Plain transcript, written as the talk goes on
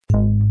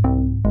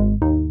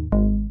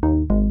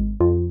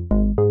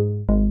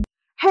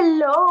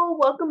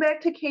welcome back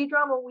to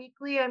Kdrama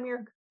Weekly. I'm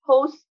your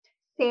host,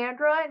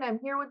 Sandra, and I'm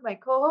here with my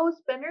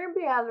co-host, Benner and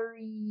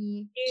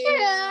Valerie.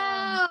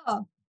 Yeah.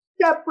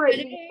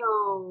 Separately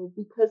though,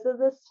 because of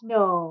the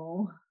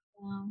snow.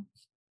 Wow.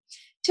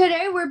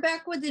 Today we're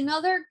back with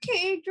another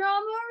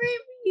K-drama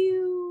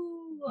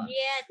review.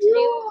 Yeah, today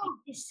we'll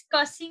be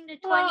discussing the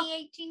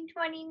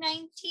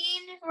 2018-2019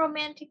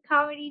 romantic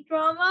comedy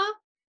drama,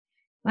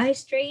 My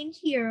Strange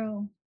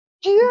Hero.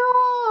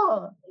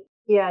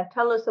 Yeah,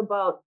 tell us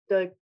about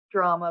the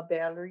drama,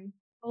 Valerie.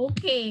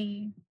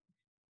 Okay.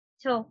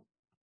 So,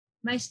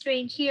 My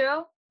Strange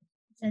Hero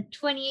is a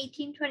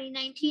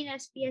 2018-2019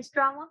 SBS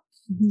drama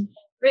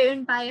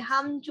written by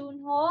Ham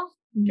Jun-ho,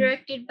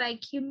 directed by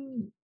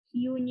Kim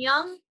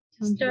Yoon-young,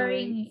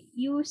 starring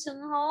Yoo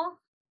Seung-ho,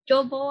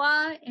 Jo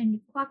Boa, and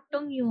Kwak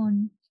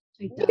Dong-yeon.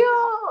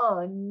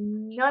 Yeah,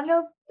 none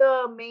of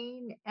the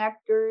main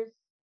actors.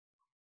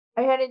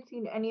 I hadn't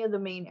seen any of the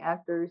main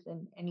actors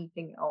in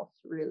anything else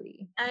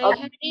really. I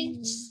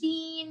hadn't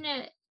seen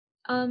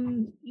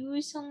Yoo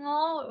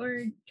Seung-ho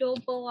or Jo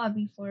Boa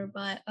before,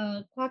 but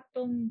Kwak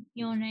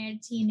Dong-yeon I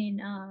had seen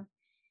in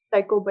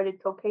Psycho, but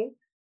it's okay.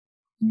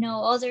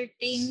 No other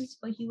things,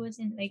 but he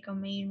wasn't like a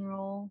main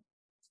role.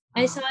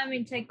 I saw him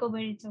in Psycho,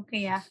 but it's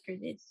okay after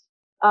this.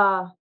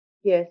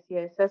 Yes,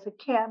 that's a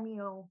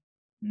cameo.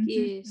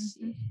 Yes.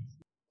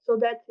 So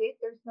that's it.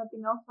 There's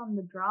nothing else on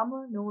the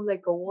drama. No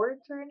like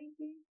awards or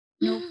anything.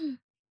 Nope.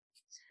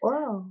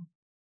 Wow.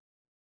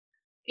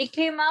 It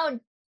came out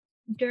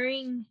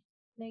during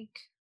like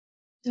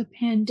the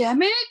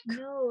pandemic.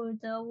 No,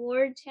 the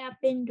awards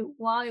happened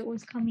while it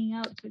was coming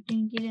out, so it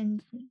didn't get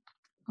anything.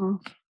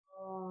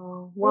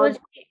 Well,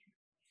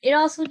 it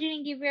also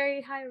didn't get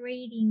very high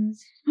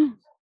ratings.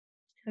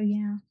 So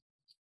yeah.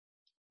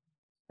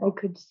 I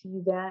could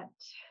see that.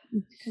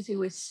 Because it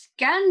was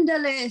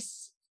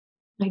scandalous.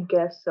 I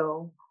guess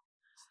so.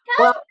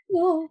 Well,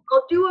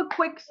 I'll do a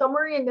quick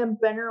summary and then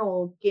Benner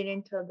will get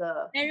into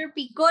the... Better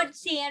be good,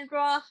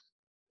 Sandra.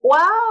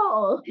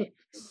 Wow!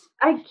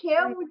 I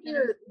can't with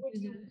you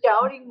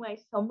doubting my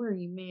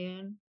summary,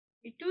 man.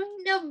 You're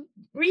doing the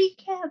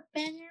recap,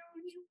 Benner.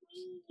 What do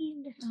you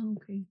mean? Oh,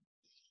 okay.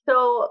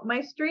 So,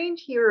 My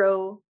Strange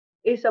Hero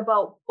is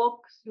about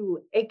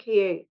Boksu,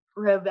 aka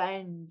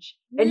Revenge.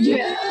 And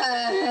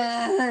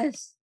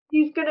yes!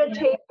 He's gonna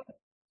take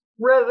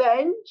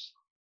revenge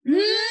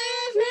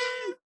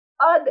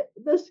on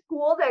the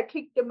school that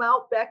kicked him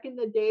out back in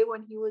the day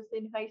when he was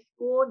in high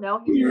school.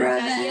 Now he's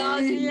a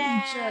young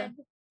lad.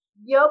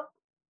 Yep.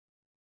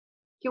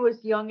 He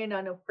was young and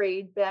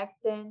unafraid back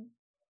then.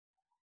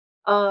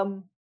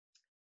 But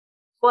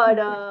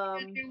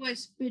there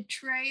was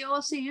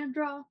betrayal,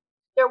 Sandra.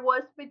 There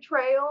was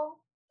betrayal.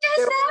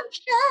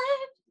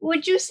 Deception.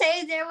 Would you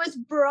say there was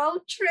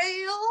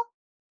bro-trail?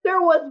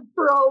 There was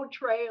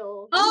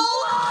bro-trail.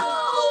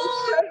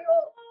 Oh!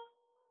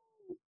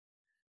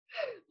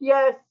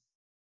 Yes.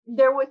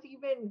 There was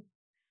even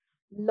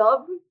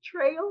love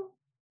trail.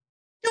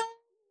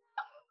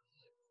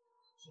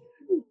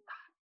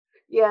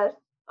 Yes.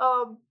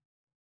 So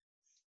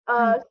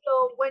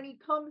when he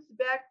comes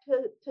back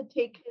to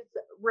take his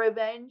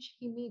revenge,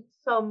 he meets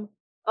some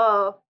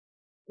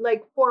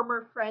like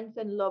former friends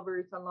and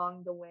lovers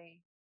along the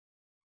way.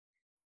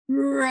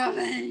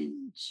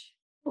 Revenge.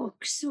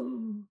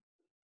 Boksu.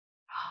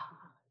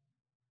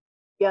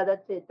 Yeah,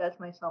 that's it. That's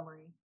my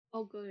summary.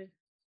 Oh, good.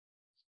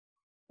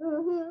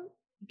 You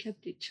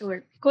kept it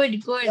short.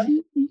 Good.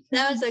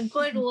 That was a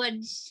good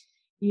one.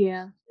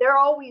 Yeah. They're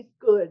always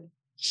good.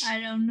 I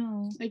don't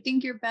know. I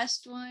think your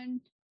best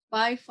one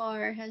by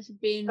far has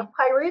been the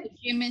Pirates?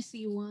 The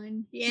Jimothy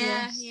one.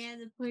 Yeah,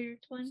 the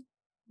Pirates one.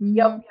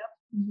 Yep.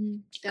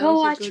 Go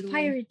watch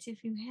Pirates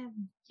if you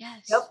haven't.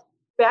 Yes. Yep.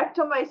 Back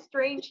to My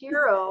Strange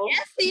Hero.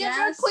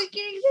 Yes, quit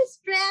getting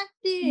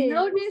distracted.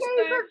 No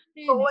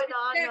distraction. Going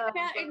on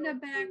cat in the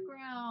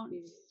background.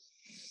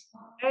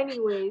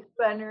 Anyways,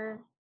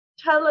 Benner,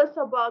 tell us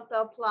about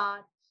the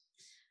plot.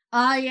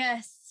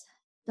 Yes,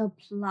 the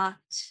plot.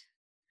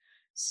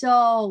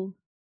 So,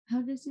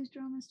 how does this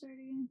drama start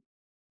again?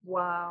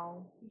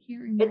 Wow.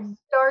 It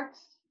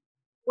starts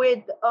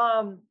with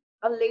a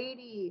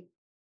lady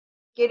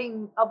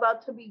getting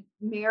about to be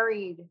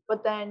married,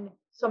 but then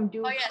some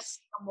dude on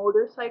a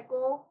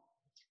motorcycle.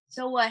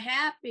 So what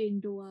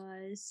happened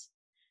was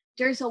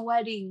there's a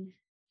wedding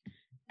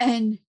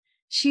and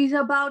she's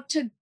about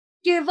to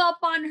give up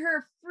on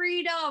her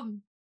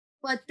freedom,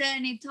 but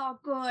then it's all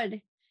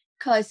good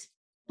because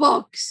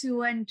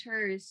Boksu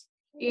enters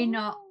in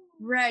a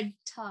red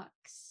tux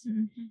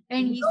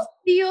and he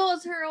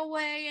steals her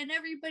away and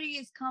everybody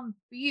is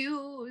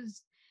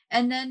confused.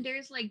 And then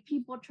there's like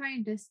people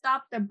trying to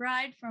stop the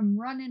bride from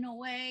running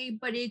away,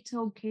 but it's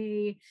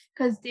okay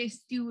because this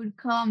dude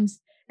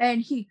comes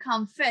and he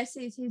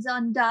confesses his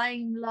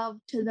undying love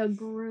to the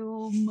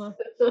groom.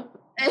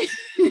 And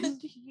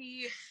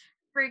he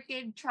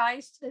freaking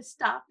tries to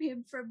stop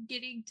him from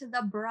getting to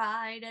the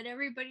bride and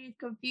everybody's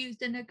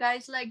confused and the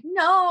guy's like,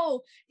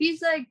 no.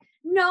 He's like,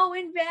 no,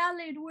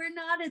 invalid. We're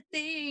not a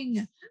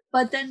thing.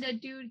 But then the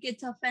dude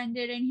gets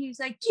offended and he's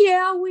like,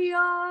 yeah, we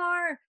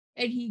are.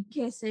 and he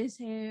kisses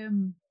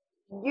him.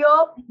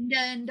 Yup.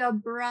 And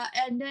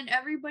then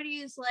everybody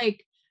is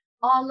like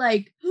all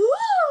like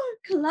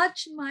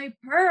clutch my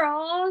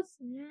pearls.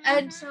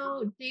 And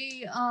so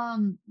they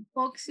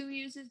Boksu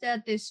uses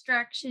that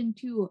distraction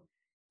to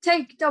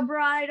take the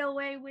bride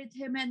away with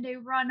him, and they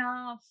run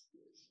off.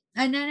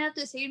 And then at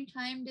the same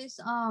time, this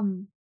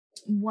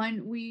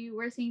we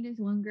were seeing this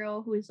one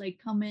girl who is like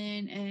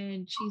coming,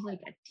 and she's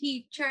like a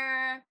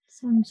teacher.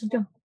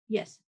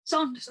 Yes,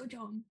 Song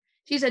Sojong.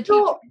 She's a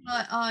teacher,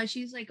 but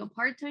she's like a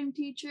part-time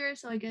teacher,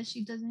 so I guess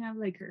she doesn't have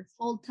like her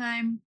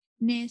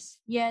full-timeness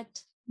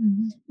yet.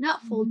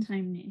 Not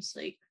full-timeness,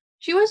 like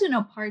she wasn't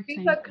a part-time.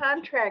 She's a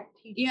contract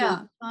teacher.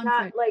 Yeah,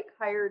 not like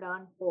hired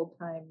on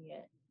full-time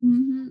yet.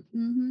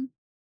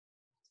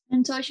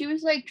 And so she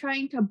was like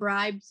trying to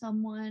bribe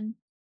someone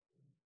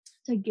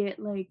to get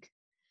like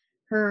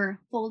her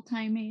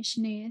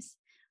full-time-ishness,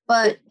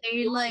 but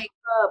they like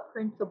the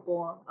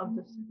principal of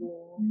the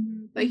school.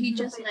 But he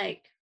just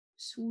like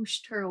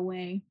swooshed her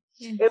away.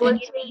 It was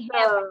his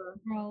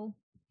bro.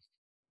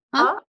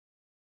 Huh?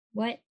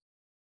 What?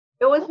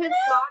 It was his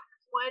daughter's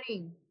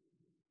wedding.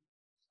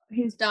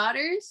 His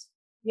daughter's?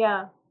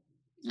 Yeah.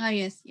 Ah,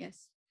 yes.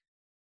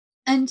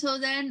 And so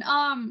then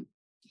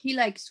he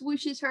like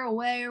swooshes her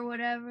away or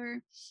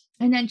whatever,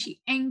 and then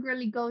she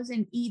angrily goes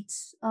and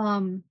eats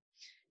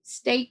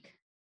steak,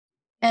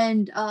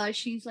 and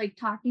she's like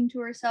talking to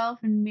herself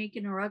and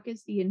making a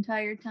ruckus the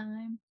entire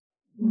time.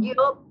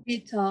 Yup.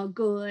 It's all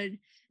good.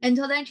 And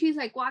so then she's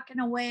like walking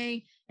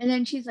away, and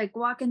then she's like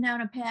walking down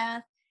a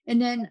path,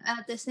 and then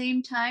at the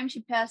same time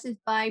she passes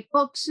by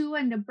Boksu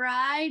and the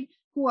bride,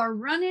 who are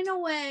running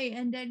away,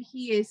 and then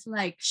he is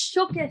like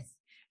shooketh.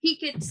 He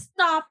gets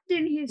stopped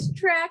in his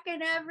track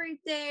and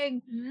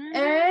everything.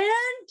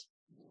 And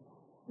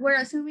we're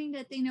assuming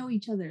that they know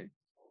each other,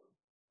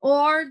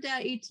 or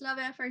that it's love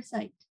at first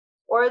sight,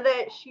 or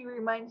that she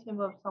reminds him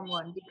of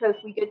someone, because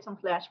we get some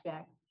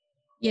flashbacks.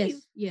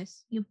 Yes.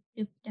 Yep,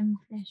 them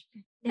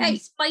flashbacks. Hey,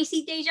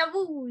 spicy deja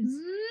vus.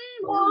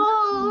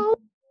 Whoa.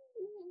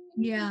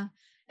 Yeah.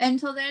 And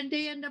so then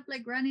they end up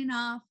like running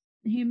off,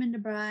 him and the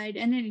bride,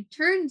 and then it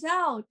turns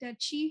out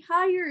that she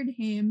hired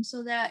him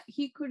so that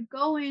he could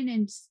go in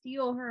and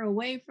steal her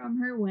away from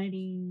her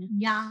wedding.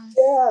 Yeah,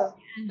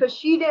 because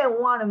she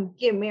didn't want him to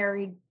get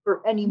married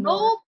for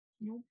anymore.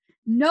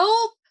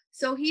 Nope.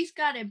 So he's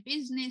got a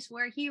business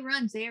where he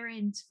runs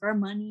errands for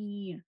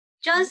money.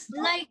 Just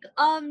like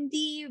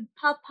the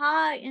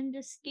papa and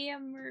the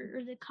scammer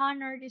or the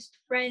con artist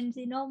friends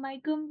my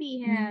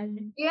Gumby had.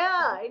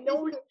 Yeah, I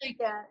noticed like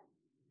that.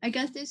 I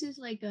guess this is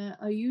like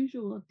a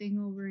usual thing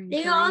over in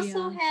They Korea.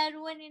 also had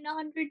one in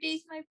 100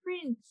 Days My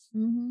Prince.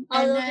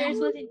 Although theirs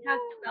wasn't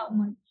talked about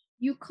much.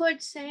 You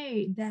could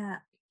say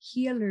that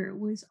Healer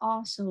was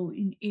also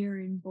an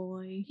errand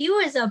boy. He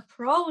was a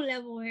pro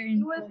level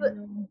errand boy.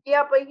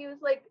 Yeah, but he was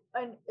like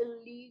an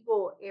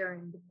illegal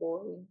errand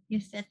boy.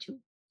 Yes, that too.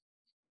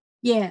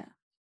 Yeah.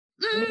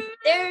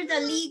 They're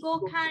the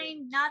legal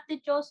kind, not the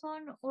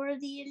Joseon or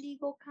the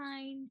illegal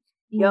kind.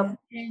 Yep.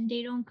 And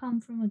they don't come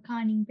from a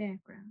conning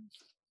background.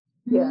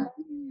 Yeah.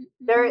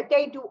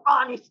 They do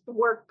honest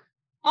work.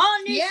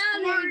 They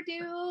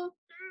do.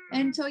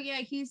 And so he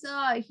has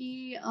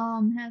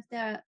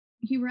that,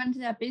 he runs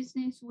that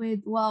business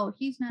with, well,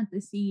 he's not the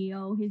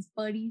CEO, his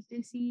buddy's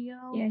the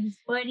CEO. Yeah, his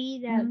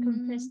buddy that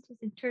confessed his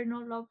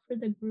eternal love for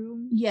the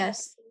groom.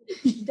 Yes.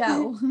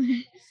 So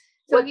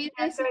what's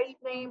that guy's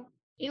name?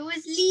 It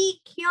was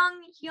Lee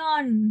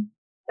Kyung-hyun.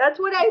 That's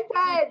what I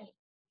said.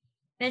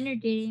 Benner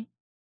did it.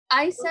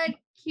 I said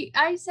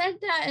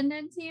that, and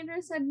then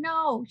Sandra said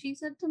no. She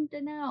said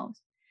something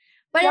else.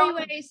 But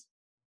anyways,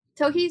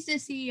 so he's the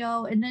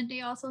CEO, and then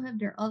they also have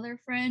their other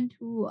friend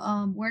who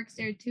works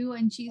there too,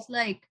 and she's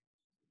like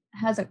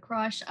has a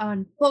crush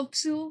on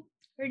Boksu.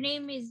 Her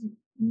name is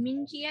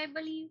Minji, I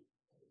believe.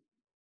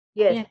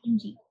 Yes. Yeah,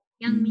 Minji.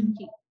 Young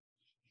Minji.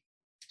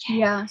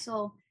 Yeah,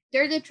 so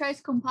they're the Tres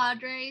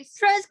Compadres.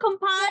 Tres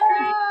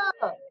Compadres!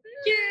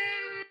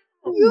 Yeah!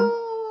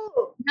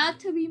 Not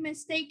to be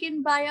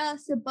mistaken by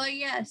us, but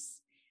yes.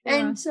 Yeah.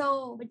 And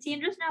so... But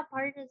Sandra's not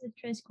part of the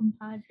Tres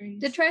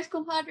Compadres. The Tres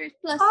Compadres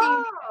plus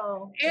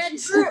Sandra. And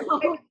so...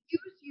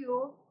 Excuse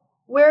you.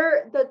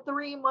 We're the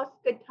Three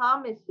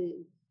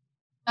Muscatomuses.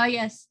 Oh,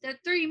 yes. The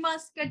Three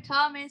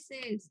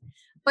Muscatomuses.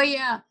 But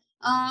yeah,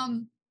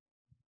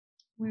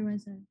 where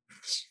was I?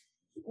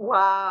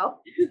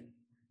 Wow.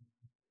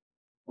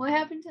 What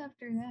happens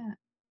after that?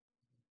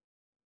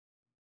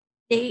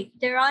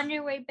 They're on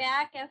their way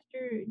back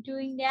after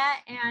doing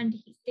that, and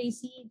they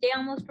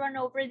almost run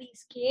over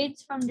these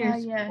kids from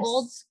their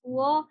old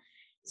school.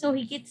 So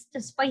he gets the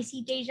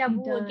spicy deja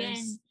vu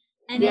again,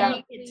 and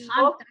then he gets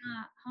honked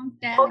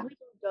at. Boksu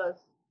does.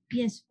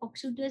 Yes,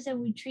 Boksu does, and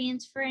we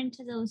transfer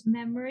into those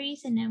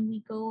memories, and then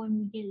we go and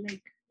we get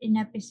like an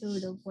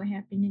episode of what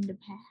happened in the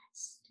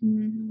past.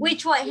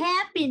 Which what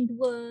happened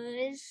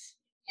was,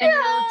 and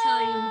I'll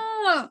tell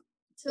you.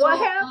 So, what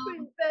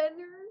happened,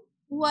 Benner?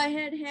 What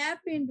had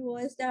happened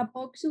was that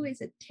Boksu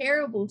is a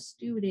terrible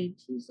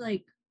student. He's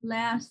like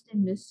last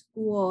in the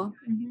school.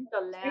 The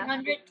last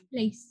 300th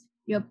place.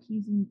 Yep,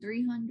 he's in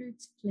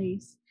 300th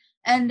place.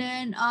 And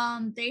then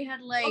they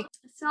had like,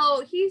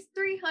 so he's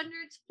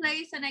 300th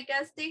place, and I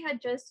guess they had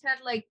just had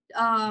like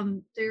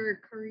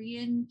their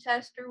Korean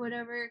test or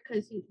whatever,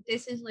 because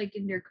this is like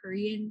in their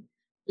Korean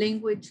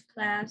language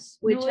class,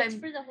 which it's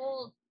for the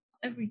whole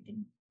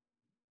everything.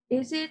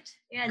 Is it?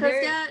 Yeah,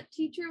 because that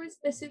teacher was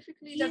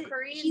specifically the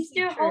Korean teacher. He's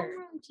their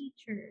homeroom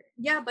teacher.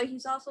 Yeah, but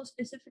he's also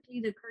specifically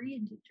the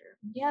Korean teacher.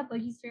 Yeah, but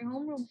he's their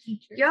homeroom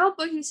teacher. Yeah,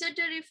 but he said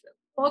that if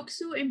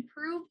Boksu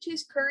improved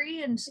his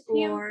Korean score.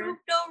 He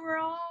improved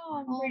overall.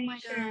 Oh my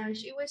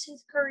gosh, it was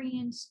his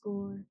Korean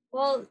score.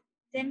 Well,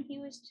 then he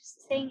was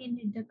just saying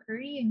in the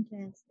Korean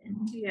test.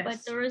 Yes.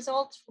 But the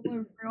results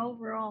were for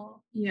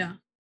overall. Yeah.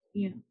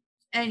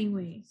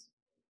 Anyways.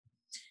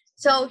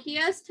 So he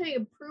has to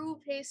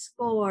improve his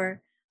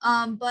score.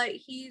 But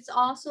he's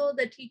also,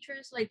 the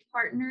teacher's like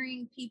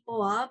partnering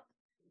people up.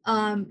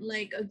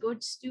 Like a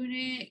good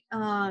student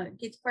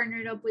gets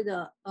partnered up with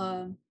a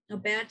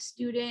bad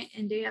student,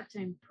 and they have to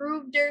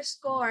improve their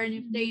score. And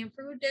if they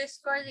improve their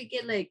score, they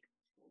get like,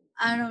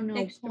 I don't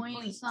know,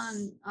 points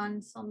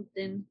on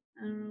something.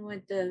 I don't know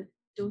what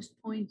those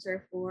points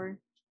are for.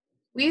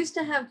 We used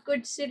to have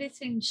good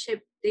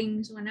citizenship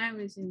things when I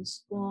was in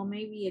school.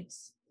 Maybe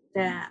it's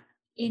that.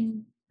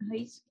 In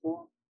high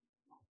school?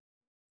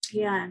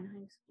 Yeah, in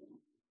high school.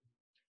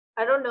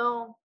 I don't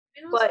know,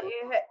 but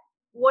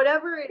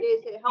whatever it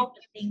is, it helps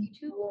thing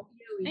too.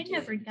 I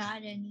never got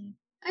any.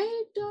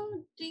 I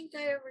don't think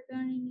I ever got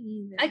any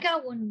either. I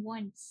got one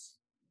once,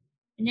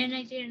 and then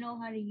I didn't know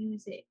how to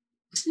use it.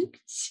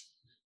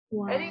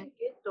 Wow. I didn't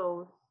get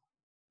those.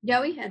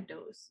 Yeah, we had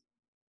those.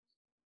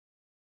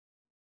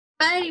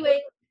 But anyway,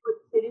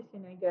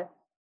 citizen, I guess.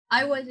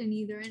 I wasn't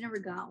either. I never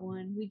got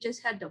one. We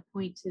just had the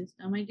point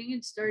system. I think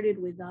it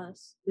started with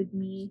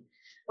me.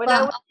 When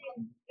I was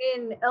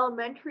in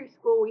elementary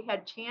school, we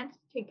had chance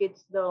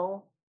tickets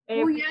though. And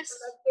if you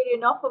collected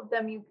enough of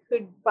them, you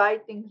could buy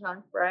things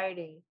on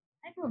Friday.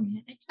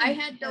 I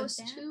had those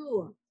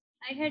too.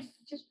 I had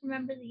just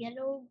remember the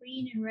yellow,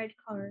 green, and red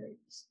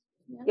cards.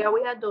 Yeah,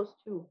 we had those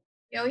too.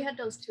 Yeah, we had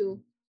those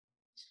too.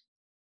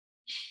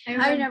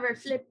 I never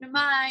flipped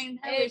mine.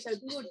 I was a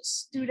good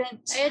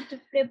student. I had to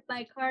flip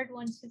my card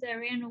once because I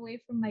ran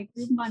away from my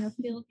group on a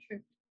field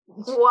trip.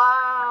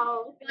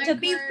 Wow. To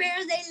be fair,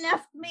 they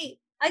left me.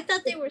 I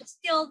thought they were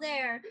still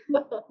there.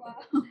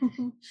 Wow.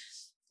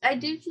 I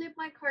did flip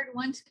my card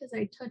once because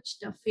I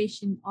touched a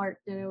fish in art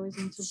that I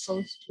wasn't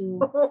supposed to.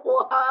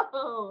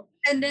 Wow.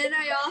 And then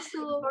I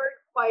also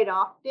quite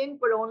often,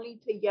 but only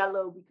to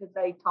yellow because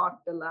I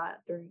talked a lot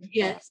during.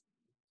 Yes.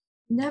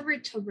 Never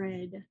to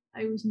red.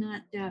 I was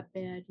not that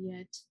bad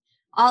yet.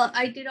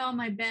 I did all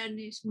my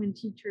badness when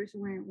teachers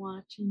weren't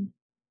watching.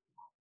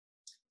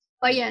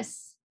 But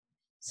yes.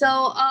 So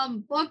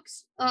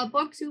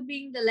Boksu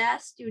being the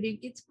last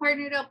student gets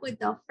partnered up with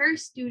the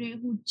first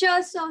student, who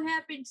just so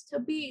happens to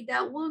be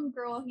that one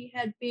girl he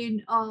had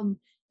been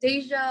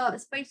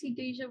spicy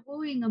deja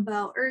vuing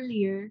about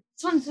earlier.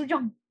 Song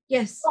Soo-jung.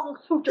 Yes. Song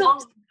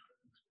Soo-jung.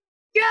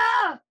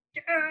 Yeah.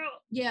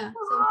 Yeah,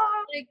 so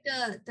she's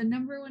like the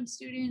number one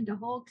student in the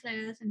whole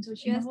class, and so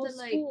she has to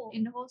like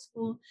in the whole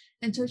school,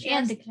 and so she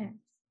has the class.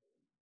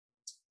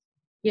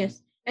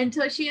 Yes, and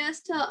so she has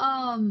to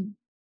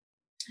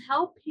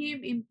help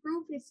him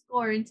improve his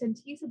score, and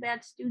since he's a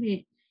bad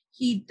student,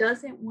 he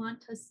doesn't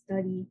want to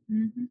study.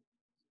 Mm-hmm.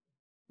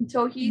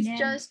 So he's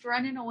just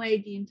running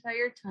away the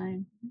entire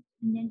time.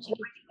 And then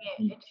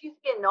she's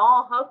getting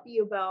all huffy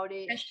about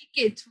it. And she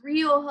gets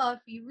real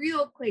huffy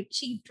real quick.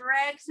 She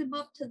drags him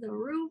up to the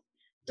roof,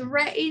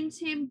 threatens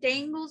him,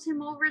 dangles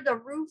him over the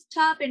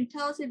rooftop, and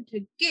tells him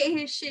to get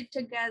his shit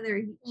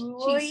together.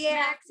 She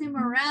smacks him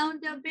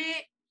around a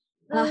bit.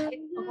 The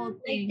whole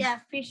thing. Like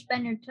that fish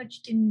Benner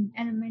touched in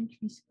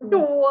elementary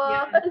school.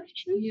 What?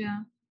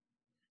 Yeah.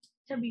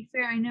 To be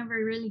fair, I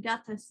never really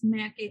got to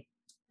smack it.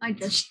 I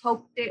just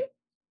poked it.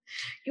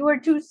 You were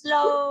too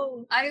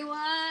slow. I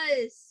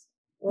was.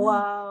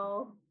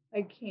 Wow.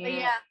 I can't. But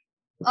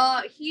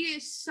yeah. He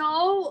is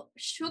so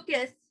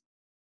shooketh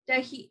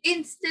that he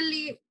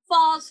instantly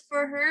falls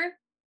for her.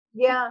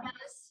 Yeah.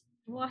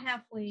 Well,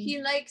 halfway.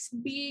 He likes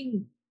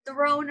being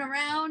thrown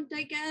around,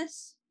 I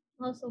guess.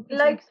 Also, he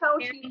likes how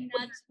she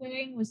not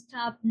swearing was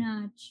top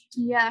notch.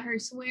 Yeah, her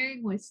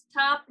swearing was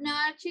top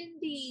notch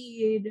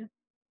indeed.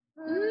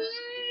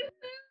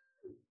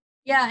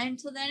 Yeah, and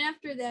so then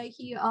after that,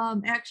 he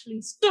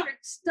actually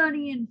starts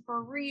studying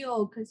for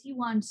real because he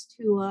wants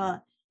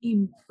to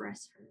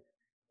impress her.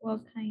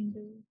 What kind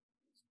of?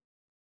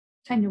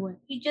 Kind of what?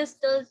 He just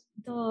does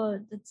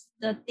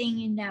the thing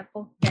in that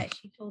book that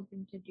she told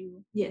him to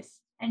do.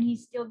 Yes. And he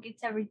still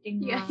gets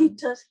everything wrong. Yeah, he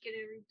does get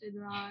everything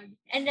wrong.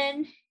 And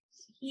then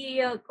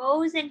he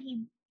goes and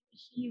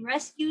he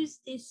rescues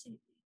this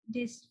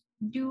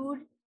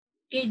dude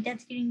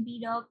that's getting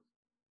beat up.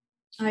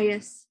 Ah,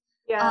 yes.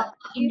 Yeah.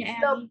 In the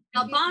alley.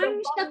 The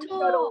Bang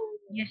Chateau.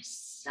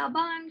 Yes. The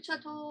Bang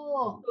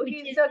Chateau. So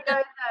he's the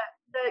guy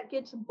that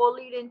gets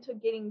bullied into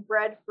getting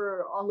bread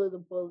for all of the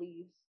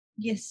bullies.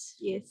 Yes.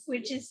 Yes.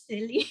 Which is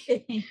silly.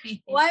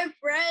 Why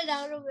bread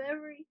out of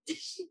everything?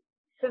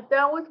 Because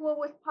that was what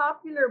was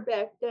popular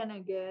back then, I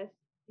guess.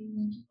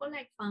 People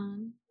like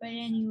fun. But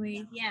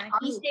anyways, yeah,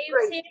 he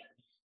saves him,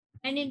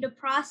 and in the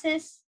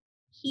process,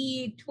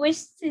 he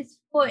twists his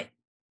foot.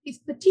 He's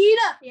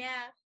petita.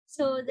 Yeah.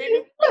 So then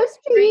it's like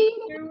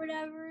sprained or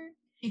whatever.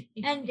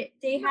 And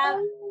they have,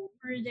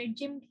 for their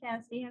gym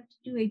class, they have to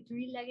do a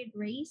 3-legged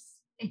race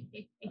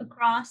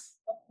across,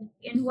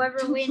 and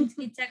whoever wins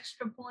gets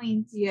extra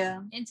points.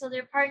 Yeah. And so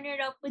they're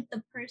partnered up with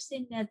the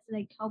person that's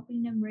like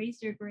helping them raise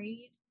their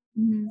grade.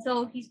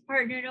 So he's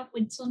partnered up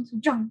with Sun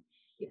Soo-jung.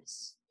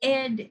 Yes.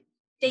 And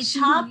they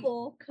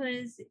topple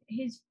because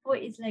his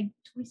foot is like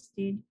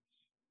twisted.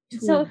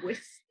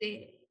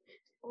 Twisted.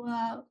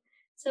 Wow.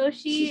 So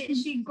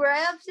she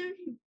grabs him,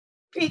 she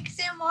picks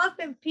him up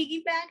and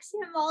piggybacks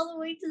him all the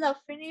way to the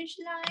finish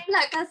line.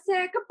 Like a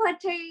sack of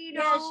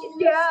potatoes.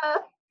 Yeah.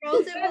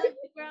 Throws him on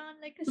the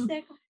ground like a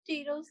sack of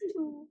potatoes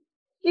too.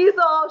 He's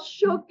all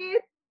shook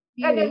it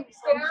and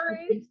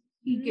embarrassed.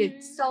 He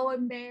gets so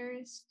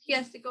embarrassed. He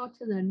has to go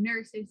to the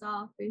nurse's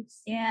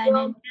office. Yeah, and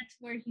then that's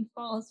where he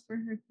falls for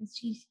her because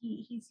he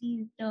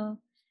sees the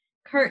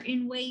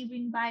curtain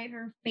waving by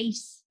her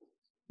face.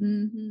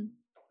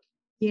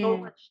 Yeah. So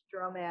much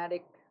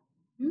dramatic.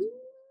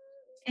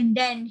 And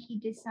then he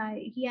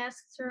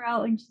asks her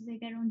out, and she's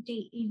like, "I don't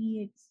date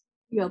idiots."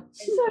 Yep.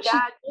 So she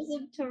tells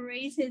him to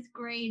raise his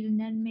grade, and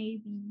then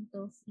maybe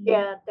they'll see.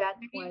 Yeah, that's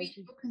why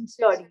she'll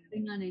consider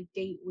going on a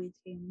date with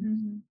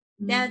him.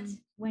 That's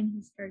when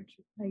he starts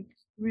like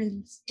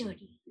really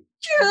studying.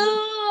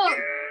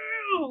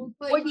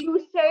 Would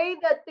you say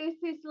that this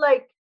is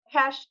like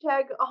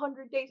hashtag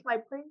 100 Days My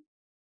Prince?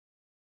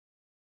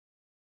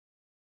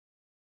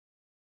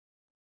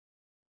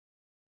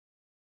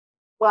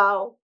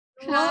 Wow.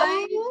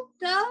 Why?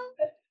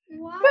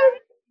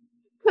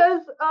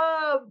 Because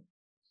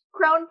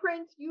Crown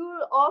Prince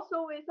Yul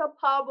also is a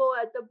pabo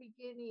at the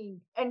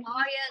beginning, and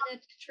he's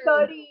that's true.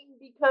 studying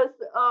because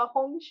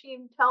Hong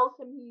Shim tells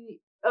him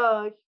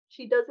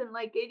she doesn't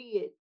like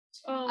idiots.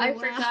 I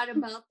forgot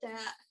about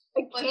that.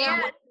 I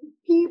can't with these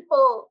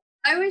people.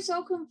 I was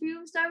so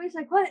confused. I was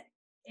like, "What?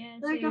 Yeah,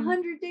 like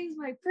 100 Days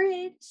My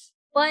Prince?"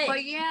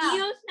 But yeah,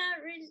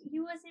 he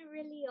wasn't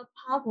really a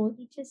pabo.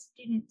 He just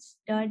didn't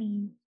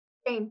study.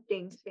 Same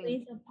thing.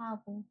 He's a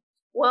pabo.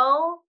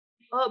 Well,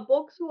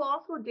 Boksu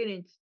also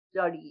didn't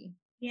study.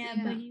 Yeah,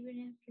 but even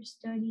after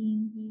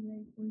studying, he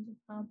like was a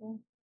pabo.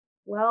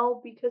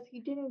 Well, because he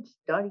didn't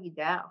study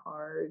that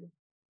hard.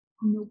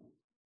 Nope.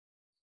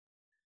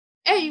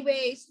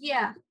 Anyways,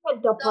 yeah.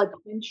 The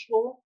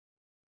potential.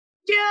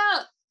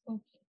 Yeah.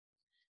 Okay.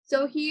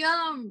 So he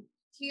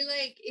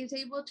like is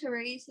able to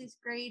raise his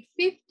grade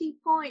 50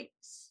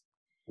 points.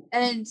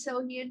 And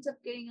so he ends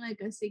up getting like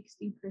a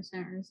 60%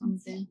 or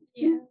something.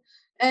 Yeah.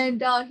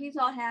 And he's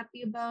all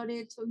happy about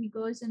it. So he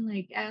goes and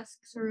like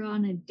asks her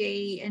on a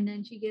date, and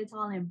then she gets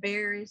all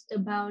embarrassed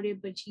about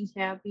it, but she's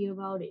happy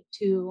about it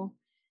too.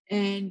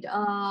 And she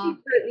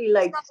certainly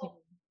likes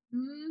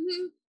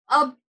him.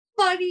 A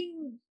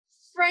budding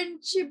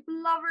friendship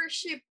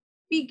lovership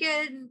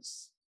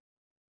begins.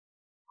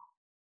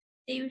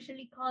 They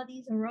usually call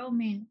these a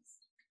romance.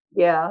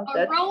 Yeah.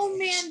 A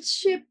romance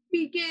ship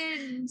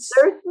begins.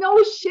 There's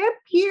no ship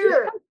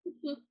here.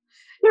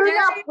 They're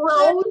not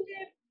bros.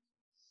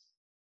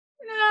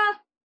 Yeah.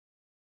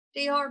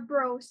 They are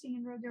bros,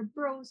 Sandra. They're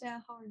bros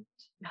at heart.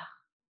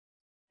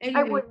 Anyways.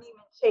 I wouldn't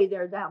even say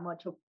they're that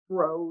much of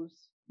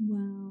bros.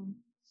 Wow.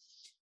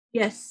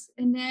 Yes.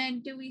 And then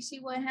do we see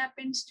what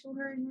happens to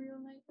her in real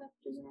life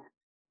after that?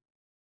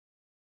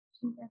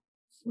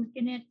 She's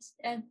working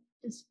at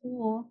the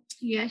school.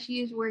 Yeah,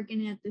 she is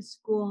working at the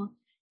school.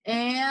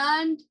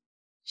 And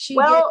she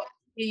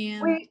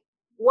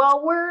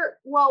while we're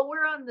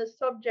on the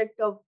subject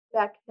of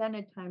back then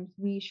at times,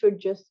 we should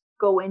just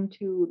go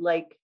into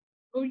like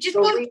we're just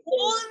going through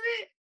all of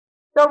it.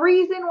 The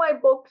reason why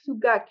Boksu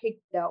got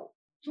kicked out.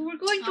 So we're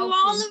going through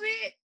all of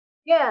it?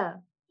 Yeah.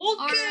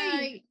 Okay.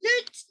 Right.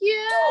 Let's You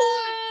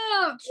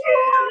guys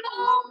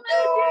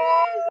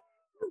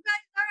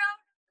are out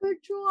of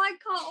control. I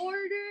call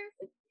order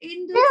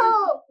in the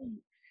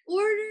Zoom.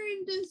 Order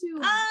in the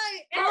Zoom.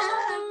 I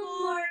am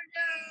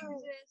order.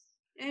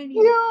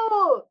 Anyway.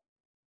 No.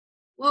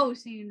 Whoa,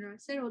 Sandra,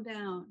 settle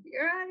down.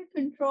 You're out of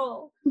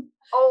control.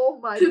 Oh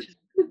my.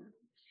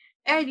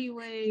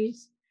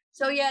 Anyways,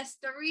 so yes,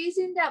 the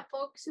reason that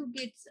Boksu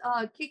gets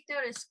kicked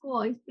out of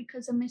school is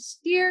because a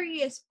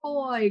mysterious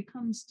boy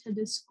comes to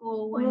the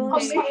school one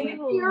day. A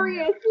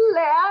mysterious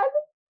lad?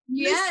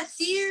 Yes.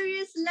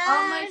 Mysterious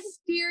lad. A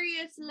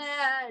mysterious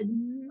lad.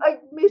 A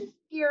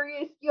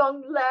mysterious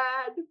young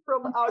lad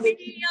from out of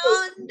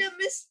beyond the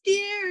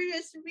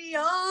mysterious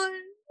beyond.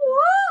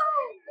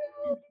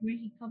 Whoa! Where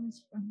he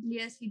comes from.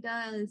 Yes, he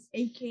does.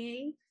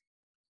 AKA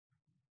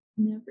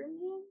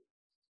Neverland.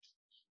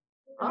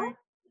 Huh?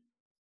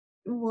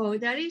 Whoa,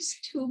 that is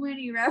too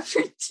many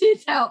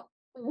references at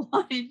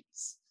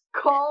once.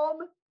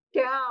 Calm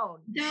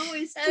down. That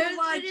was too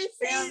much.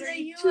 Say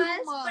the US,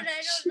 but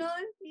I don't know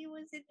if he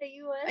was in the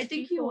US. I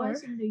think he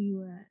was in the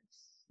US.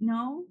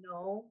 No?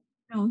 No.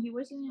 No, he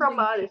wasn't from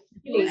out of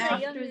He was state.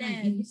 a young after the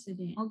lad.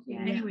 incident. Okay.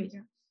 Yeah, anyways.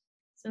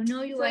 So no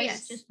So US,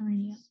 yes. just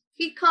Narnia.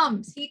 He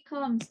comes,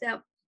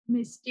 that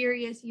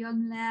mysterious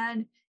young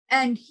lad,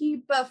 and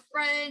he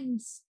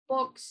befriends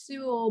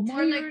Boksu.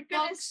 More like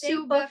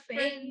Boksu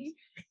befriends.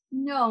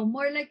 No,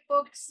 more like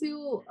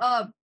Boksu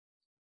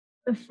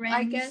befriends.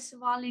 I guess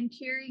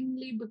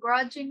volunteeringly,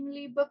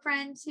 begrudgingly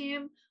befriends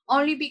him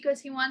only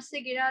because he wants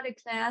to get out of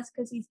class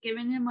because he's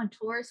giving him a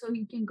tour so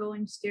he can go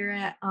and stare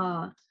at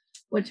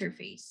what's her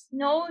face.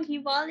 No, he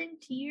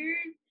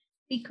volunteered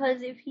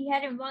because if he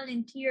hadn't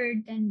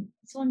volunteered, then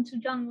Son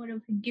Soo-jung would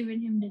have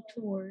given him the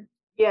tour.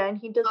 Yeah, and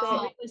he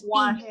doesn't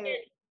want him.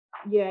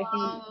 Yeah, he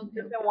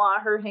doesn't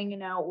want her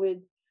hanging out with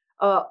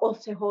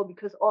Oh-se-ho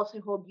because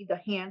Oh-se-ho be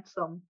the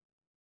handsome.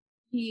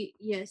 He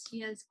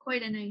has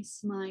quite a nice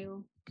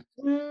smile.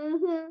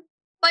 Mm-hmm.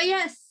 But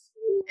yes,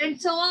 and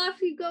so off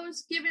he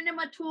goes, giving him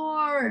a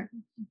tour.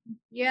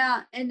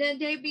 Yeah, and then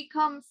they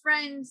become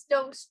friends,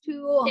 those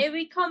two. They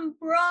become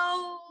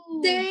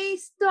bros. They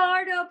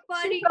start a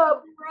budding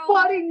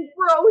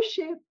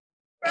broship.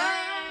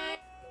 Right.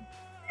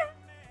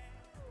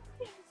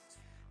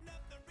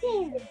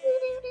 Oh.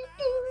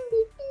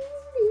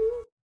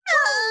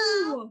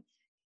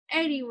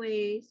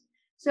 Anyways,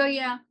 so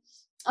yeah,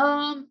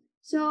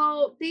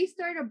 so they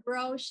start a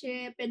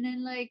broship, and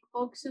then like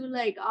Boksu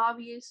like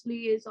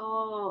obviously is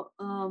all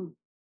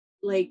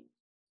like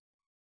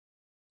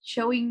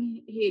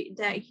showing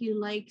that he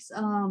likes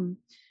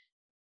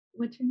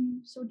what's her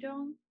name?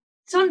 Sojong?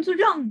 Son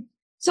Soo-jung.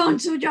 Son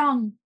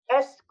Soo-jung.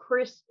 S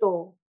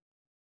Crystal.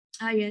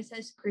 Ah yes,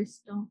 S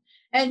Crystal.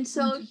 And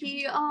so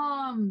he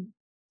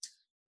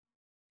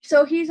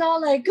so he's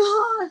all like,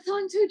 oh,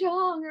 Son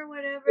Soo-jung or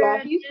whatever.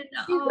 Yeah, he's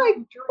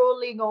like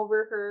drooling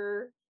over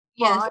her.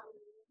 Yes,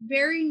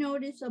 very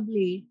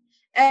noticeably.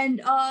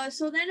 And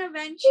so then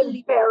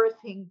eventually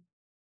embarrassing.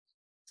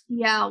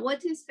 Yeah,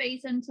 what's his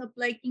face ends up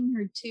liking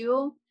her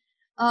too.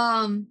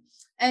 And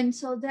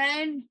so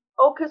then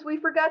because we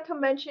forgot to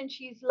mention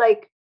she's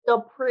like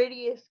the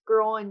prettiest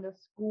girl in the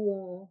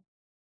school.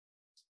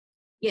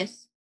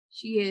 Yes,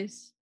 she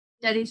is.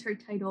 That is her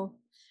title.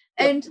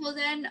 Yep. And so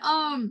then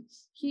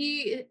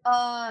he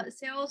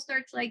Seo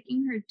starts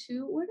liking her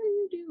too. What are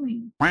you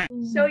doing?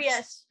 So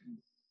yes,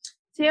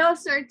 Seo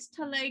starts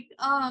to like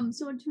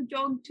Son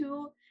Soo-jung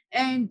too,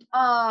 and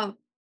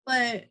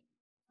but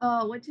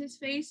what's his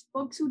face?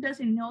 Boksu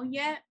doesn't know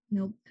yet.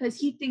 No, because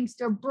he thinks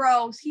they're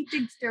bros. He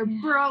thinks they're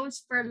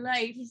bros for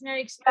life. He's not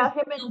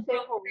expecting him and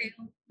Seo.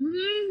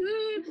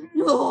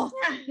 No.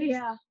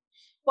 Yeah.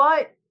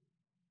 But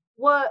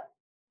what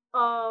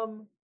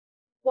Boksu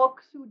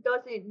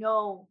doesn't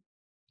know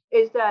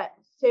is that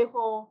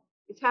Seo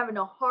is having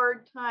a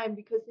hard time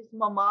because his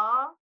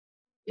mama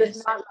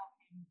does not love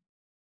him.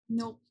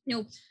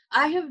 Nope.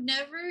 I have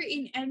never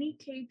in any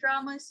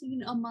K-drama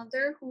seen a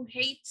mother who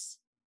hates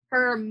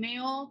her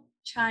male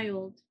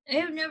child. I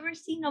have never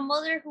seen a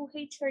mother who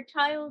hates her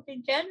child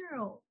in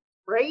general.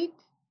 Right?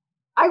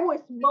 I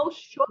was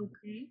most shook.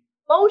 Okay.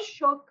 Most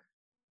shook.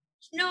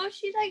 No,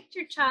 she liked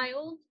her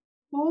child.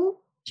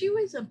 Who? She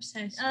was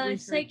obsessed with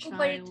Psycho, her child.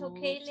 But It's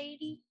Okay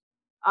lady.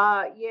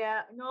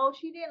 Yeah. No,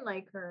 she didn't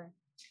like her.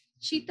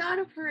 She thought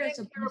of her as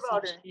a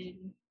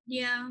possession.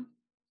 Yeah.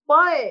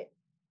 But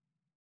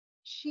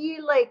she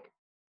like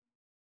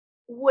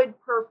would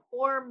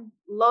perform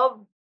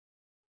love,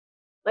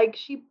 like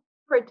she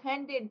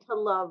pretended to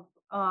love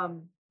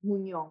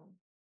Moon-young.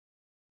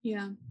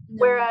 Yeah. No.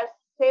 Whereas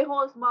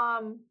Seho's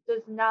mom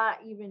does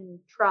not even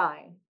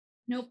try.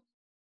 Nope.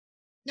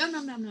 No.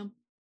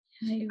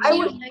 I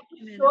was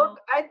shook.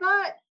 I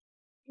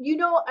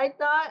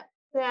thought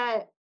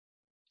that.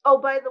 Oh,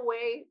 by the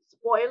way,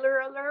 spoiler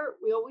alert!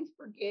 We always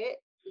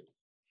forget.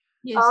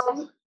 Yes.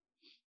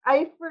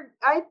 I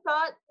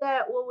thought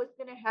that what was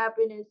going to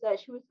happen is that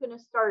she was going to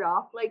start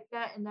off like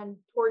that, and then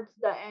towards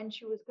the end,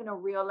 she was going to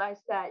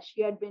realize that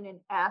she had been an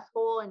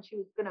asshole, and she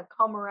was going to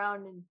come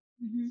around and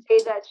say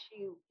that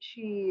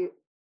she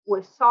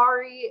was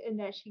sorry and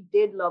that she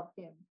did love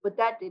him, but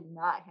that did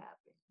not happen.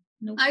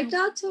 Nope. I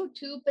thought so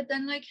too, but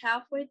then like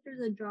halfway through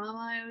the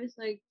drama, I was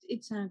like,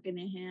 it's not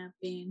gonna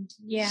happen.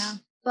 Yeah.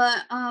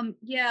 But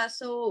yeah,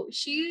 so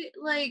she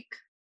like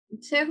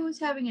Seho's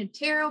having a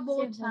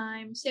terrible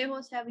time.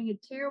 Seho's having a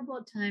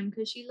terrible time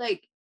because she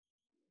like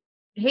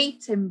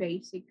hates him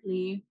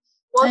basically.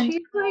 Well, and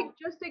she's like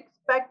just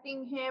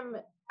expecting him.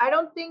 I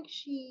don't think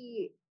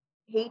she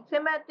hates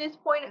him at this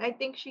point. I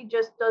think she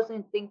just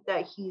doesn't think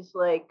that he's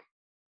like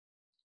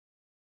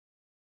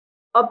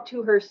up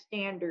to her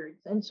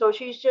standards, and so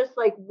she's just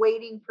like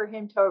waiting for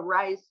him to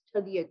rise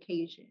to the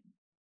occasion,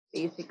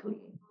 basically.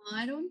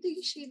 I don't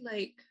think she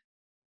like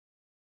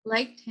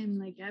liked him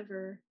like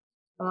ever.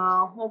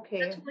 Oh,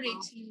 okay. That's what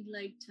it seemed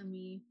like to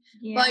me.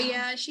 Yeah. But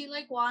yeah, she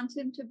like wants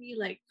him to be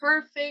like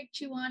perfect.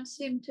 She wants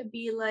him to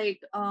be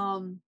like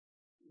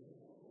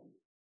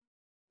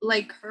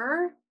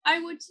her, I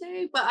would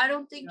say, but I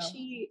don't think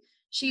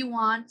she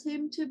wants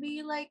him to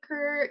be like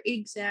her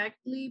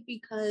exactly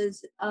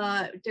because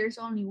there's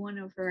only one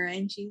of her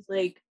and she's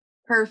like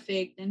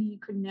perfect, and he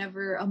could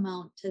never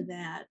amount to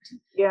that.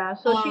 Yeah,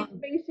 so she's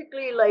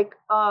basically like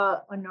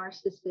a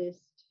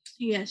narcissist.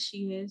 Yes,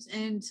 she is.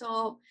 And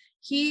so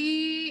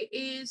he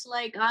is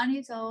like on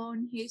his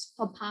own. His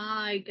papa,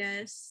 I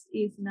guess,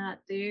 is not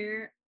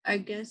there. I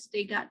guess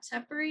they got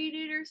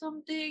separated or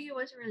something. It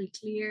wasn't really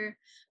clear.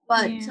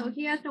 But so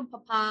he has no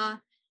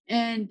papa.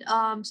 And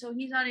so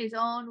he's on his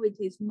own with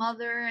his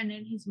mother, and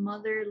then his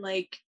mother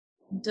like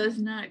does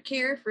not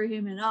care for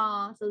him at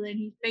all. So then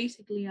he's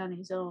basically on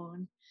his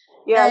own.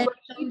 Yeah, And but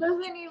she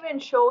doesn't even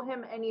show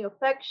him any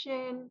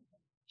affection.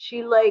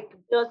 She like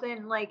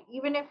doesn't like,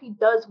 even if he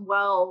does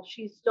well,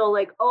 she's still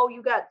like, "Oh,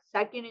 you got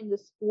second in the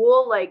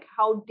school? Like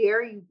how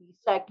dare you be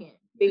second?"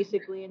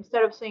 Basically,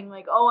 instead of saying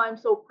like, "Oh, I'm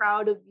so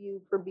proud of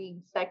you for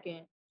being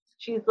second."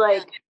 She's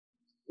like,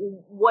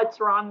 "What's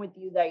wrong with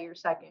you that you're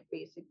second?"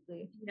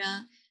 Basically. Yeah.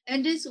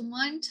 And this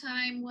one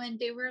time when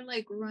they were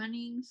like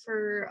running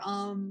for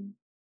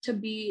to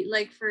be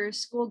like for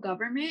school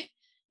government,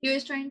 he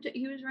was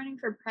running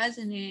for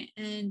president,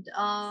 and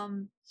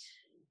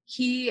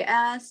he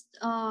asked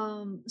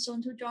Son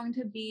Soo-jong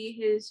to be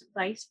his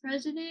vice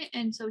president,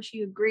 and so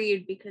she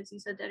agreed because he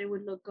said that it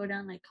would look good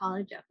on like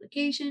college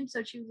applications.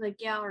 So she was like,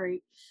 "Yeah, all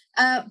right."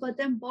 But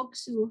then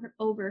Bok-soo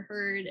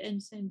overheard,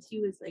 and since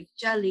he was like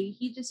jelly,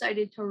 he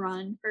decided to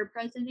run for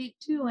president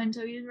too, and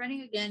so he was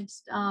running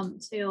against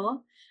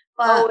Seo.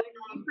 But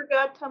we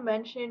forgot to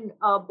mention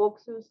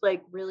Bok-soo's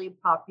like really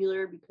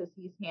popular because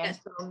he's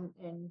handsome,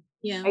 and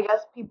I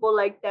guess people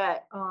like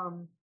that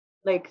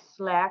like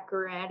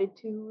slacker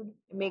attitude.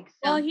 It makes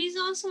sense. Well, he's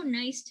also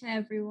nice to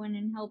everyone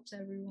and helps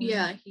everyone.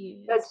 Yeah, he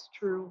is. That's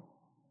true.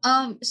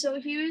 So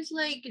he was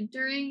like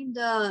during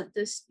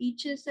the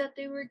speeches that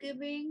they were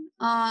giving,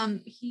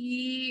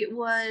 he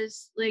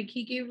was like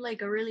he gave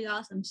like a really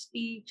awesome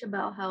speech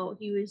about how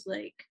he was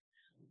like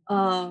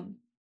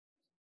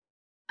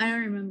I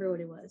don't remember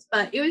what it was,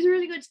 but it was a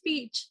really good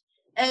speech.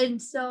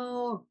 And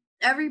so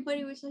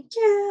everybody was like,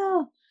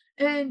 "Yeah."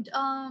 And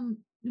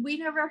we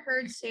never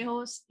heard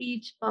Seho's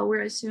speech, but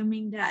we're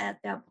assuming that at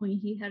that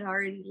point he had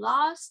already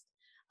lost.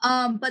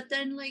 But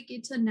then like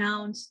it's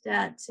announced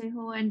that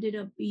Seho ended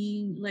up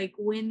being like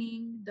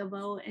winning the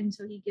vote, and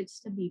so he gets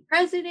to be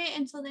president.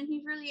 And so then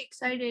he's really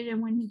excited,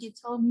 and when he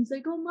gets home, he's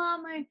like, "Oh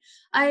mom,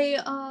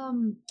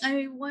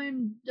 I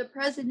won the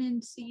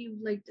presidency,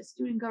 like the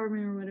student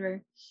government or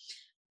whatever."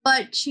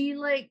 But she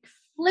like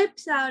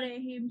flips out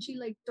at him. She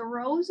like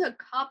throws a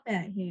cup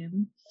at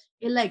him.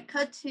 It like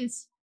cuts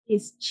his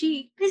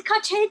cheek. His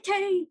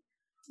cachete.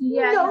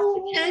 Yeah,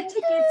 no. His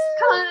cachete gets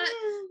cut.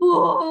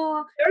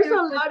 Oh, there's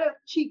a lot of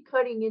cheek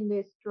cutting in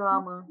this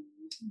drama.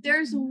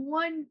 There's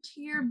one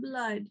tear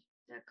blood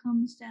that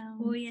comes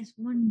down. Oh yes,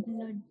 one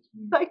blood.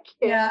 I can't.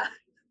 Yeah.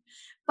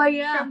 But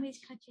yeah, from his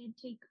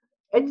cachete.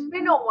 It's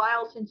been a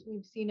while since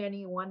we've seen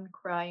anyone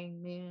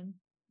crying, man.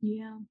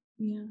 Yeah,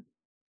 yeah.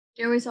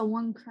 There was a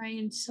one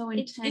crying so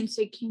intense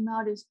it came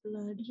out as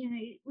blood.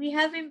 Yeah, we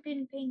haven't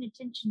been paying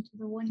attention to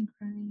the one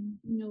crying.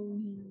 No,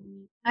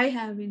 I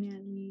haven't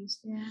at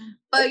least. Yeah.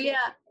 But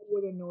yeah, I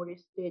would have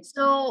noticed it.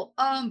 So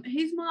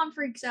his mom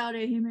freaks out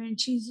at him, and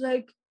she's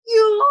like,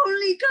 "You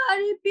only got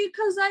it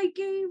because I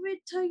gave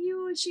it to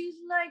you." She's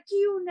like,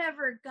 "You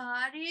never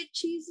got it."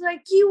 She's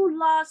like, "You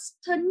lost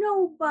to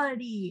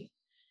nobody."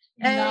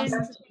 And she's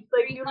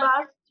like, "You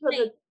lost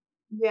to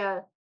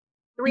the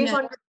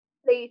 300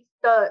 place,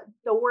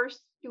 the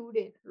worst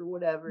student or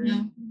whatever."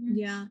 Yeah.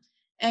 Yeah.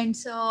 And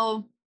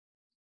so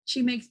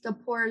she makes the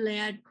poor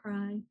lad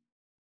cry.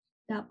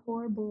 That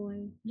poor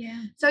boy.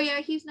 Yeah. So yeah,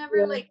 he's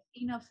never like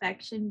seen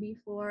affection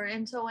before,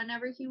 and so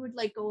whenever he would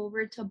like go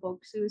over to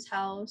Boksu's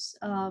house,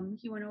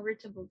 he went over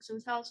to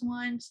Boksu's house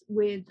once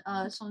with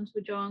Son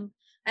Soo-jong,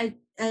 and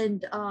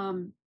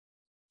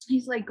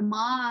he's like,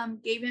 mom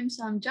gave him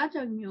some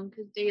jjajangmyeon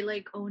because they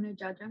like own a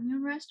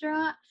jjajangmyeon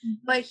restaurant,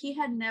 but he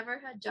had never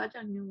had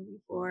jjajangmyeon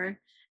before,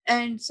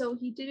 and so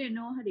he didn't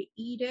know how to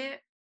eat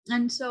it,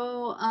 and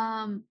so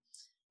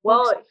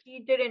well, he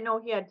didn't know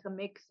he had to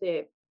mix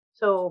it,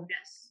 so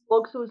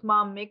Boksu's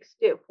mom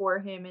mixed it for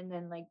him and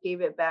then like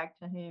gave it back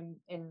to him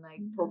and like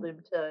told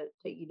him to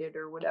eat it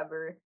or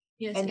whatever.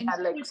 Yes, and he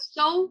was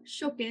so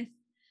shooketh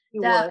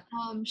that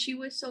she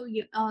was so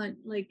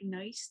like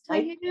nice to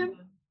him.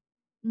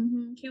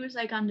 He was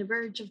like on the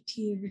verge of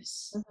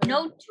tears.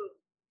 Note: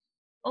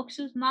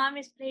 Boksu's mom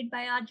is played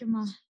by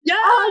Ajuma.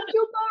 Yeah,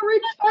 Ajuma!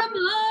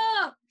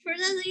 For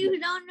those of you who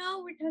don't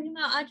know, we're talking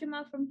about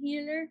Ajuma from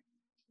Healer.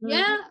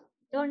 Yeah.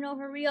 Don't know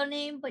her real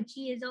name, but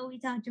she is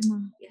always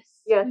Ajuma. Yes.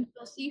 We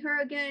will see her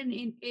again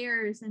in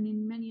Heirs and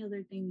in many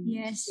other things.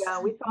 Yes. Yeah,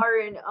 we saw her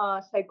in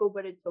Psycho,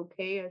 but it's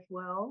okay as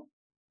well.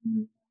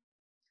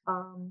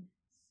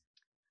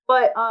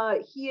 But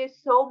he is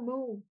so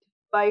moved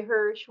by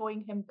her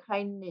showing him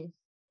kindness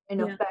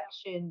and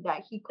affection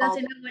that he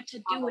doesn't know what to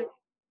do with it.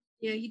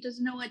 Yeah, he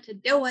doesn't know what to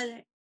do with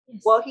it.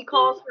 Yes. Well, he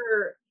calls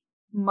her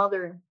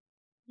mother.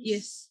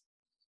 Yes.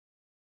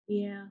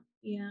 Yeah,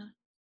 yeah.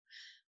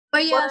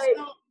 But yeah,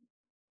 so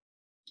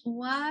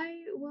what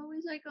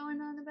was I going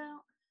on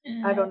about?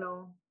 I don't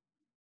know.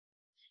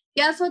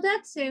 Yeah, so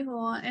that's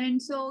Seho,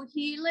 and so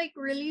he like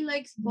really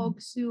likes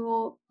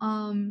Boksu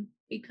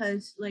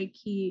because like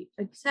he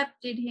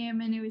accepted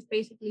him and it was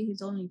basically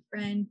his only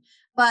friend.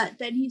 But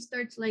then he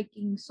starts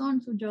liking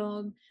Son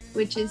Soo-jong,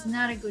 which is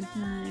not a good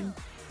time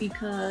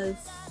because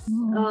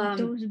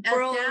those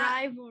bro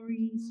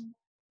rivalries.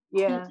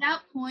 Yeah. At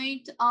that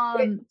point, Yeah,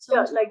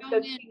 Son like Soo-jong the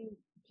and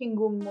King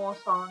Gung Mo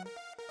song,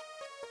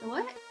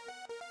 what?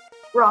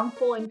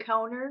 Wrongful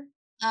Encounter.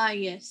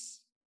 Yes.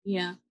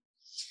 Yeah.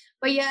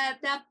 But yeah,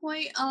 at that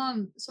point,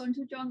 Son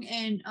Soo-jong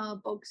and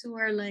Boksu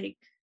are like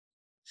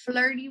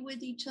flirty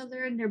with each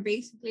other and they're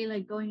basically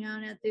like going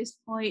out at this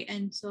point,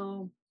 and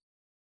so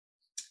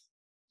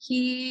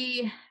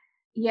he's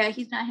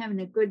not having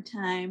a good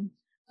time,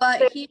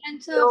 but he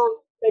ends up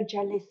The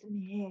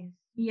jealousness.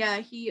 yeah,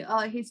 he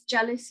his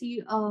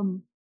jealousy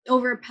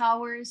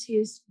overpowers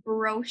his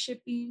bro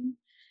shipping,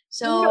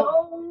 so No.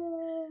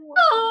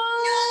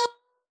 oh,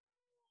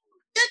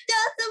 the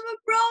death of a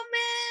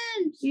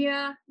bromance.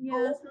 Yeah,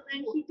 so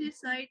then he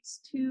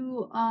decides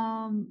to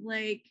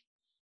like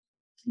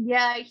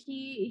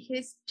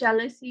his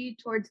jealousy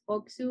towards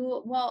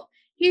Boksu. Well,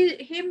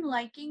 him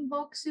liking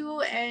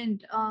Boksu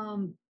and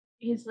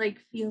his like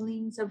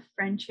feelings of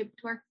friendship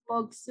toward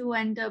Boksu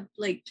end up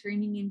like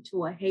turning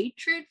into a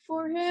hatred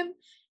for him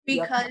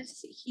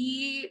because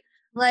he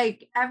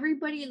like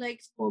everybody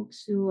likes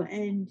Boksu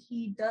and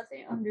he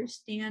doesn't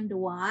understand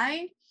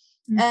why.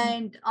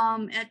 And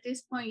at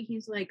this point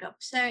he's like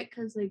upset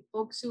because like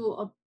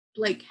Boksu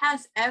like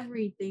has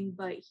everything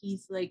but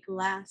he's like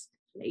last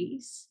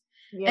place.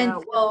 Yeah,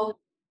 And so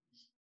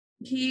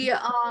he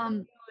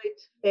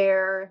it's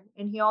fair,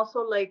 and he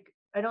also like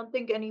I don't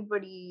think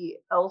anybody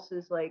else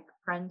is like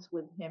friends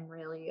with him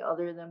really,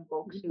 other than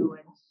Boksu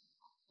and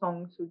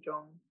Song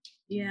Soo-jong.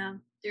 yeah,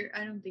 there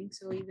I don't think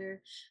so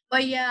either.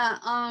 But yeah,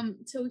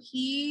 so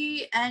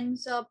he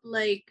ends up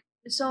like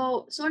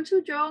so Son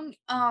Soo-jong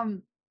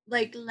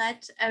like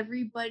lets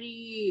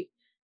everybody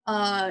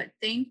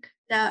think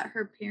that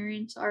her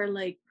parents are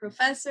like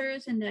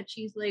professors and that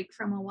she's like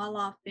from a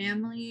well-off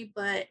family,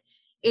 but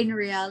in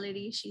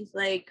reality she's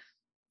like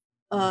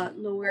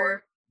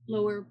lower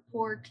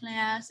poor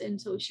class, and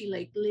so she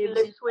like lives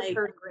in with like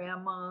her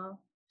grandma.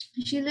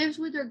 she lives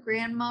with her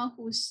grandma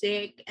who's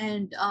sick,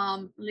 and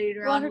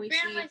later Well, on her we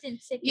grandma see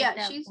isn't sick. yeah at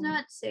that she's point.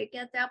 not sick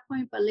at that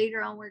point, but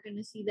later on we're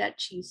gonna see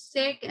that she's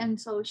sick, and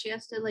so she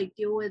has to like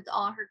deal with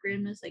all her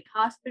grandma's like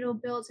hospital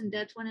bills, and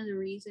that's one of the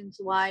reasons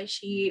why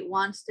she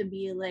wants to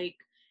be like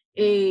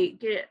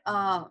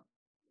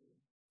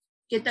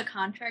get the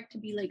contract to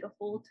be like a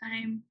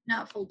full-time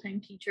not full-time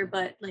teacher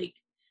but like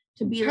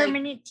to be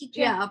permanent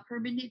teacher. Yeah, a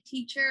permanent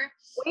teacher.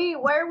 Wait,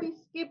 why are we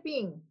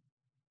skipping?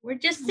 We're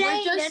just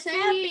saying that's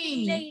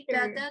happening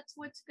later. That's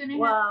what's gonna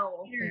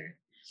Wow. happen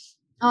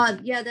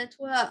later. Yeah, that's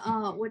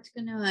what's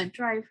gonna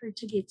drive her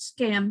to get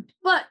scammed.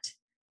 But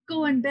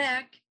going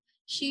back,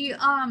 she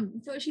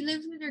so she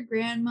lives with her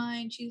grandma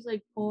and she's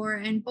like poor,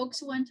 and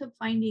Boksu ends up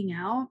finding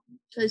out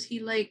because he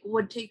like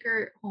would take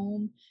her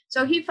home.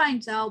 So he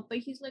finds out, but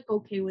he's like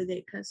okay with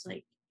it because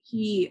like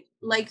he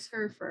likes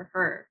her for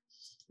her.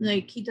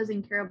 Like he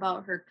doesn't care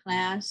about her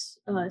class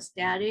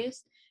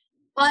status.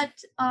 But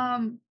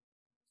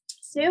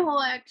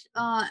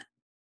Seo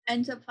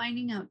ends up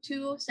finding out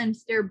too,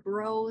 since they're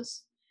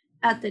bros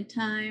at the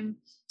time.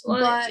 Well,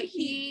 but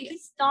he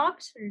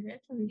stalks her.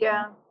 That's what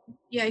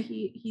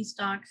he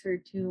stalks her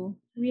too.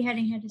 We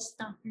hadn't had to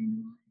stalk her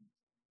in a while.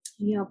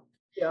 Yep.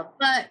 Yeah.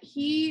 But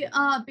he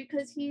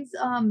because he's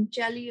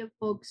jelly of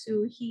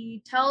Boksu,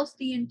 he tells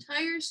the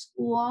entire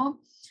school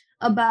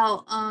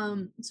about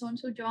Son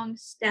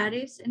Soo-jong's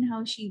status and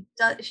how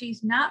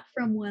she's not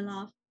from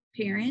well-off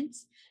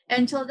parents.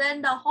 And so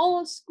then the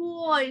whole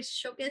school is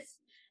shooketh.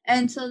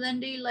 And so then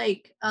they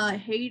like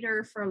hate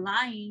her for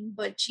lying,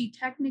 but she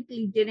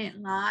technically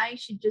didn't lie.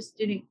 She just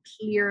didn't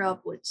clear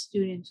up what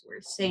students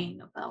were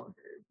saying about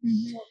her.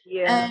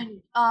 Yeah.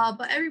 And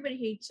but everybody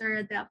hates her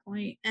at that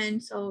point.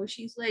 And so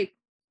she's like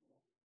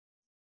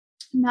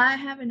not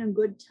having a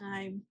good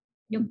time.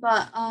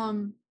 But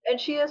and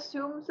she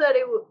assumes that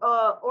it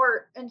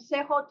and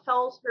Seho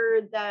tells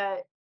her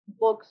that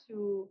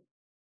Boksu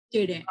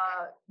did it.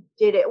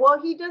 Did it.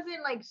 Well, he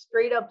doesn't like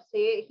straight up say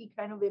it. He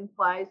kind of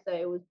implies that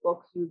it was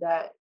Boksu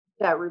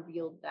that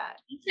revealed that.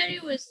 He said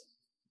it was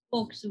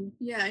Boksu.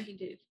 Yeah, he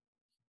did.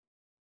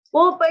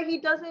 Well, but he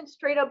doesn't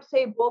straight up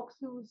say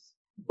Boksu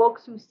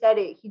said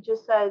it. He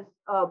just says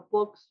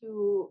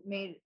Boksu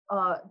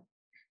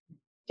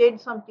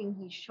did something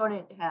he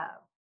shouldn't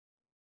have.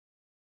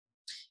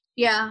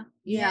 Yeah.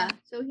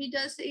 So he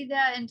does say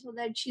that until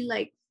then she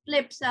like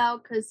flips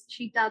out because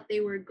she thought they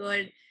were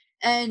good.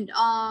 And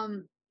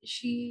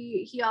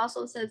he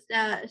also says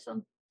that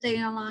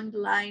something along the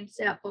lines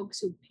that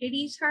Boksu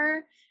pities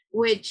her,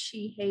 which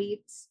she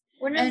hates.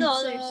 One of the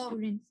other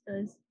students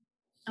does.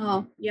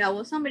 Oh, yeah,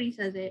 well somebody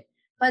says it.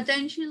 But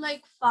then she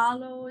like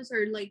follows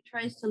or like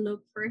tries to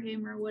look for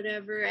him or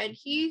whatever, and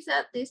he's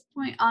at this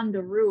point on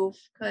the roof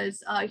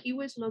because he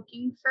was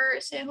looking for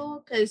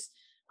Seho because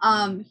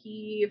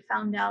he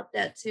found out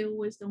that Seo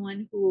was the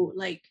one who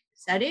like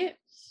said it,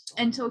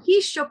 and so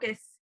he shook his,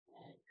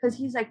 because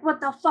he's like,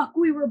 what the fuck,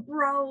 we were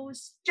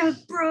bros,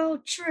 just bro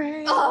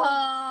trail.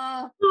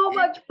 So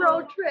much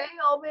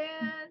betrayal,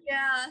 man.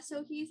 Yeah,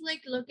 so he's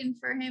like looking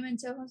for him, and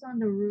Seo's on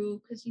the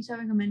roof because he's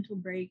having a mental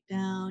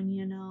breakdown,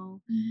 you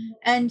know.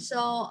 And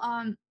so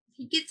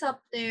he gets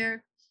up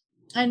there,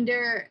 and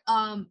they're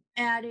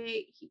at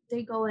it.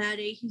 They go at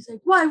it. He's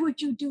like, why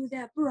would you do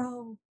that,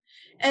 bro?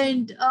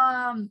 And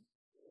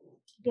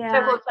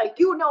yeah, Seho's like,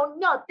 you know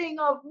nothing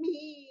of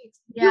me.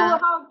 yeah,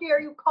 how dare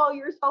you call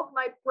yourself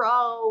my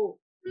bro?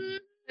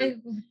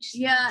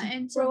 Yeah,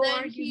 and so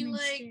then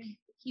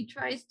he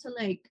tries to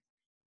like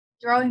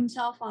throw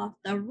himself off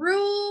the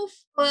roof,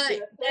 but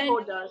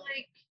Seho does.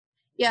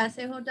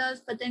 Seho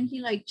does, but then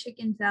he like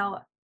chickens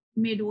out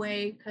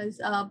midway because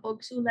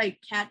Boksu like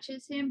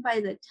catches him by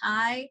the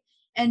tie,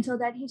 and so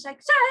then he's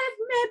like, save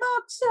me,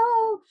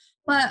 Boksu.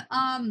 But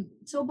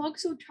so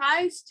Boksu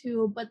tries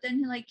to, but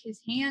then like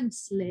his hands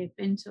slip,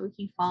 and so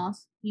he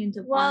falls. He ends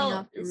up falling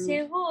off the roof.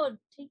 Seho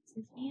takes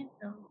his hand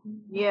though.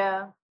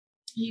 Yeah,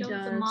 he does.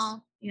 Them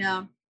off.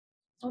 Yeah.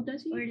 Oh,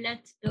 does he? Or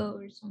lets go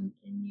or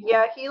something.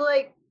 Yeah, he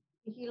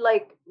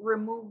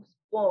removes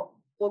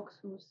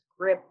Boksu's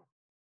grip.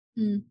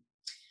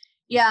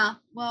 Yeah,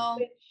 well,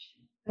 which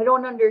I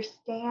don't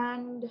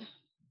understand.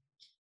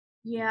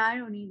 Yeah, I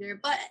don't either.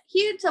 But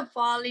he ends up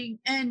falling,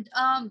 and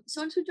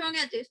Son Soo-jung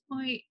at this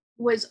point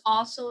was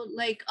also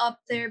like up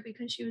there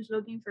because she was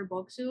looking for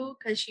Boksu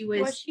because she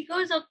was. Well, she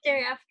goes up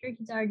there after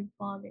he's already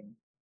fallen.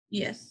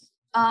 Yes.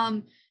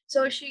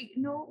 So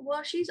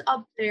she's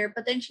up there,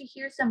 but then she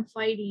hears them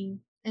fighting,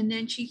 and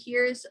then she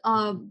hears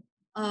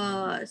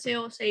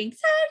Seo saying,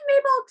 "Save me,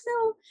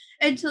 Boksu!"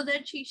 And so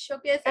then she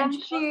shook it, and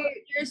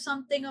she hears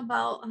something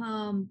about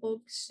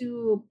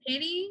Boksu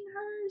pitying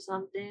her or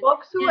something.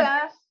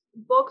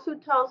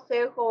 Boksu tells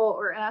Seo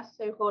or asks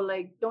Seo,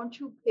 like, don't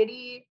you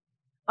pity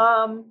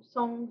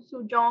Son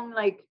Soo-jung?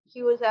 Like,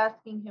 he was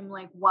asking him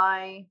like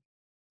why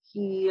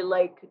he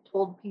like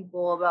told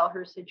people about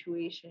her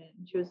situation.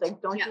 She was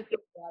like, don't you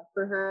feel bad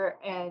for her?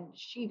 And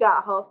she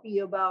got huffy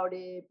about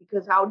it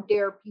because how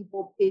dare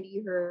people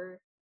pity her?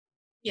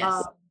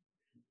 Yes.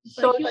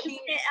 So he was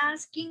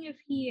asking if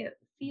he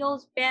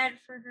feels bad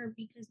for her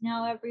because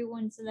now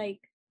everyone's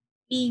like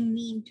being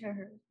mean to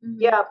her.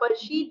 Yeah, but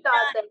she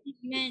thought that he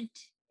meant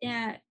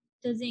that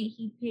doesn't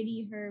he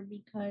pity her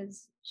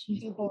because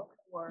she's poor.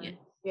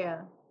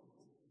 Yeah.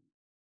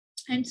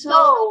 And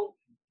so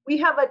we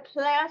have a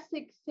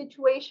classic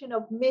situation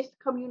of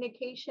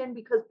miscommunication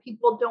because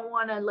people don't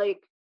want to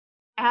like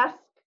ask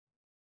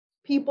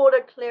people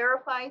to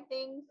clarify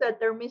things that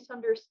they're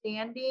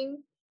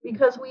misunderstanding,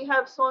 because we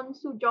have Son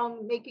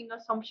Soo-jung making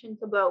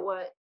assumptions about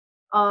what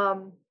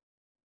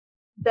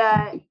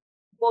that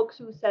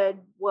Boksu said,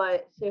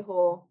 what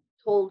Seo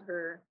told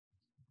her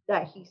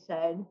that he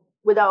said,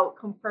 without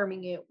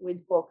confirming it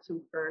with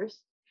Boksu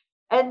first.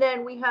 And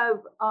then we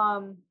have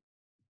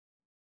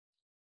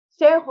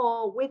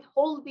Seo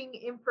withholding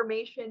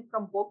information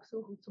from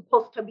Boksu, who's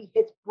supposed to be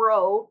his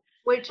bro,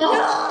 which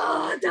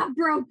the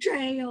bro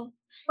trail.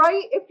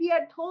 Right? If he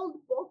had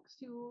told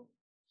Boksu,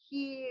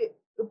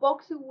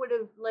 Boksu would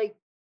have like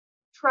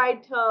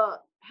tried to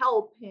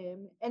help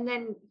him, and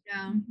then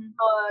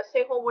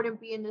Seo wouldn't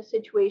be in the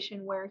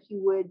situation where he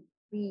would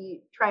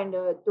be trying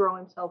to throw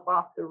himself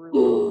off the roof.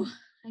 Ooh,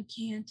 I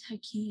can't.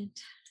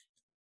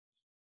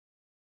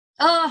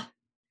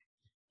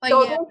 But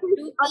so yeah,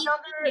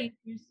 another.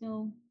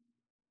 So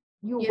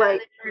You right.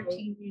 They're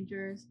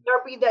teenagers.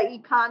 There'll be the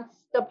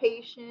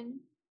constipation.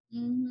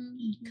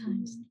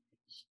 Constipation.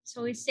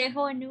 So is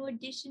Seo a new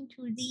addition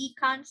to the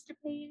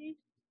constipated?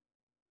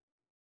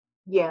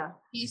 Yeah.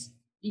 He's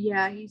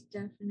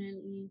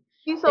definitely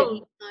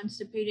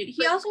constipated.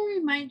 He also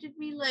reminded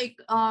me like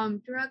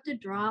throughout the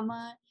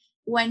drama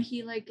when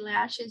he like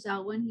lashes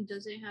out when he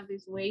doesn't have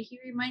his way, he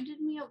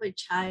reminded me of a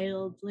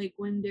child, like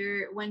when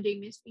they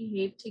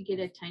misbehave to get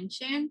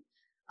attention.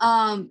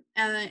 And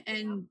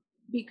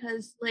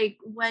because like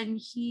when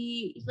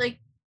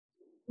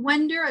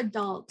they're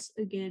adults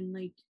again,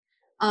 like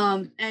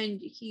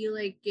and he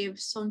like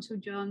gives Son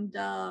Soo-jung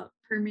the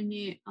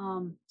permanent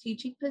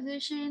teaching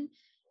position,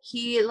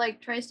 he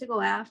like tries to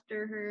go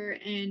after her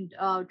and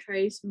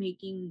tries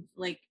making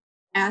like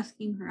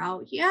asking her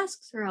out. He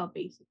asks her out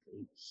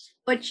basically,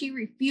 but she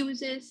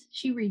refuses.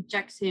 She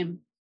rejects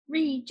him.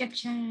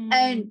 Rejection.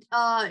 And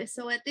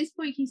so at this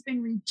point he's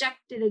been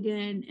rejected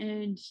again,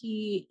 and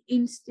he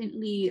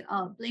instantly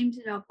blames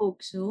it on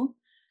Boksu.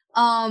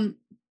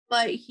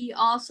 But he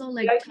also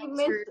like he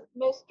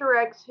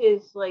misdirects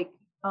his like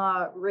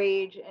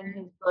rage and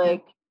his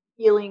like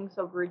feelings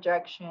of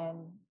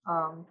rejection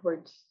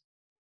towards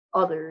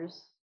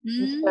others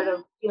instead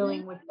of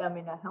dealing with them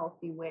in a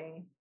healthy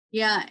way.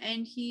 Yeah,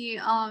 and he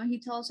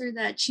tells her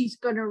that she's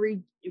gonna what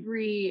is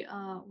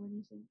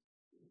it?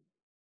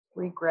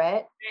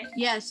 Regret.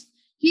 Yes,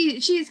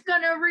 she's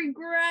gonna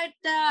regret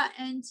that.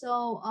 And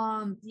so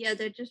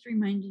that just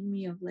reminded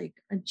me of like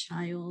a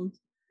child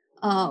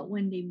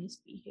when they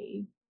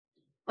misbehave.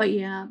 But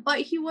yeah, but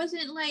he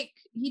wasn't like,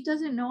 he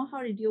doesn't know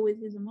how to deal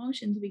with his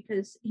emotions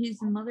because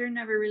his mother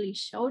never really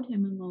showed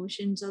him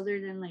emotions other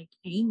than like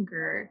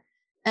anger.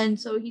 And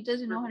so he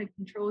doesn't know how to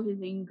control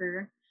his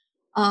anger.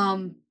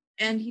 And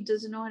he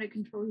doesn't know how to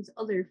control his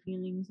other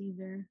feelings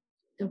either.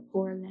 The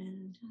poor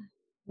lad.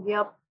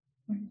 Yep.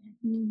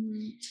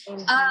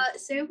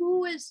 Sehu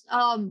was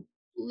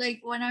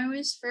like when I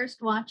was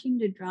first watching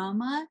the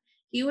drama,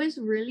 he was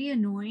really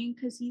annoying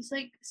because he's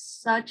like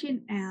such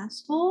an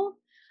asshole.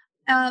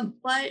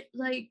 But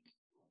like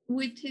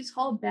with his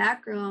whole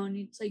background,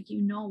 it's like you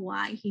know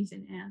why he's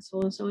an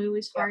asshole. So it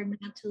was hard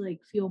not to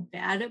like feel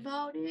bad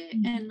about it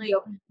and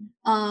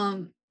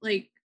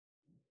like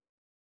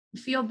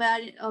feel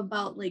bad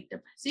about like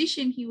the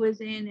position he was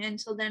in, and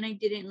so then I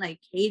didn't like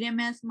hate him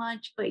as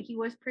much, but he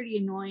was pretty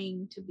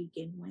annoying to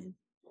begin with.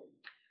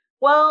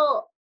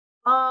 Well,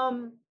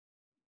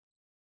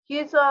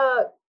 he's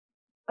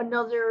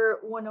another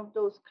one of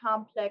those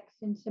complex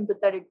and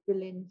sympathetic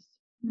villains.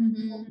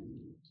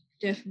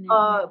 Definitely.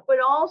 But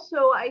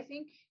also I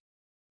think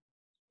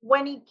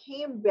when he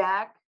came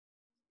back,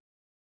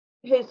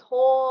 his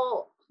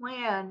whole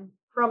plan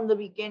from the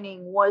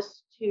beginning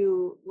was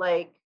to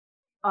like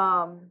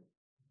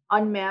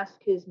unmask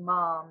his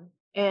mom,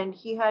 and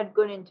he had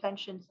good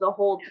intentions the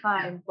whole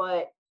time,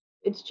 but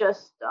it's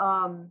just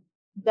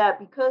that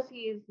because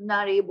he's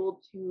not able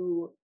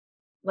to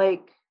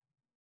like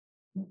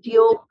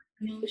deal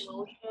with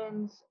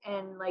emotions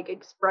and like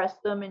express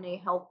them in a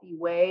healthy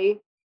way,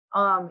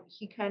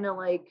 he kind of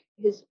like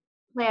his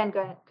plan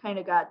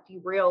got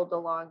derailed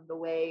along the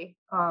way,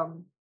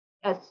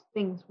 as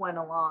things went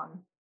along.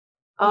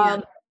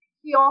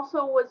 He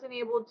also wasn't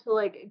able to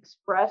like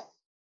express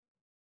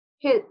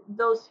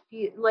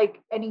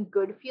like any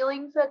good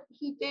feelings that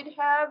he did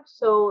have,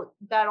 so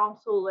that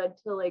also led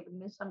to like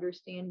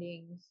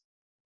misunderstandings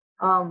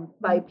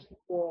by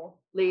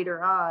people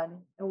later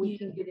on, and we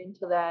can get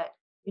into that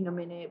in a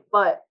minute.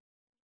 But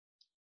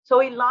so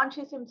he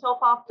launches himself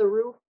off the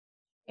roof,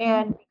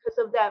 and because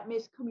of that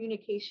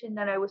miscommunication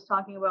that I was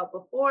talking about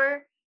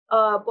before,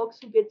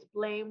 Boksu gets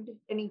blamed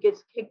and he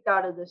gets kicked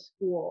out of the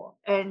school.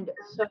 And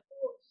so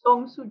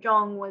Song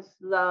Soo-jung was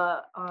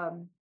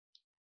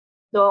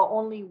the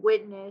only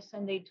witness,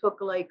 and they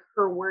took like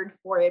her word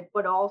for it.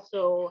 But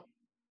also,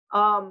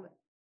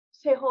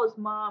 Seho's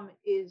mom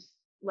is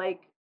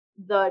like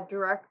the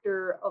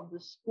director of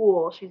the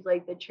school. She's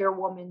like the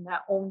chairwoman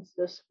that owns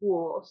the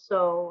school.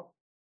 So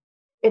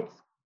it's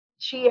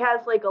she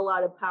has like a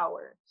lot of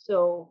power.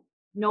 So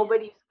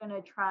nobody's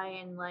gonna try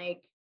and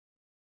like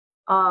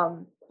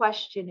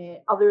question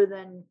it other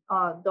than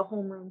the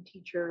homeroom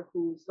teacher,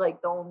 who's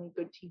like the only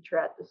good teacher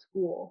at the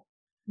school.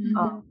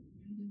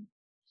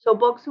 So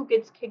Boksu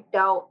gets kicked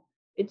out.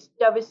 It's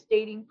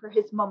devastating for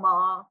his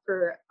mama,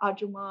 for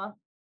Ajuma.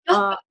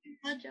 No.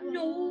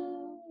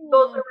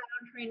 Goes around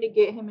trying to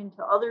get him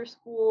into other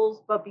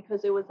schools, but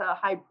because it was a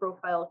high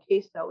profile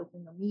case that was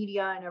in the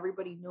media and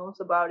everybody knows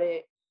about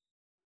it,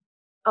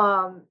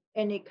 and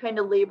it kind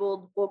of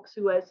labeled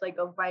Boksu as like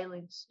a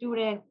violent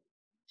student.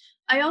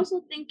 I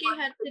also think it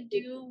had to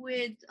do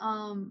with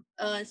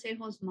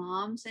Seho's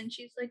mom, since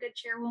she's like a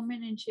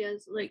chairwoman and she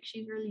has like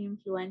she's really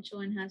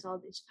influential and has all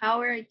this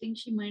power. I think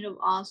she might have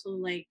also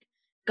like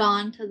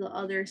gone to the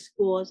other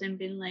schools and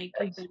been like,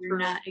 you better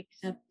not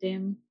accept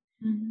him.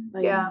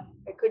 Yeah,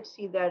 I could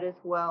see that as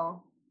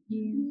well.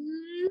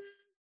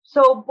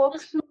 So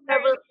Boksu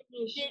never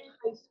finished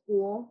high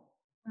school.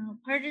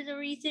 Part of the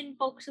reason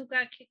Boksu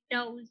got kicked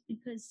out was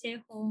because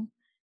Seho,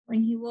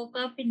 when he woke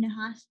up in the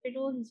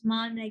hospital, his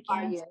mom like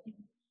asked him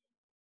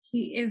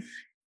if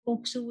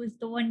Boksu was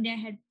the one that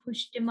had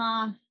pushed him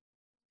off,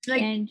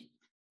 and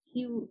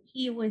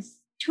he was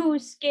too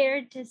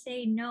scared to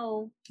say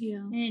no.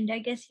 And I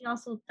guess he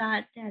also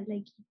thought that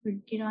like he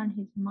could get on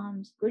his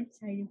mom's good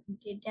side if he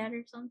did that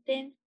or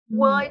something.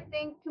 Well, I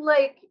think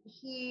like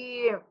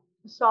he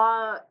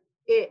saw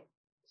it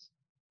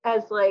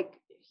as like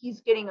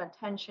he's getting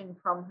attention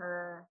from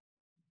her.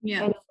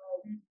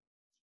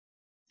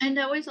 And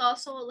that was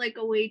also like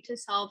a way to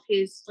solve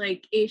his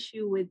like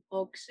issue with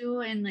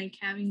Boksu and like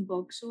having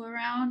Boksu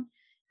around.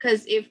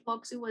 Because if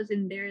Boksu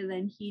wasn't there,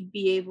 then he'd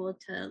be able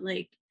to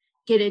like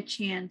get a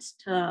chance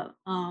to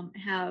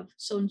have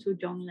Son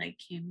Soo-jung like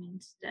him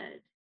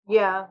instead.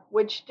 Yeah,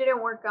 which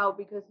didn't work out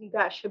because he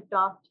got shipped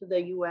off to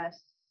the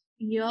US.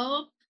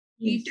 Yup.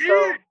 He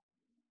did.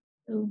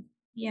 So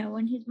yeah,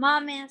 when his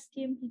mom asked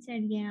him, he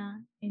said yeah,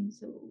 and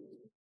so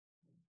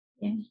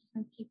yeah, he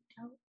got kicked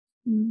out.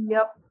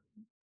 Yep.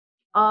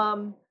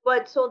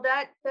 But so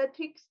that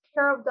takes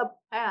care of the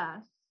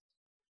past,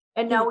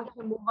 and now we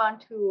can move on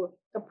to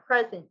the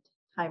present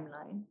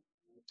timeline,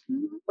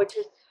 which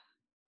is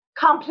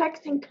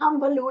complex and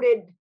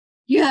convoluted.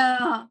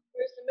 Yeah,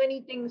 there's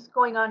many things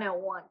going on at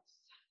once.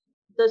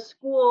 The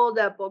school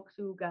that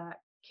Boksu got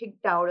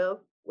kicked out of,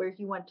 where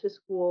he went to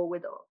school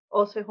with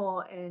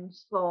Oseho and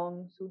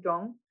Song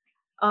Soo-jung,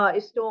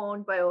 is still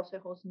owned by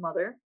Oseho's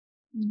mother.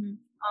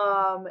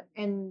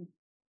 And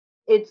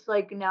it's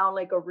like now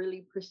like a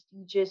really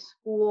prestigious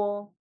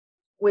school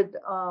with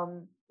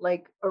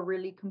like a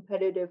really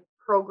competitive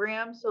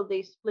program. So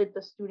they split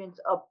the students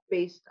up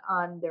based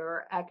on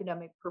their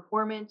academic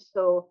performance.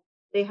 So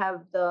they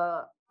have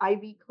the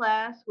Ivy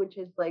class, which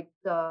is like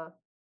the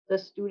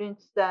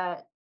students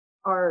that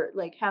are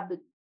like have the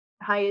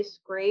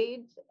highest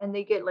grades, and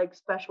they get like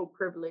special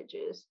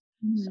privileges.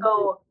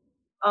 So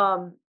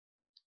um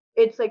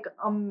it's like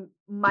a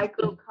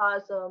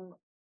microcosm,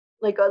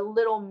 like a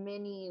little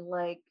mini,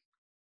 like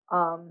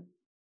um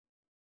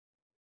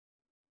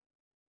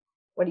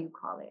what do you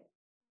call it,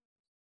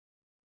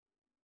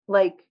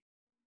 like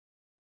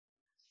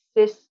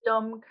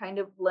system, kind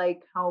of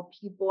like how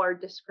people are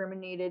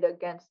discriminated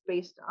against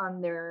based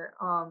on their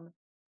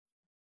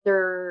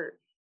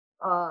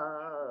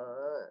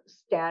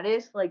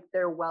status, like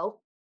their wealth,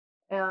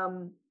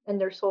 and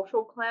their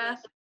social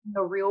class. In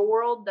the real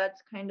world,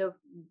 that's kind of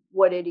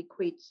what it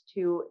equates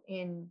to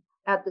in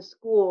at the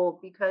school,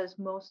 because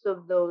most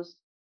of those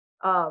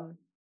um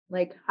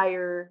like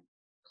higher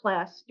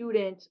class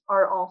students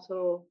are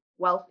also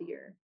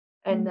wealthier,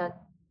 and then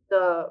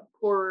the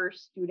poorer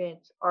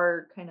students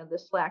are kind of the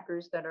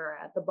slackers that are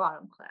at the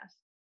bottom class.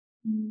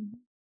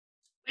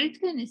 But it's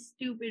kind of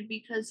stupid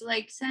because,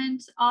 like,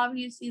 since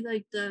obviously,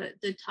 like,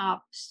 the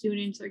top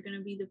students are gonna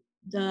be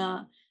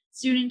the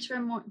students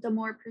from the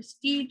more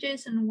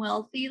prestigious and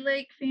wealthy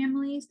like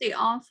families, they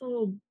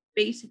also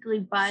basically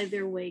buy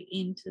their way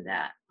into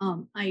that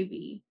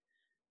Ivy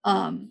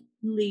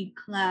league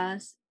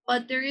class.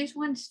 But there is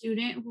one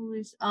student who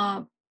is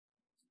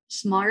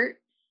smart,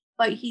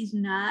 but he's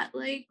not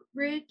like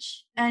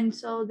rich, and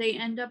so they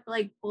end up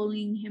like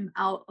bullying him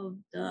out of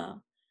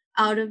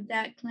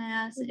that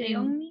class. The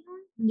young man?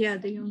 Yeah,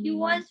 the young He man.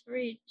 was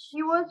rich.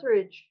 He was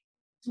rich.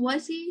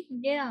 Was he?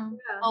 Yeah.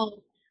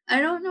 Oh, I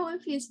don't know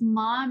if his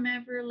mom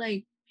ever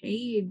like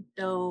paid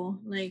though.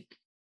 Like,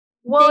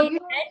 well, they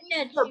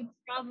said that she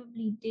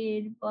probably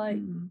did, but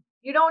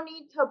you don't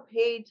need to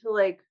pay to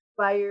like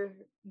buy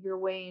your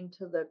way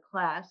into the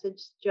class.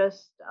 It's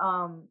just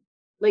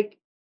like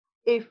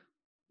if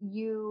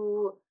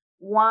you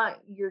want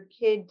your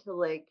kid to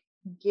like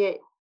get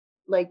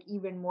like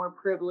even more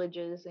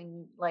privileges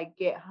and like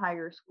get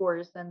higher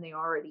scores than they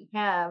already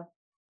have,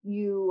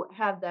 you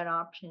have that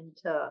option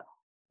to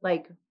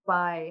like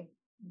buy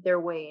their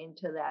way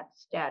into that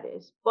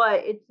status.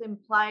 But it's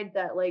implied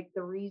that like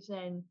the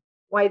reason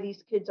why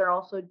these kids are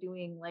also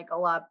doing like a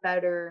lot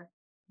better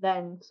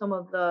than some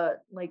of the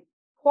like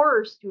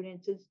poorer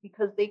students is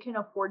because they can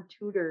afford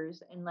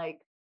tutors and like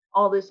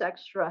all this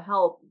extra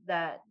help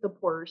that the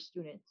poorer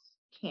students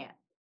can't.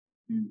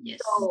 yes.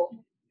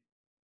 So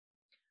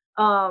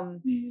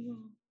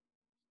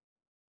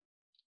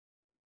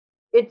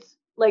it's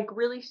like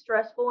really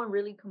stressful and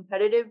really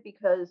competitive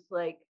because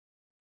like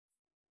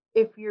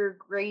if your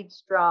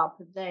grades drop,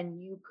 then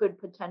you could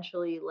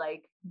potentially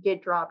like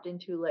get dropped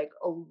into like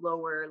a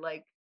lower,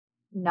 like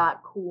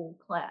not cool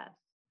class.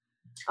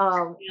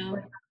 Like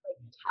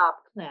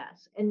top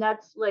class. And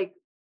that's like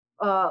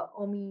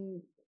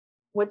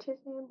what's his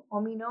name?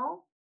 Omino?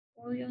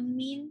 Oh Young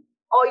Min.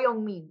 Oh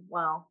Young Min.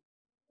 Wow.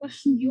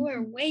 You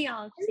are way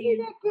off. Where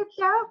did I get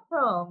that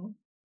from?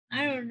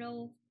 I don't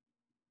know.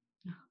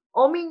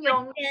 Oh Min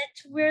Young.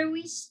 That's where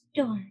we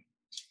start.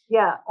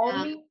 Yeah,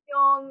 Oh Min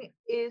Young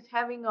is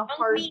having a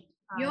hard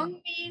time. Young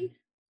Min.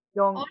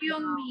 Young. Oh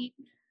Young Min.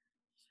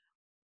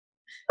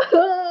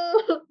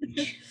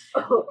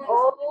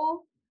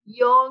 Oh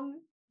Young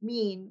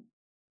Min.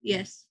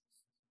 Yes.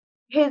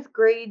 His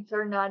grades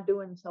are not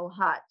doing so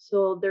hot,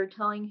 so they're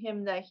telling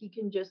him that he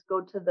can just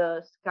go to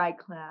the sky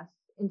class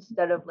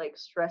instead of like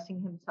stressing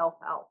himself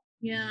out.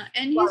 Yeah,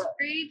 and his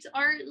grades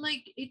are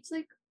like, it's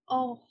like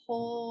a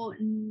whole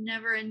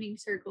never ending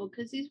circle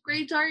because his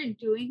grades aren't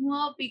doing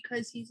well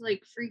because he's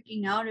like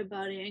freaking out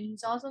about it, and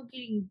he's also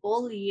getting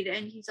bullied,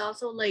 and he's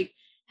also like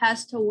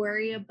has to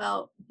worry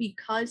about,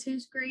 because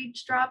his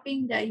grades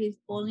dropping, that his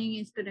bullying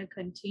is going to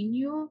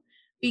continue,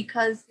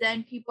 because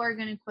then people are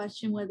going to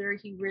question whether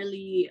he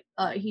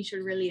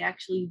should really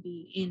actually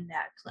be in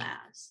that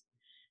class.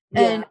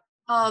 Yeah. And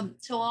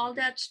so all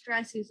that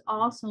stress is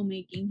also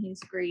making his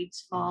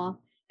grades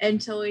fall,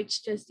 and so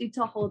it's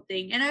a whole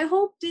thing. And I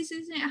hope this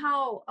isn't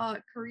how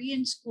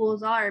Korean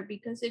schools are,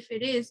 because if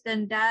it is,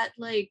 then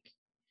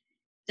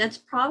that's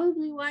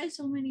probably why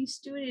so many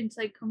students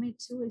like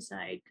commit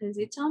suicide, because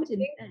it sounds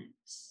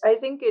intense. I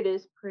think it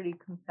is pretty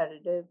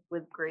competitive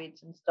with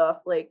grades and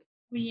stuff, like,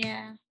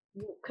 yeah,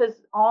 because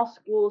all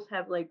schools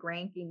have like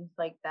rankings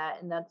like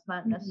that, and that's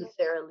not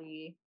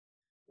necessarily,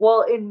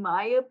 well, in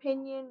my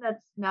opinion,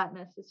 that's not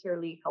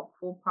necessarily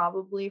helpful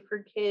probably for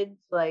kids.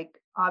 Like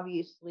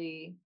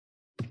obviously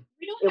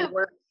we don't have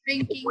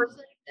rankings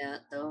like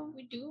that though.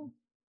 We do.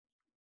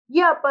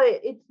 Yeah, but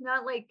it's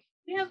not like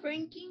we have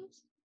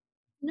rankings.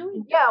 No,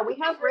 yeah, we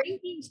have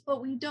rankings, but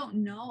we don't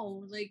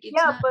know. Like, it's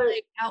not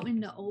like out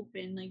in the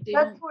open. Like, they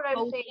that's don't what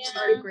I'm saying.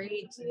 Our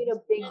grades. They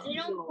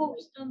don't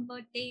post them,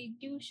 but they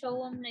do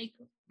show them. Like,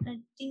 I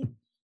think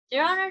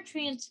They're on our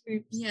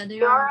transcripts. Yeah,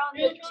 they are are. on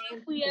I don't know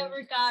if we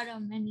ever got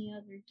them any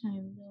other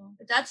time though.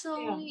 But that's the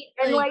only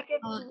And like,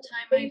 like time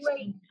they, I've like,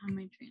 seen on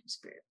my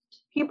transcript.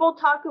 People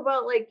talk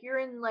about like you're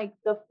in like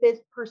the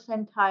 5th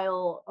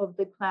percentile of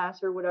the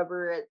class or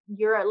whatever.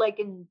 You're at like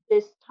in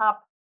this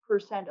top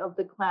percent of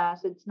the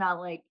class. It's not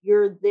like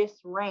you're this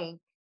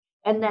rank.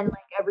 And then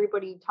like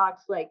everybody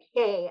talks like,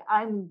 hey,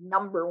 I'm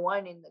number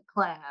 1 in the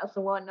class.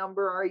 What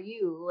number are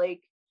you?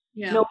 Like,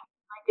 Yeah. no,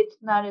 like it's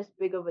not as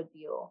big of a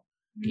deal.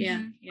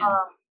 Yeah, yeah.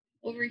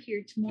 Over here,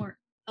 it's more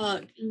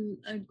a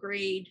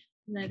grade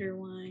letter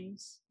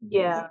wise.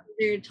 Yeah.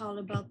 They're all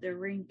about their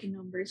rank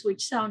numbers,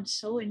 which sounds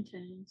so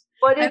intense.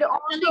 But it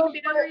also,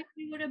 if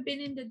we would have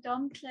been in the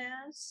dumb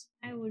class,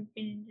 I would have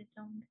been in the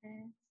dumb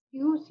class.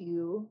 Excuse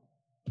you.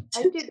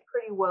 I did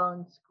pretty well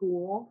in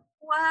school.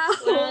 Wow.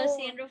 Well,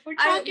 Sandra, if we're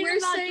talking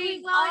about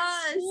doing well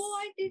us. in school,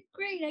 I did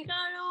great. I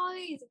got all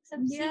A's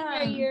except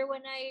senior year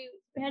when I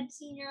had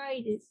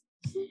senioritis.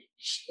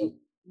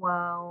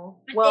 Wow.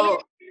 But well,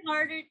 they have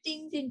harder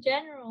things in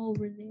general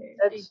over there.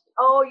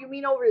 Oh, you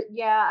mean over?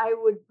 Yeah, I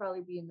would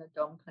probably be in the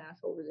dumb class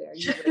over there.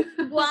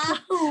 Wow.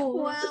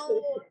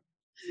 Wow.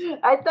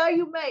 I thought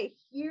you meant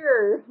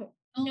here.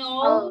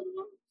 No.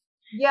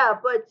 Yeah,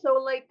 but so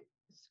like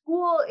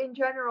school in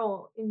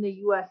general in the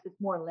U.S. is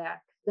more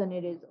lax than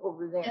it is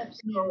over there.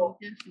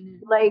 Definitely.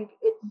 Like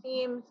it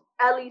seems,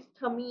 at least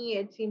to me,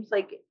 it seems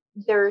like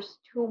there's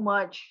too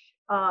much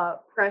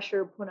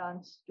pressure put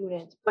on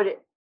students. But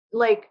it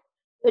like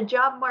the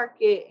job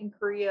market in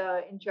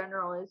Korea in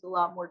general is a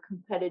lot more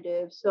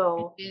competitive.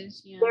 So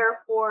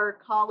therefore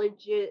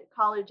college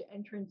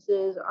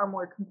entrances are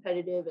more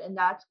competitive, and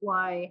that's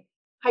why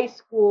high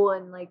school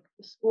and like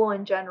school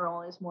in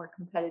general is more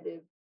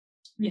competitive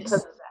because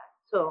of that.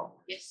 So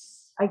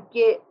I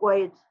get why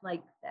it's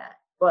like that,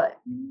 but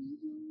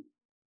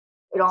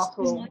it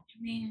also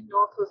you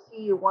also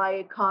see why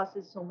it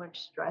causes so much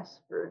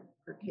stress for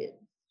kids.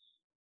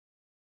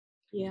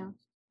 Yeah.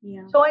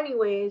 So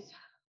anyways,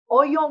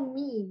 Oh Young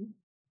Min.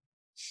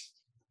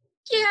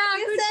 Yeah,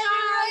 you said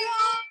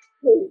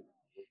it right.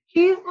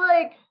 He's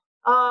like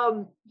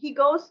he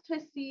goes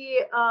to see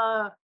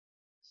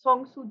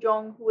Song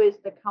Soo-jung, who is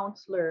the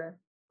counselor,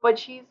 but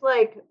she's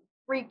like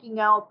freaking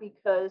out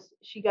because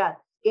she got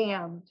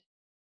scammed.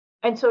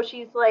 And so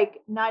she's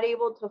like not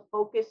able to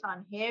focus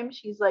on him.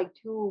 She's like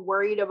too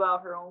worried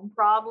about her own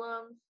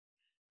problems.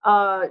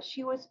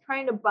 She was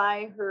trying to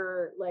buy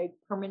her like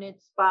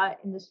permanent spot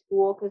in the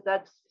school because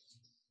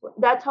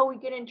that's how we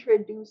get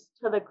introduced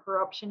to the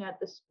corruption at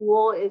the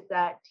school, is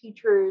that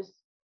teachers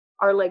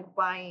are like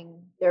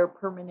buying their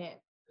permanent,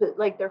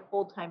 like their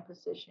full-time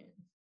positions.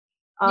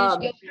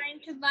 She's trying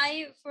to buy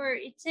it for,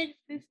 it said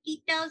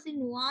 50,000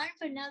 won,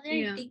 but now that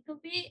I think of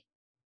it,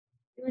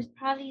 it was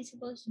probably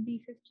supposed to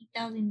be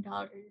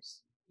 $50,000.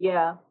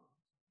 Yeah.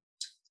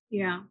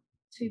 Yeah,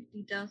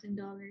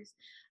 $50,000.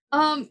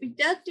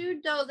 That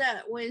dude though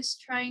that was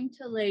trying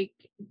to like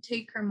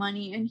take her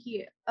money, and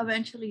he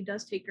eventually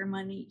does take her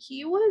money.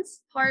 He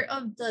was part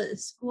of the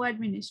school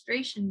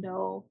administration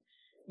though.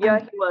 Yeah,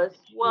 he was.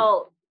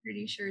 Well,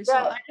 pretty sure. So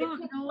I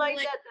don't know. Like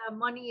that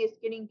money is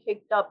getting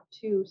kicked up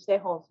to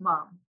Sehol's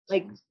mom.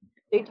 Like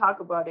they talk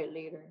about it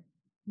later.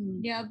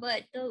 Yeah,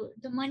 but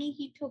the money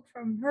he took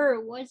from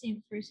her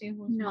wasn't for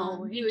Sehol's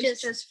mom. It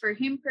was just for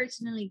him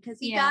personally, because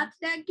he got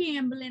that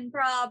gambling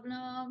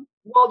problem.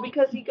 Well,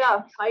 because he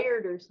got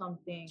fired or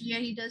something. Yeah,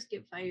 he does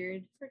get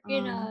fired.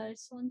 Freaking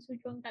Song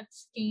Soo-jung got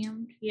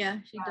scammed. Yeah,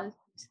 she does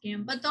get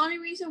scammed. But the only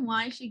reason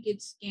why she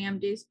gets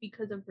scammed is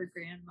because of her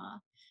grandma.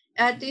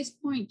 At this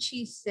point,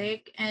 she's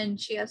sick and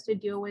she has to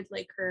deal with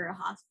like her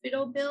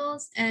hospital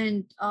bills,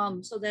 and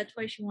so that's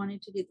why she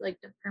wanted to get like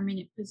the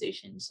permanent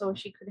position so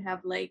she could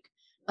have like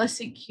a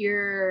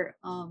secure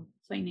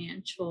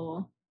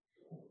financial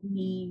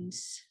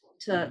means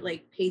to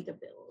like pay the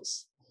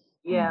bills.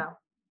 Yeah,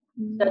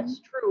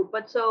 that's true.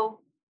 But so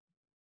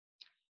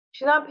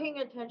she's not paying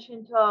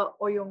attention to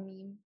Oh Young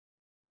Min.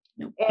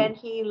 Nope. And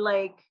he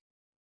like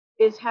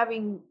is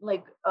having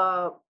like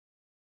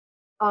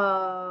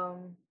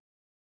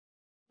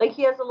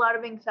he has a lot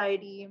of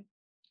anxiety.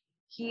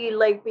 He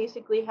like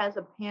basically has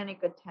a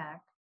panic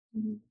attack.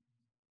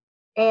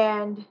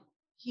 And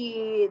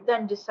he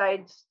then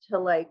decides to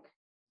like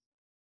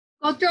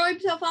go throw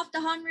himself off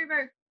the Han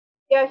River.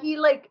 Yeah, he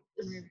like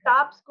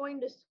stops going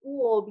to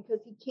school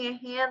because he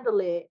can't handle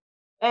it.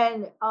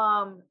 And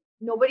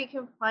nobody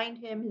can find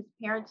him. His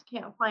parents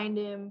can't find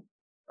him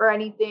or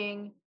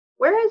anything.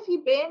 Where has he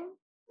been?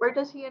 Where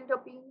does he end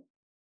up being?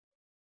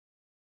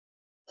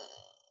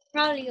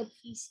 Probably a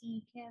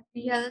PC cafe.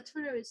 Yeah, that's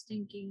what I was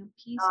thinking. A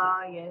PC.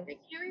 Yes. I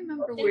can't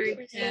remember where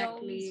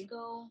exactly.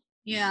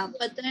 Yeah,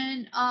 but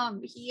then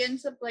he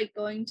ends up like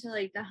going to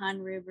like the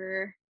Han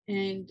River,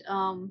 and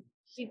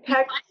he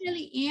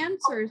finally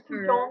answers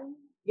her.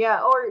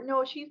 Yeah, or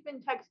no, she's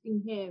been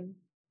texting him.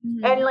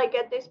 And like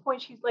at this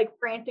point she's like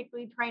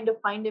frantically trying to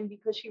find him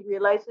because she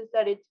realizes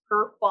that it's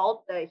her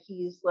fault that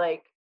he's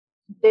like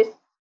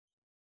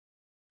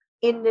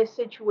in this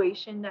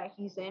situation that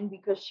he's in,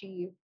 because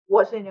she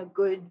wasn't a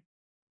good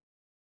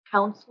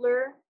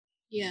counselor.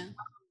 Yeah.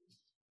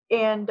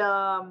 and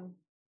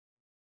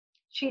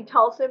she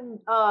tells him,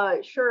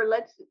 sure,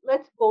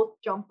 let's both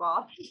jump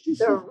off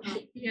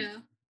the Yeah.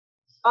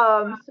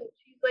 so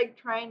she's like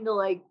trying to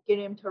like get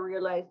him to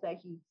realize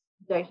that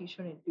he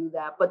shouldn't do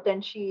that, but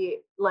then she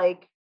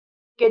like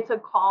gets a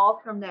call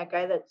from that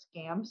guy that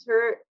scams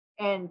her,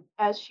 and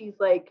as she's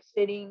like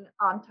sitting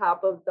on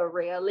top of the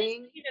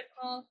railing, she gets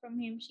a call from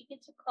him. She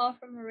gets a call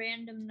from a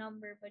random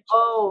number, but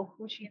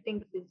who she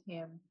thinks is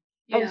him.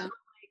 And so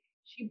like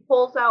she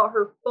pulls out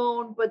her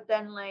phone, but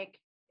then like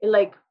it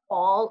like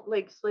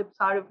slips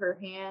out of her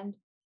hand,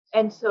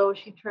 and so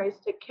she tries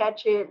to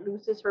catch it,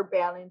 loses her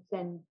balance,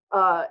 and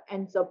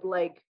ends up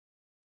like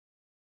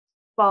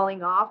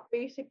falling off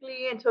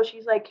basically. And so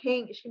she's like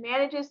she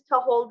manages to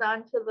hold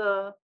on to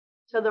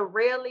the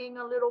railing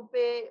a little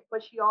bit,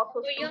 but she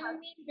also the young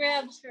man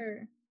grabs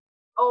her.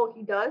 Oh,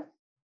 he does?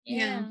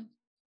 Yeah.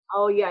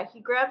 Oh yeah,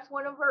 he grabs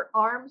one of her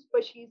arms,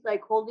 but she's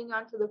like holding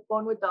onto the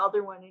phone with the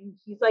other one, and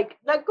he's like,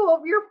 "Let go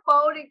of your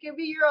phone and give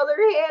me your other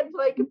hand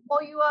so I can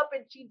pull you up."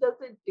 And she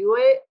doesn't do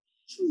it,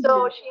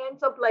 so she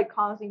ends up like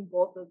causing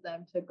both of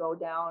them to go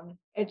down.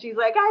 And she's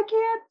like, "I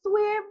can't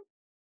swim."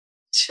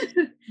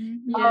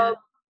 Yeah.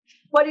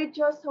 But it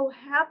just so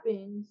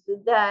happens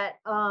that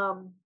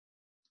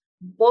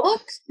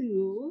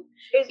Boksu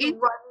is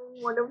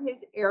running one of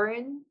his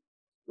errands,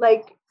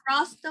 like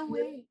across the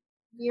way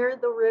near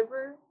the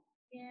river.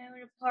 Yeah,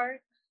 in a park.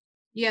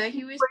 Yeah,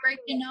 he was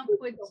breaking up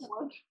with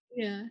someone.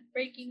 Yeah,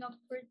 breaking up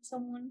with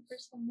someone for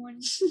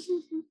someone.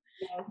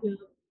 Yeah.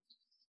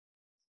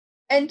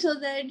 And so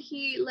then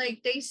he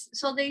like they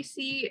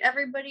see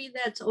everybody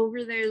that's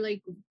over there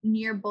like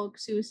near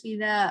Boksu see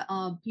that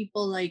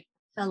people like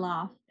fell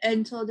off,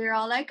 and so they're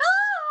all like,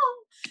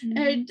 oh,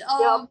 and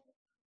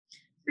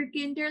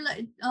freaking they're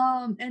like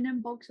and then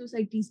Box was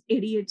like, these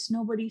idiots,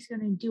 nobody's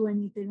gonna do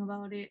anything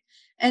about it.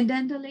 And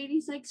then the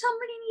lady's like,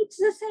 somebody needs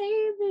to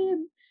save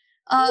him.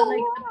 Like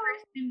the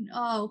person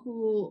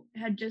who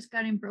had just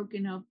gotten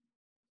broken up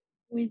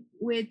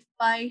with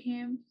by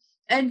him.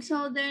 And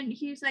so then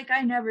he's like,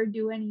 I never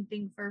do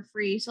anything for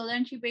free. So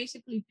then she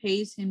basically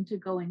pays him to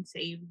go and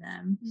save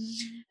them.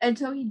 And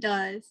so he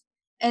does.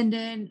 And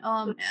then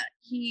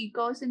he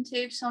goes and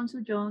saves Son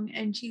Soo Jung,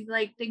 and she's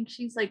like thinks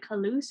she's like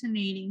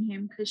hallucinating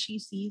him because she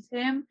sees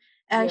him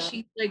as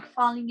she's like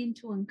falling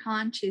into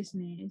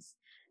unconsciousness.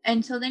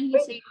 And so then he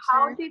saves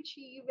how her. did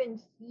she even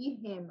see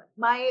him?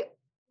 My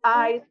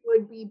eyes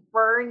would be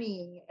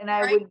burning and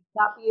I would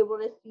not be able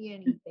to see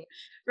anything.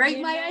 Right,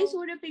 my eyes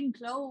would have been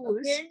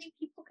closed. Apparently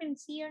people can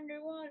see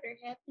underwater. It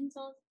happens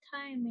all the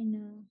time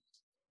in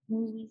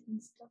movies and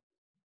stuff.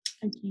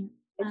 I can't.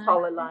 It's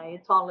all a lie.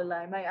 It's all a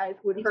lie. My eyes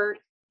would hurt.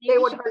 They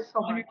would hurt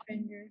so much.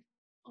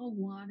 A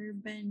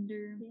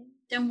waterbender. Yeah.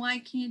 Then why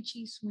can't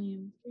she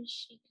swim? Because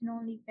she can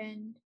only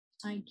bend.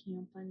 I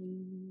can't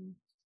believe.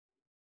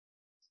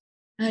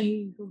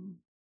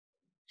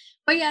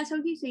 But yeah,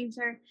 so he saves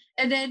her,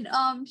 and then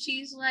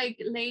she's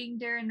like laying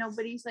there and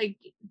nobody's like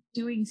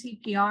doing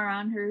CPR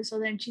on her. So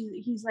then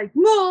he's like,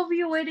 move,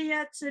 you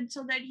idiots. And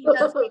so then he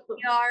does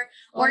CPR,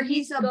 or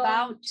he's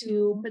about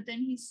to, but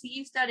then he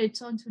sees that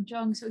it's on to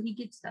Jung, so he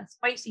gets that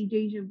spicy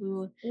deja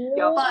vu.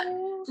 Yep. But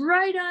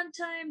right on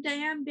time, the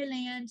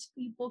ambulance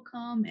people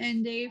come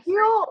and they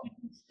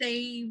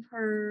save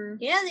her.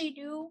 Yeah, they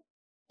do.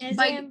 As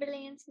the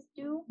ambulances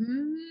do.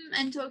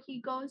 And so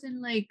he goes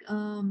and like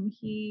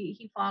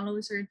he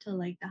follows her to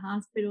like the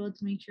hospital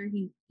to make sure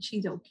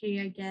she's okay,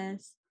 I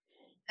guess.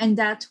 And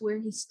that's where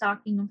his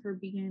stalking of her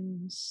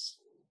begins.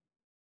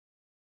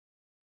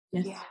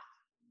 Yes. Yeah.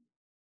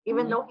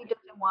 Even though he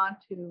doesn't want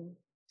to.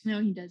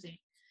 No, he doesn't.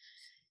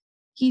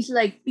 He's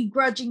like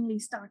begrudgingly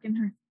stalking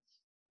her.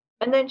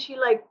 And then she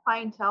like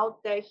finds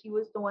out that he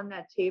was the one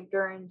that saved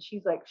her, and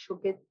she's like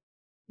shook it.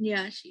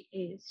 Yeah, she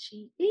is.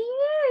 She is.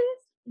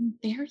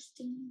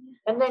 Embarrassing.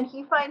 And then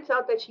he finds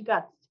out that she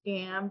got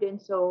scammed, and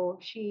so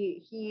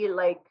he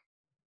like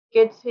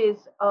gets his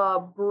his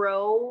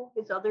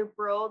other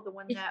bro, the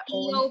one that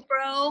owns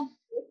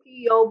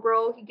PO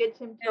bro. He gets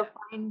him to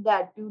find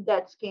that dude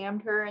that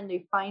scammed her, and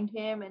they find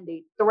him and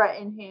they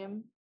threaten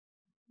him.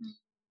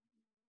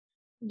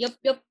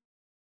 Yep.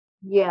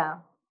 Yeah.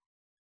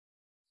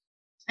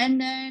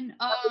 And then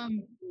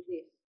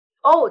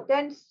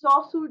then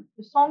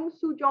Song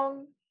Soo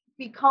Jung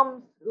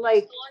becomes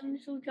like Son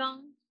Soo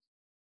Jung.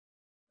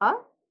 Huh?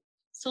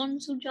 Son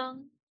Soo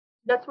Jung.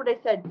 That's what I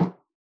said.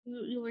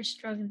 You were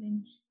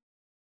struggling.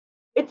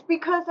 It's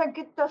because I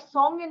get the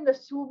song and the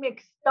Soo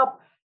mixed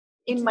up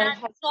in my head.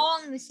 It's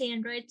not song,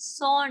 Sandra. It's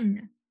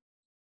son.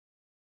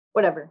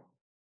 Whatever.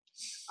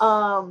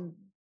 So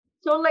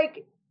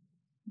like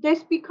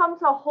this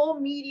becomes a whole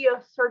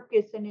media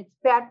circus, and it's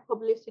bad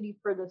publicity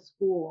for the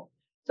school.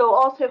 So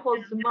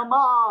Oseho's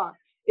mama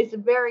is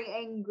very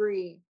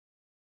angry.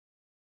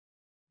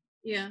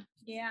 Yeah.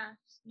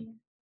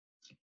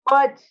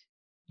 But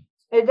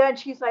and then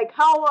she's like,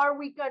 how are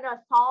we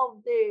gonna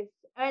solve this?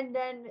 And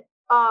then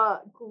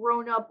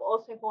grown up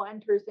Oseho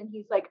enters, and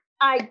he's like,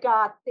 I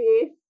got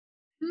this.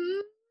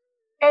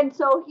 And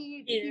so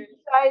he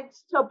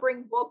decides to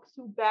bring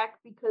Boksu back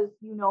because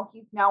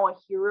he's now a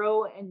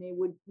hero and it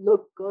would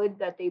look good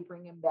that they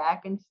bring him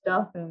back and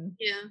stuff. And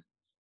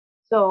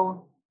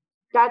so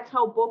that's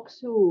how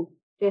Boksu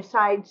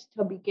decides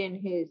to begin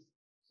his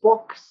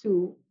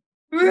Boksu.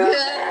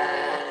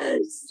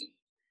 Yes.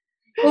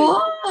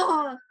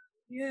 Oh.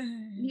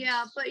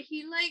 Yeah, but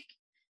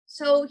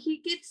so he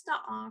gets the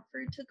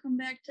offer to come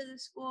back to the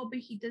school, but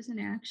he doesn't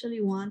actually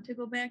want to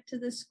go back to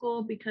the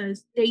school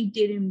because they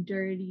did him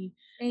dirty.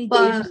 They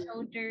did him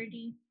so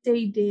dirty.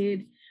 They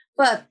did.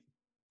 But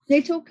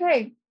it's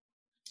okay.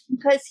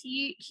 Because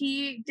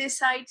he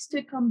decides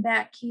to come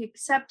back. He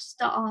accepts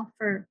the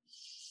offer.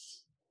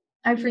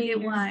 I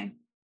forget why.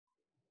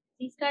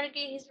 He's got to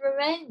get his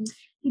revenge.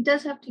 He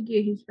does have to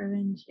get his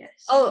revenge,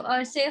 yes. Oh,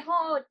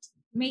 Seho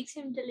makes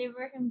him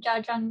deliver him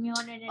jjajangmyeon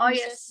and then he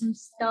says some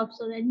stuff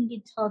so then he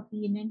gets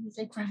healthy and then he's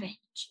like,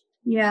 revenge.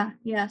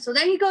 Yeah. So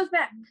then he goes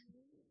back.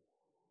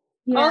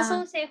 Yeah.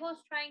 Also,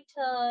 Seho's trying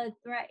to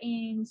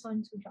threaten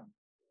Son Soo-jung.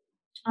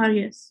 Oh,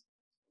 yes.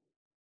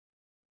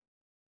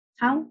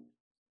 How?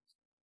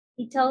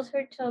 He tells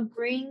her to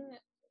bring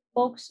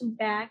Boksu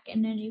back,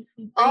 and then if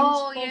he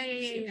brings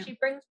if she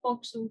brings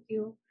Boksu,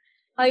 he'll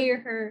hire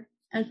her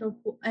as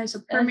a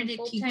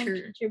permanent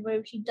teacher. But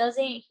if she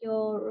doesn't,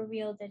 he'll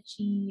reveal that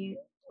she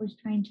was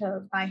trying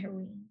to buy her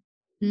wing.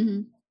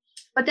 Mm-hmm.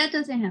 But that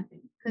doesn't happen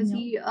because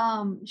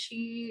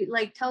she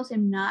tells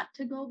him not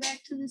to go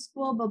back to the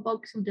school, but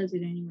Boksu does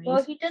it anyway.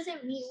 Well, he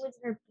doesn't meet with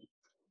her.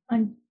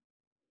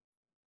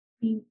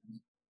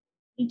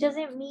 He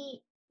doesn't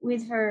meet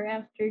with her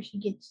after she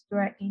gets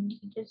threatened.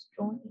 He just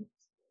joins.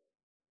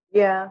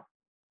 Yeah.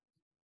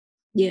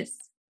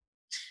 Yes.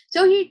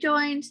 So he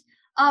joins,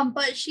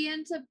 but she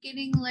ends up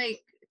getting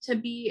to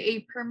be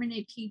a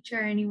permanent teacher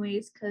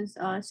anyways because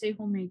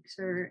Seho makes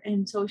her,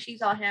 and so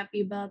she's all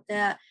happy about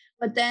that.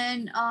 But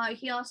then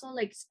he also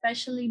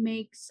specially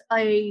makes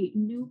a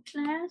new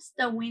class,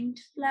 the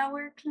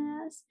Windflower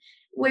class,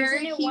 where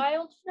Isn't it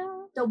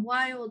Wildflower? The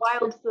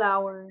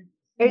Wildflower.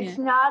 It's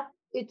not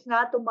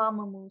the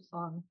Mamamoo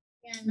song.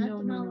 Yeah, not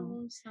the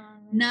Mamamoo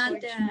song.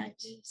 Not that,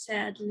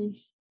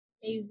 sadly.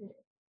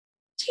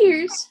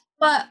 Tears.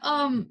 But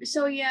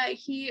so yeah,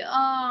 he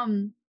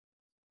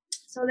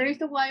so there's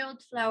the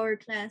Wildflower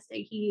class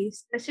that he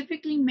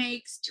specifically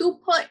makes to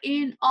put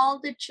in all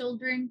the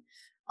children,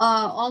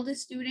 all the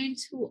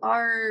students who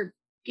are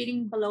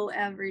getting below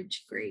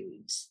average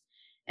grades.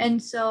 And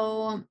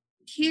so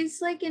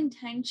his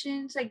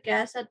intentions, I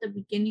guess, at the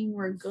beginning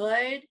were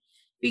good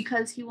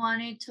because he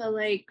wanted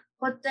to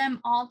put them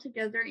all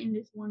together in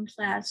this one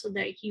class so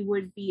that he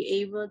would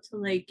be able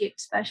to get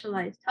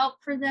specialized help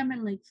for them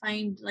and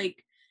find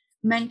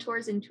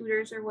mentors and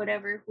tutors or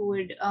whatever who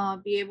would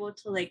be able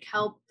to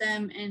help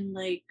them and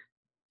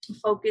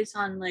focus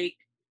on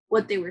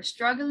what they were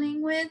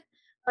struggling with.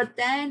 But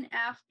then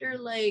after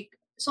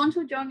Son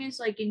Soo-jung is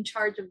in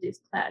charge of this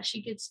class.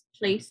 She gets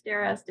placed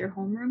there as their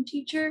homeroom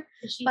teacher.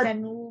 She's a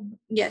noob.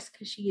 Yes,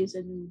 because she is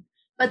a noob.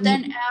 But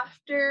then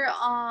after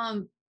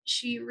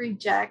she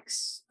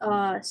rejects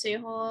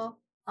Seho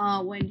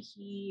when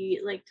he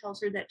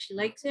tells her that she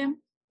likes him,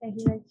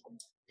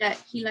 that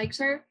he likes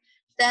her,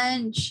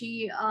 then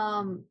she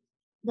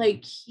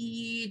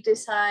he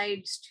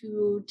decides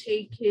to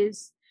take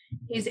his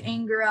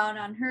anger out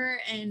on her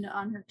and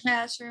on her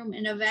classroom,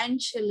 and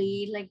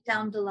eventually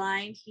down the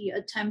line he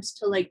attempts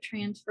to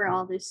transfer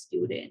all the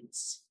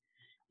students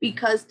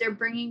because they're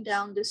bringing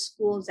down the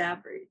school's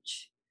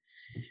average,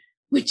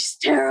 which is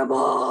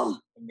terrible.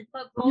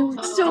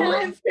 It's so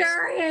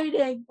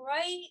infuriating,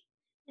 right?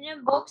 And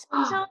then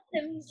Boksu tells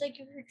him, he's like,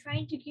 if you're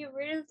trying to get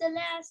rid of the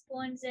last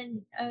ones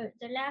and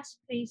the last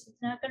place,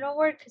 it's not gonna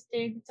work because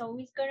it's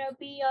always gonna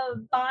be a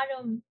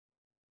bottom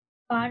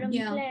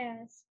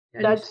class.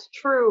 That's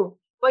true.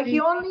 But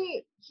he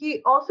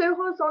also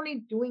was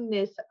only doing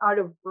this out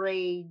of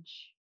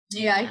rage.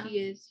 Yeah, he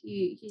is.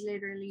 He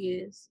literally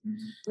is.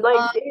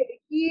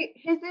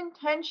 His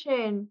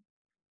intention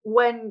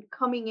when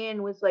coming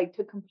in was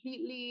to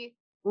completely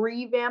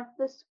revamp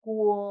the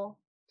school,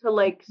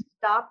 to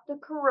stop the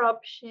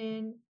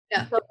corruption,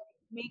 to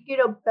make it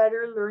a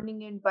better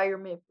learning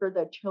environment for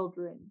the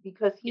children,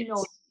 because he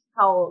knows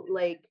how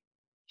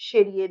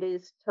shitty it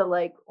is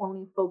to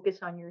only focus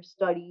on your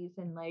studies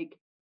and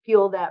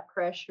feel that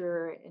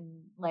pressure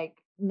and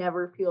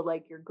never feel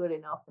like you're good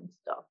enough and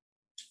stuff.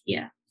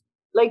 Yeah.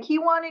 He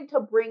wanted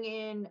to bring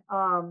in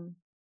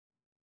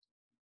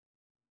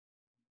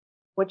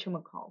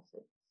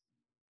whatchamacallit.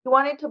 He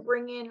wanted to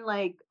bring in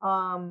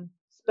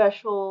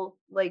special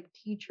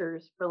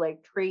teachers for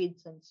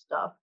trades and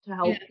stuff to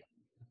help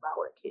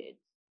our kids.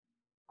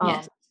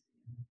 Yes.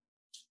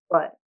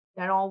 But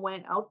that all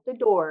went out the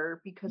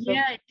door because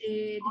it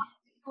did.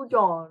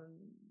 Udon.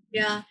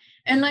 Yeah.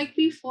 And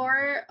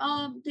before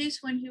this,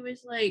 when he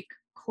was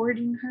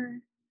courting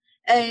her,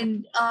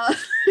 and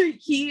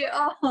he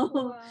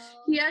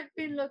had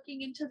been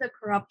looking into the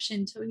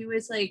corruption, so he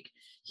was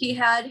he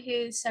had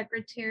his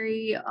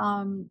secretary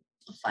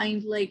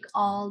find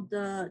all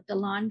the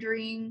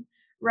laundering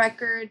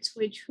records,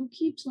 which who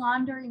keeps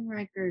laundering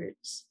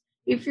records?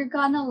 If you're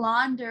gonna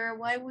launder,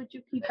 why would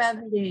you keep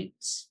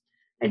evidence?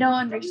 I don't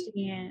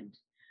understand.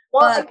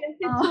 Well, I guess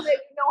it's so that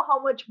you know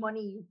how much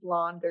money you've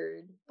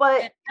laundered.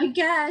 But I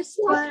guess.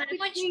 But how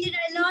much did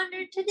I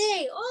launder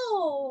today?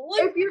 Oh,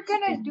 if you're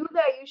gonna do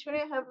that, you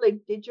shouldn't have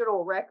like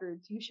digital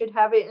records. You should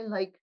have it in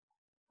like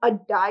a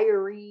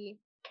diary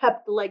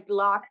kept like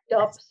locked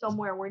up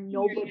somewhere where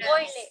nobody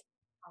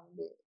found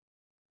it.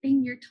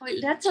 In your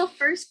toilet. That's the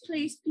first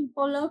place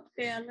people look,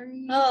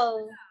 Valerie.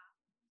 Oh.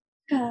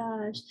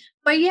 Gosh.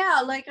 But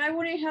yeah, like I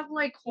wouldn't have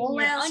like whole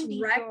ass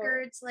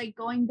records like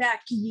going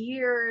back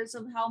years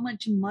of how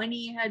much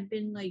money had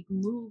been like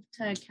moved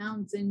to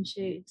accounts and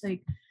shit. It's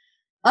like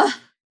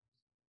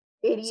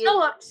idiot.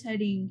 So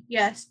upsetting.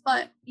 Yes.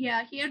 But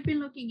yeah, he had been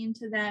looking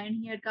into that and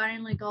he had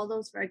gotten like all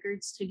those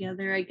records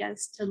together, I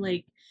guess, to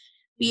like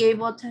be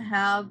able to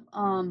have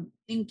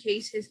in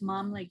case his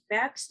mom like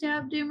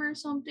backstabbed him or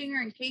something,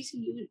 or in case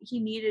he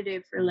needed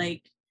it for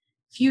like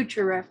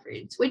future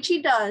reference, which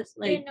he does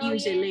like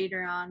use it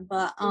later on.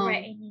 But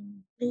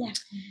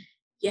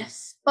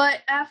yes,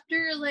 but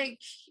after like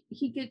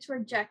he gets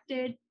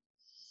rejected,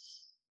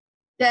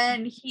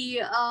 then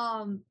he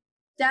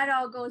that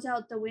all goes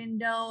out the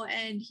window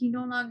and he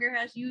no longer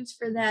has use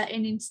for that,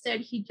 and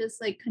instead he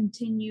just like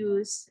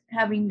continues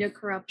having the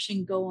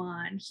corruption go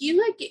on.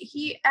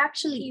 He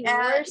actually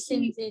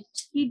worsens it.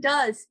 He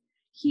does.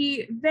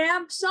 He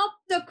vamps up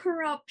the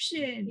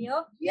corruption.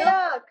 Yep.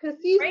 Yeah, because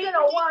he's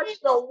gonna watch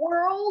the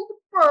world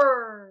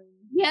burn.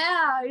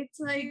 Yeah, it's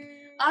like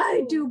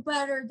I do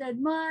better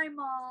than my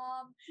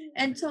mom.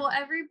 And so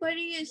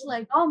everybody is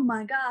like, oh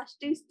my gosh,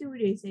 this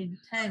dude is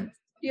intense.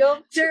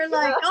 Yep. They're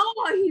like,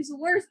 oh, he's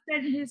worse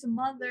than his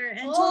mother.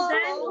 And so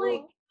then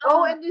like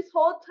and this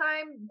whole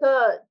time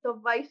the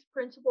vice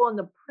principal and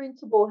the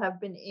principal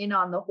have been in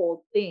on the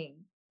whole thing.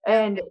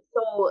 And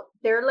so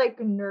they're like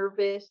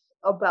nervous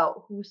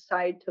about whose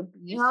side to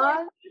be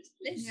on.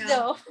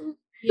 So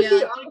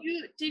yeah.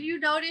 Did you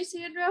notice,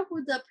 Sandra,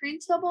 who the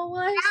principal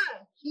was? Yeah,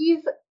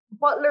 he's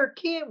Butler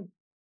Kim.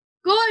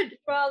 Good.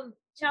 From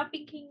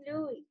Shopping King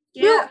Louis.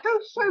 Yeah,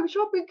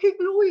 Shopping King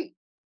Louis.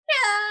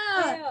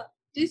 Yeah.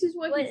 This is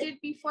what he did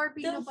before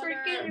being a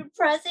freaking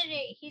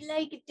president. He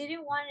like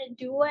didn't want to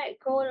do it,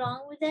 go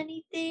along with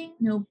anything.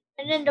 Nope.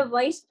 And then the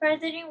vice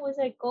president was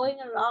like going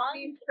along.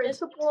 The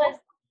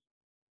principal.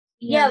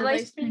 Yeah,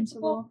 vice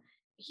principal.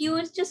 He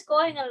was just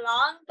going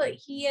along, but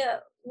he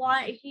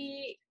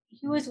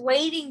was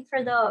waiting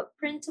for the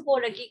principal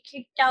to get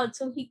kicked out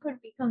so he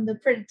could become the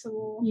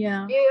principal.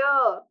 Yeah.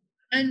 Yeah.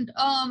 And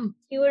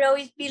he would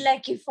always be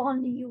like, if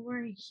only you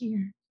weren't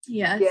here.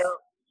 Yes. Yeah.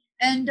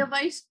 And the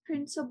vice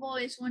principal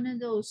is one of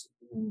those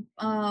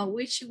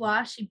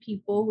wishy-washy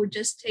people who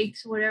just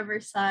takes whatever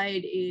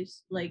side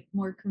is like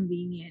more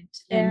convenient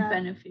and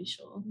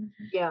beneficial.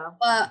 Yeah.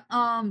 But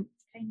kind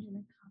of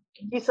like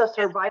Hopkins. He's a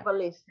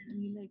survivalist.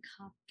 Like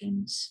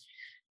Hopkins.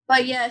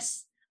 But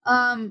yes,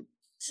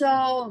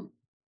 so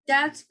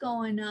that's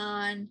going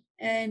on.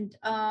 And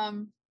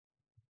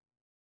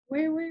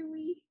where were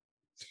we?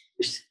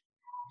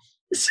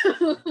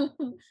 So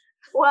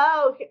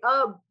wow,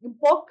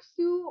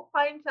 Boksu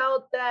finds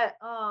out that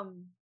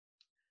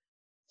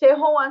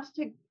Seho wants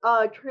to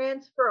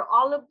transfer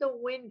all of the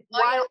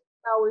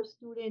wildflower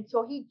students,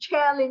 so he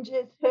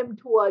challenges him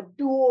to a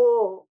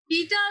duel.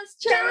 He does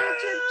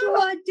challenge him to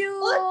a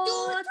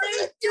duel.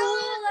 They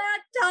duel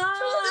at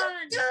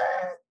dawn.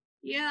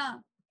 Yeah.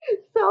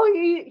 So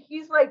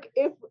he's like,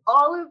 if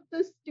all of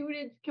the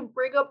students can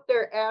bring up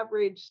their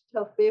average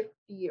to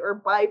 50 or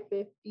by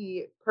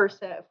 50%,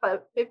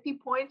 50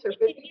 points or 50%.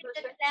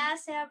 The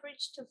class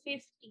average to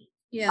 50.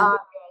 Yeah.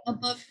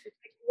 Above.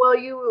 Will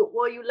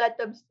you let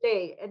them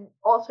stay? And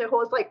also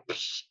was like,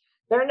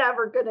 they're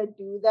never gonna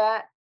do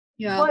that.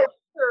 Yeah. But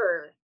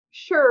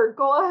sure,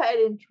 go ahead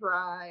and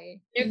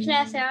try. Their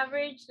class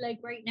average, like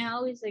right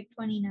now, is like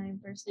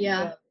 29%.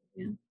 Yeah.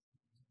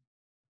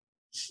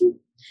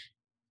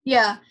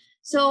 Yeah.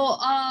 So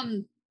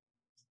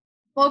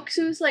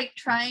Boksu's like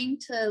trying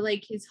to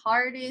like his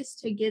hardest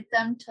to get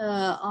them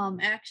to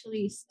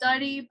actually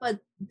study,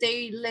 but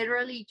they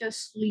literally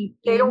just sleep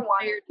the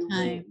entire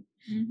time.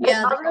 Mm-hmm.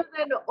 Yeah. Other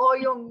than Oh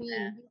Young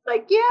Min, he's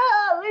like,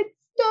 yeah, let's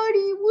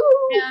study.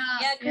 Woo.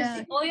 Yeah,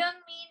 because Oh Young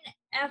Min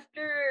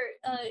after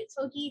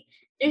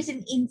there's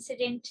an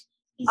incident.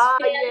 He's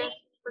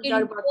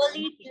getting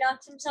bullied. He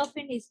locks himself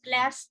in his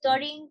glass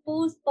studying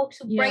booth.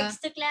 Boksu breaks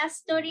the glass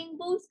studying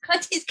booth,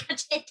 cuts his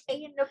cachete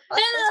in the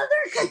front.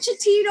 Another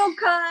cachetito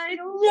cut.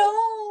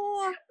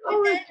 No.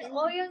 And then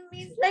Oh Young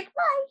Min's like,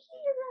 my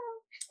hero.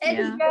 And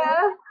he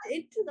goes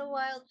into the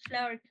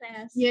wildflower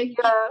class. Yeah,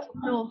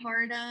 little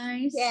hard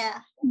eyes. Yeah.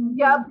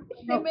 Yep.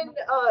 Him and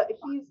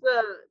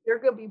they're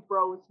gonna be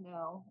bros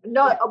now.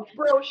 Not a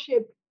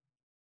broship.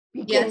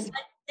 Yes.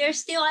 But they're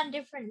still on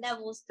different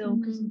levels though.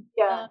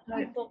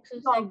 Folks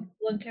is like,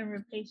 one can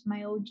replace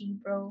my OG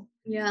bro.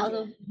 Yeah.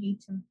 Although he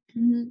hates him.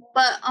 Mm-hmm.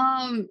 But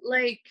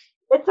like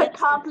it's a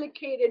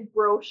complicated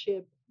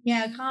broship.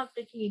 Yeah,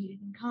 complicated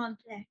and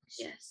complex.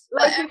 Yes.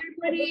 Like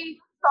everybody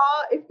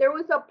saw if there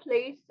was a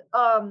place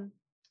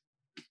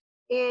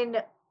in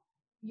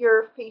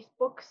your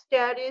Facebook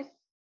status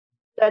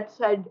that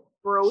said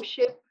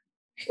broship,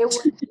 it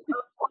was a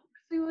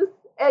Foxus,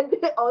 and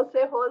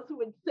Osejos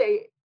would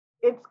say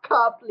it's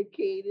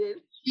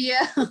complicated.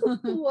 Yeah.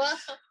 Wow.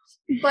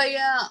 But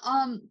yeah,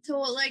 so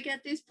like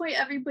at this point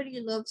everybody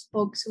loves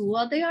Boksu.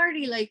 Well, they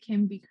already like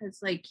him because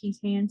like he's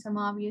handsome,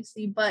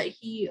 obviously, but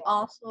he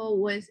also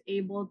was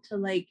able to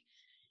like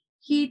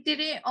he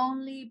didn't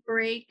only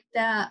break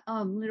that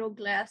little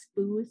glass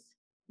booth,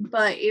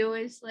 but it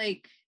was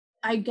like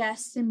I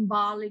guess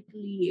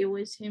symbolically it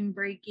was him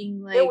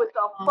breaking like It was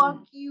a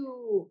fuck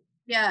you.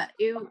 yeah,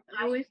 it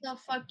was a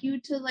fuck you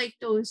to like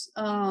those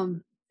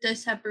the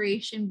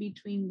separation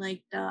between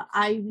like the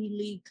Ivy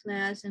League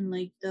class and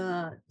like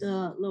the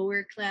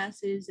lower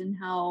classes and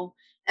how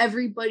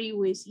everybody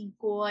was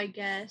equal, I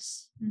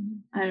guess.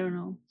 I don't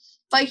know.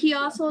 But he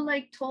also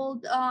like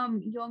told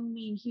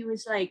Youngmin, he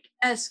was like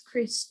S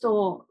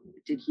Crystal.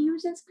 Did he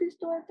use S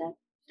Crystal at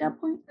that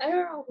point? I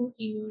don't know who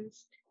he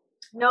used.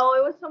 No,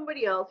 it was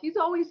somebody else. He's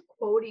always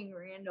quoting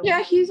random.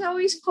 Yeah, he's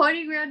always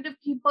quoting random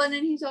people and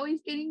then he's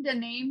always getting the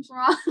names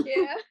wrong.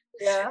 Yeah.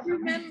 Yeah.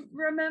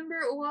 Remember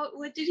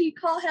what did he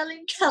call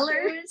Helen Keller?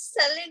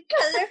 Helen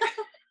Keller.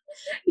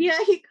 Yeah,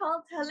 he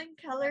called Helen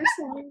Keller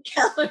Helen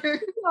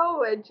Keller.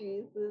 Oh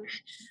Jesus.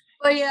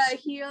 But yeah,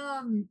 he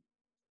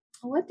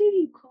what did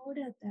he quote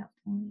at that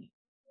point?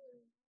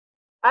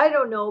 I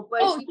don't know,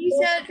 but he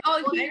said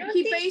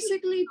he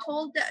basically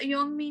told that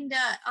Youngmin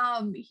that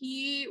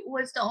he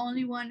was the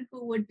only one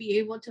who would be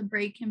able to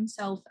break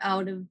himself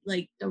out of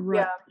like the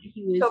rut that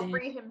he was in.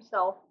 Free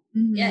himself.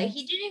 Mm-hmm. Yeah,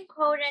 he didn't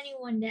quote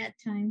anyone that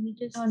time. He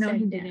just said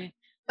he that. didn't.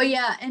 But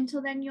yeah,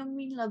 until then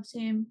Youngmin loves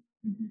him.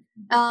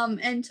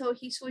 And so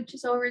he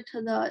switches over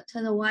to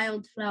the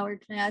wildflower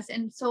class,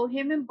 and so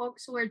him and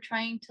Boksu are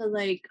trying to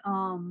like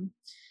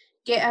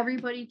get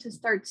everybody to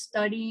start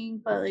studying,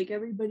 but like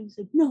everybody's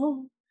like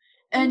no.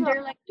 And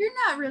they're like, you're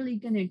not really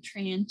gonna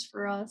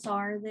transfer us,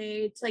 are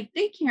they? It's like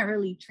they can't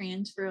really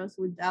transfer us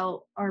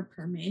without our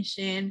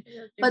permission.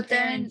 But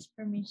then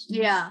permission.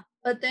 yeah.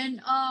 But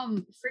then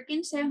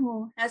freaking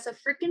Seho has a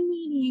freaking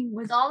meeting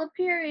with all the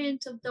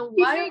parents of the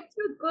He makes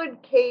a good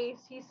case.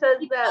 He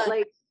says that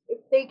like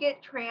if they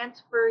get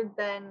transferred,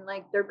 then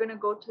like they're gonna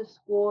go to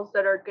schools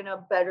that are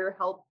gonna better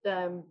help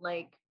them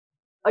like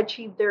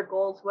achieve their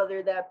goals,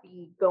 whether that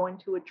be go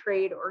into a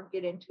trade or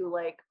get into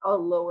like a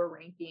lower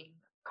ranking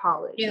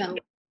college.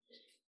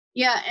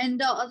 Yeah, and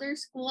the other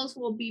schools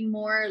will be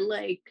more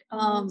like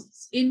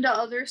in the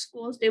other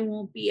schools they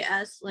won't be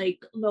as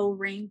like low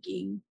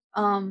ranking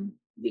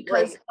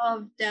because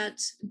of that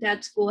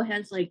school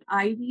has like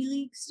Ivy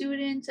League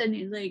students, and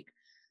it like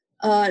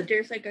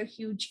there's like a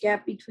huge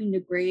gap between the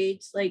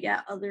grades. Like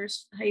at other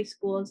high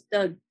schools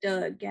the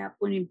gap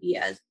wouldn't be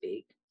as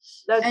big.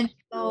 That's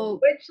so,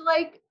 which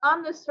like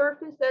on the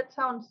surface that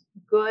sounds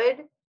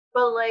good,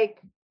 but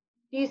like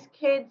these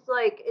kids,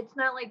 like it's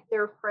not like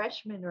they're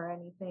freshmen or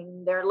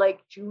anything. They're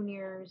like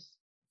juniors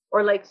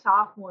or like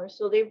sophomores.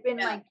 So they've been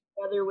like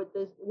together with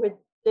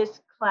this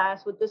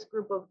class, with this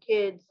group of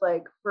kids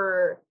like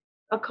for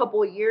a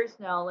couple of years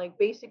now. Like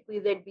basically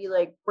they'd be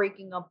like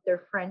breaking up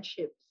their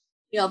friendships.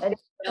 Yep. And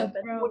they would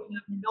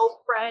have no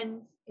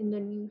friends in the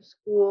new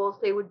schools.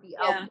 They would be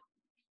out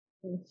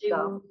and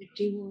stuff.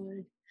 They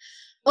would.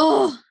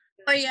 Oh,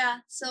 but yeah,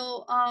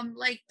 so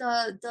like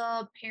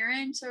the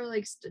parents or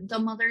like the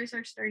mothers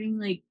are starting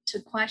like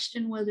to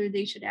question whether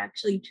they should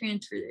actually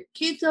transfer their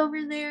kids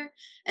over there,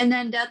 and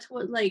then that's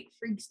what like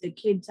freaks the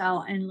kids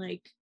out and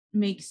like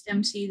makes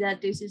them see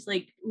that this is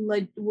like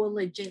will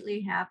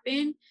legitly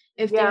happen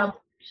if they don't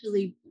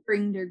actually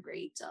bring their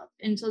grades up.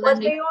 And so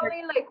then they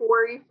only like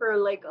worry for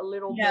like a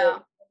little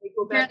bit. They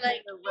go back to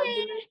the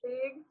regular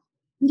thing.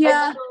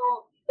 Yeah.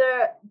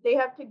 They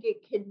have to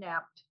get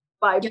kidnapped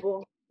by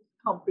Bong's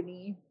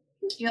company.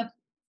 Yep.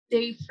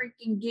 They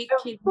freaking get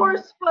kidnapped.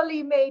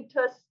 Forcefully made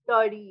to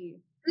study.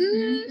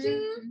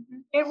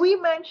 Did we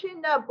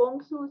mention that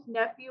Bongsu's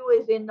nephew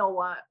is in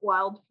the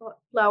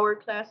wildflower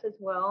class as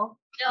well?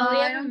 No, we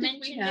haven't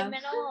mentioned him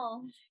at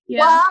all.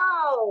 Yeah.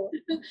 Wow.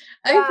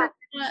 I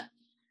forgot.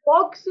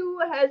 Boksu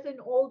has an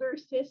older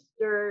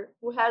sister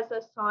who has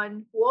a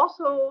son who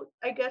also,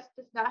 I guess,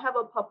 does not have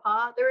a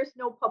papa. There is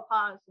no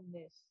papas in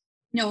this.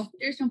 No,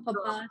 there's no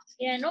papas.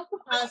 Yeah, no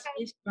papas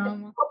in this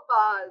drama.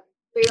 Papas.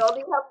 They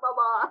only have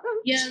mamas.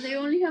 Yeah, they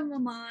only have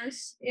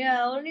mamas.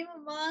 Yeah, only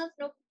mamas,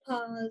 no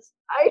papas.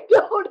 I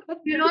don't understand.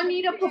 You don't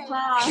need a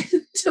papa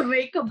to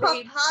make a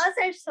baby. Papas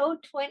are so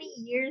 20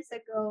 years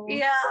ago.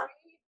 Yeah.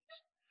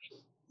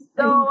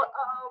 So,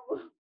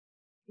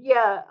 he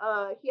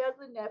has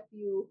a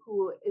nephew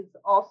who is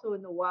also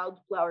in the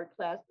wildflower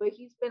class, but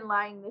he's been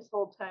lying this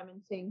whole time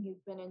and saying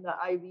he's been in the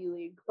Ivy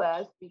League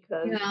class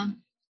because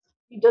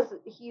he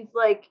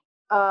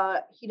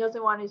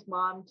doesn't want his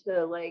mom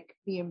to like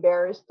be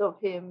embarrassed of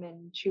him,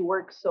 and she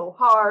works so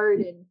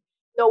hard. And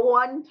the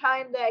one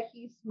time that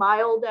he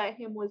smiled at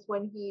him was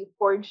when he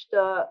forged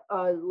a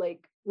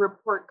like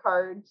report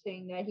card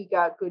saying that he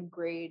got good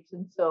grades,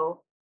 and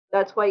so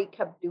that's why he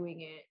kept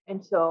doing it.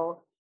 And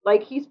so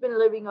like he's been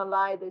living a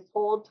lie this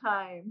whole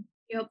time,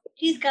 Yep.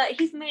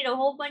 He's made a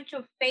whole bunch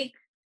of fake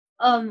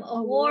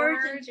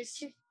awards and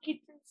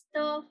certificates and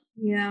stuff.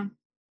 Yeah.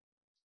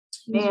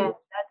 Man,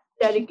 that's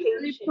dedication. He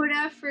really put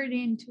effort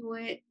into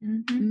it.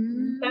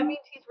 Mm-hmm. That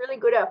means he's really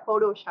good at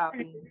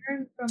photoshopping.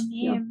 Learn from him.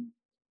 Yep.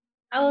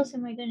 How else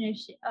am I gonna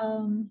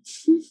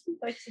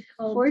what's it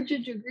called? Forge a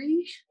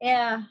degree?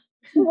 Yeah.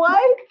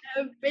 What?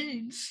 I've been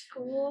in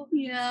school.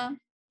 Yeah.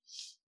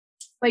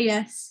 But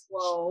yes.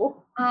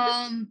 Whoa.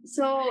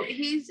 So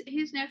his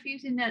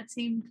nephew's in that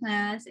same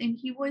class, and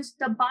he was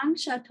the Bang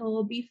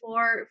Shuttle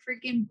before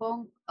freaking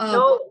Bong.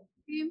 No,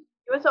 it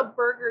was a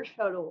burger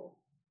shuttle.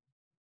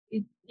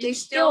 They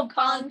still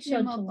called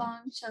him a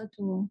Bang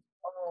Shuttle.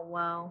 Oh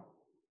wow.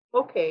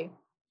 Okay.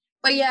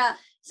 But yeah,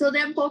 so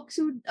then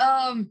Boksu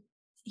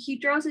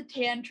he throws a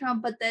tantrum,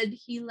 but then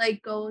he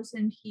like goes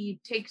and he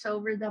takes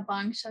over the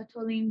Bang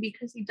Shuttling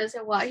because he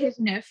doesn't want his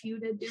nephew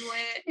to do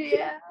it.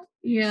 Yeah.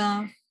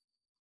 Yeah.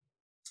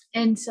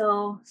 And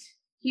so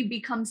he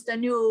becomes the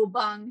new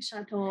Bang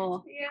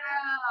Shuttle.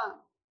 Yeah.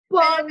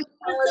 Bang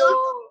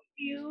Shuttle.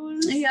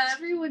 Yeah,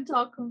 everyone's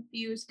all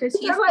confused because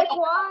he's like,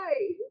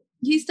 why?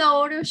 He's the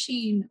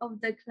Oroshin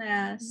of the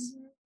class.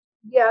 Mm-hmm.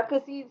 Yeah,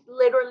 because he's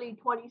literally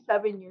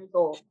 27 years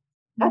old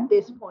at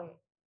this point.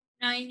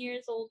 9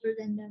 years older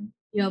than them.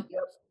 Yep.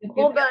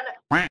 Hold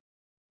on.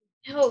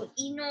 Oh,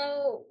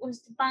 Ino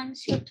was the Bang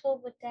Shuttle,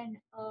 but then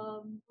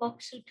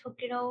Boksu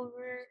took it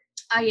over.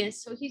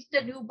 Yes, so he's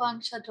the new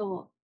Bang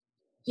Shuttle.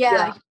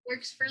 Yeah, he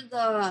works for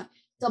the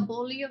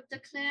bully of the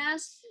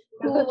class,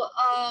 who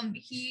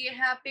he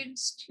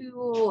happens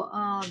to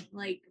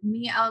like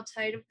meet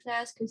outside of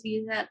class because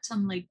he's at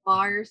some like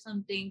bar or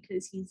something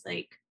because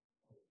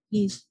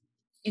he's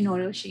in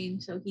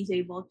Oroshin, so he's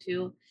able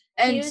to.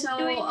 And he was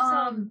doing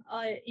some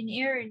an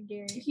errand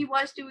there. He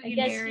was doing an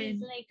errand.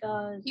 He's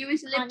like he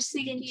was lip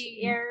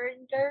syncing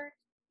errander.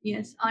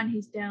 Yes, on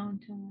his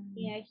downtime.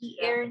 Yeah, he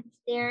errands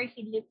there.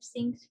 He lip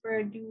syncs for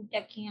a dude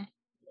that can't.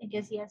 I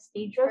guess he has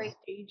stage fright.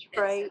 Stage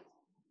fright.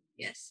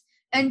 Yes.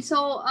 And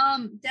so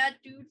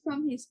that dude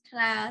from his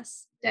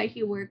class that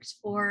he works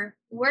for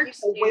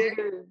works he's a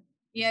waiter.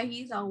 Yeah,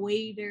 he's a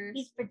waiter.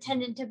 He's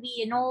pretending to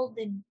be an old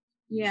and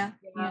yeah.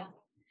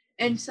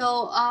 And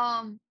so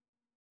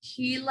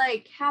he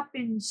like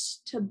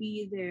happens to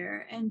be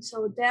there, and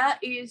so that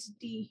is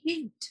the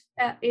hint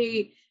at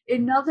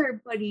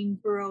another budding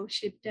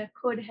broship that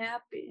could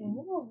happen.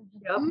 Oh.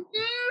 Yep.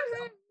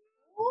 Mm-hmm.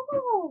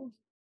 Oh.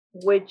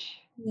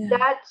 Which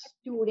that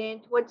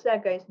student, what's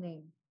that guy's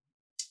name?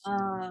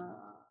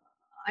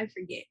 I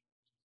forget.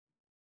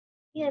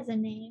 He has a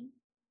name.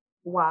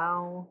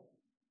 Wow.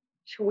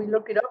 Should we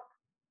look it up?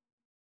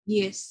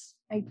 Yes,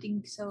 I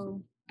think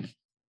so.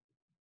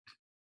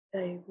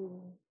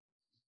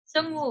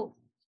 Sungwoo.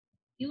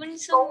 You and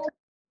Sungwoo.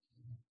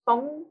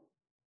 Sungwoo.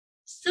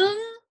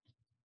 Sungwoo.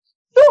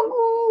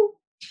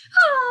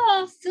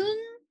 Oh,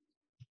 Sungwoo.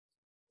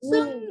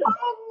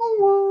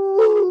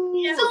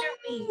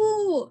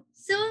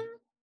 Sungwoo.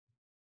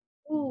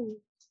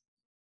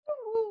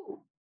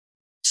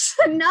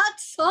 Not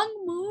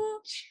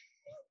Sungwoo.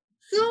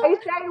 I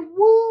said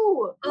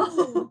woo.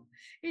 Oh,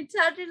 it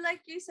sounded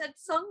like you said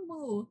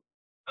Sungwoo.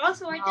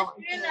 Also, I just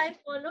realized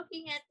while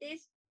looking at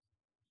this,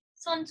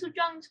 Son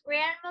Soo-jung's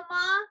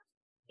grandmama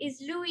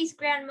is Louis'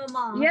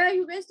 grandmama. Yeah,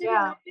 you guys didn't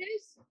know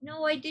this?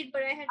 No, I did,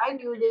 but I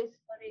knew this.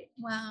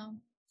 Wow.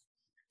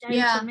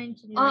 Yeah.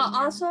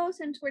 Also,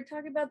 since we're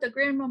talking about the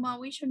grandmama,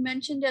 we should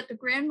mention that the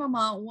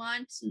grandmama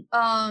wants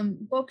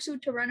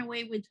Boksu to run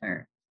away with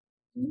her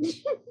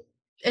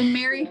and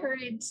marry her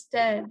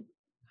instead.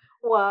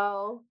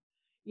 Wow.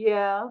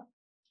 Yeah.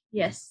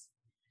 Yes.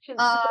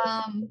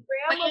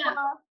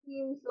 Grandmama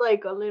seems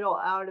like a little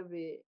out of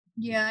it.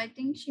 Yeah, I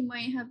think she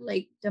might have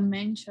like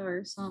dementia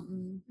or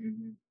something.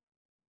 Mm-hmm.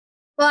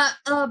 But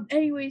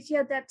anyways,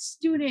 yeah, that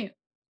student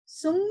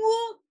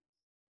Sungwoo.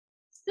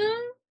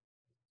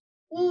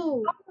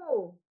 Oh.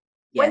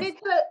 Yes.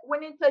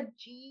 When it's a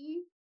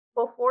G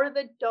before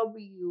the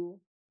W,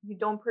 you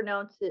don't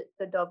pronounce it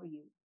the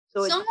W.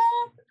 So it's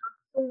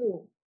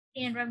Sungwoo.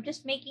 And I'm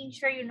just making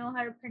sure you know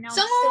how to pronounce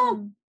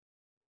Sungwoo.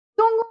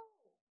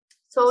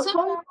 So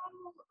Sungwoo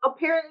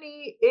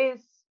apparently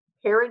is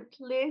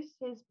parentless.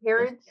 His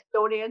parents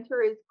don't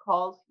answer his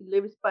calls. He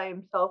lives by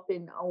himself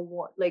in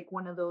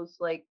one of those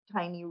like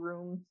tiny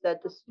rooms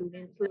that the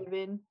students live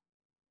in.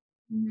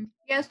 Mm-hmm.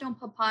 He has no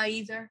papa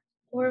either.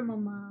 Or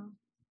mama.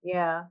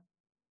 Yeah.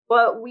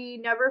 But we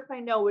never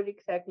find out what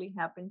exactly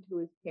happened to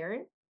his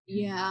parents.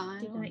 Yeah.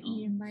 They got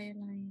eaten by a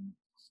lion.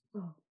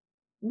 Oh,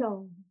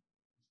 no.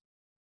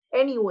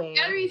 Anyway.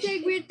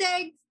 Everything weird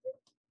things.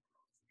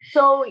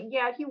 So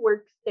yeah, he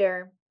works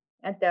there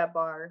at that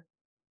bar.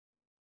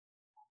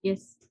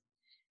 Yes.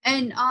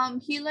 And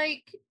he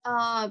like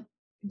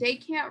they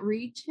can't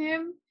reach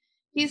him.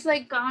 He's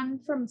like gone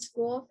from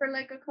school for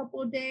like a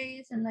couple of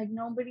days, and like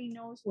nobody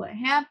knows what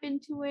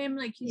happened to him.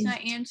 Like he's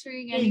not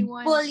answering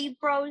anyone. Bully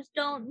bros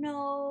don't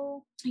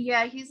know.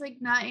 Yeah, he's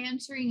like not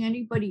answering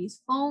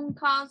anybody's phone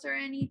calls or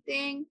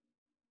anything.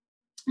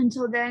 And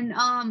so then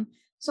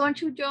Son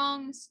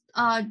Soo-jung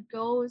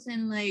goes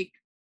and like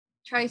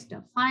tries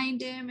to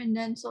find him, and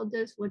then so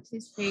does what's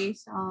his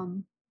face,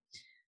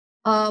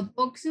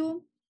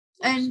 Boksu.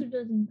 And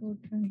doesn't go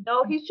try.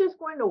 No, he's just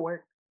going to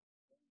work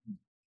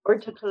or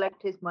to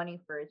collect his money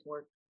for his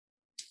work.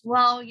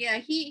 Well, yeah,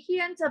 he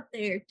ends up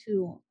there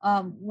too.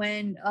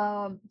 When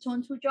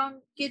Chon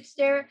Soo-jung gets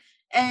there,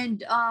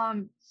 and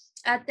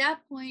at that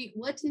point,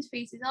 what's his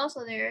face is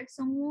also there.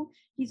 Sungwoo,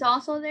 he's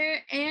also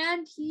there,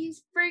 and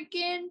he's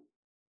freaking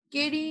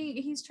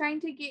he's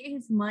trying to get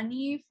his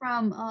money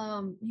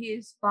from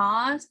his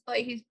boss, but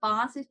his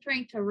boss is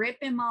trying to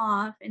rip him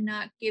off and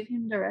not give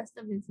him the rest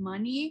of his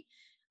money.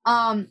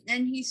 And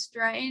he's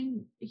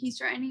threatening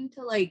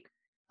to like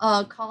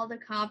call the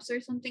cops or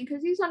something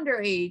because he's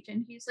underage,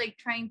 and he's like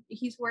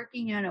he's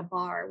working at a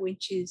bar,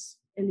 which is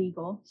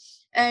illegal.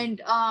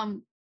 And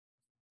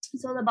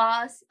so the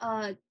boss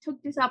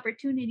took this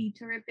opportunity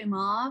to rip him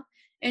off,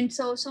 and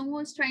so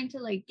someone was trying to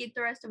like get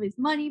the rest of his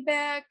money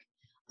back.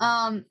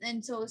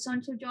 And so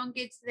Son Soo-jung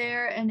gets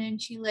there, and then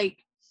she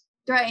like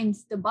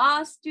threatens the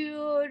boss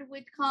dude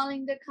with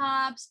calling the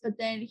cops, but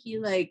then he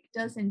like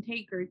doesn't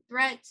take her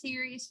threat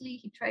seriously.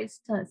 He tries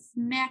to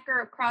smack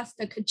her across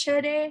the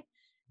cachete,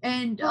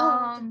 and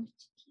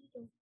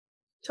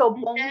so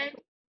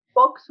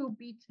Boksu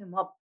beats him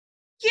up.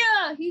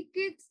 Yeah, he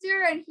gets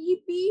there and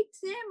he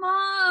beats him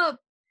up,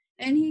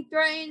 and he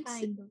threatens.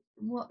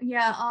 Well,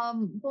 yeah,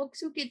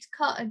 Boksu gets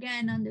cut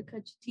again on the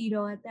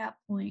cachetito at that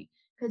point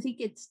because he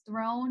gets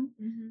thrown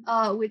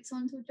with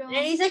Son Soo-jung.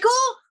 And he's like,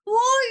 oh,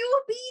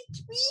 you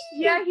beat me.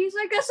 Yeah, he's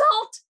like,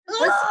 assault.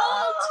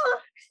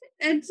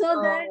 And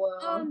so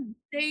then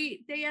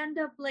they end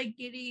up like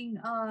getting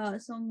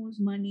Sungwoo's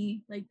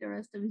money, like the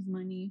rest of his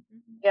money.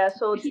 Yeah,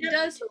 so he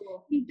does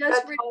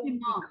rip him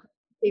off.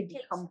 They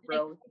become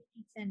bros. Like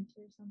 50 cents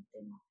or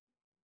something.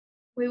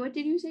 Wait, what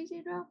did you say,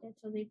 Sadra? That's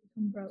how they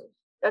become bros.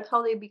 That's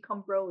how they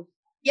become bros.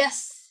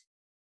 Yes,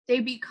 they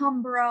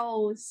become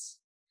bros.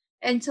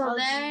 And so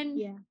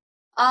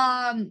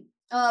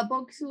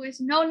Boksu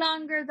is no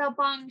longer the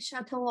Bang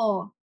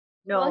Chateau.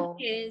 No.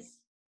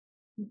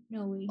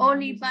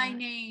 Only by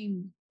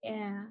name.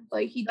 Yeah.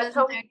 But he doesn't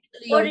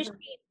actually.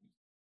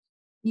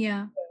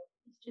 Yeah.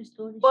 It's just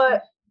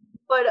but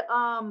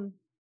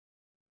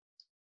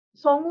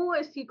Songwoo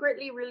is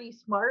secretly really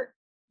smart,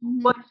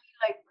 but he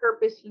like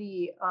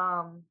purposely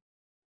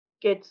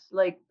gets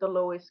like the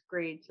lowest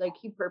grades. Like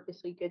he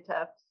purposely gets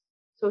F's.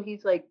 So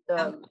he's like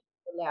the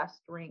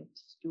last ranked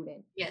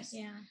student. Yes.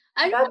 Yeah.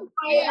 I don't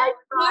know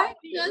why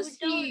does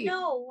he? Don't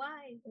know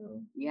why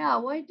though. Yeah,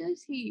 why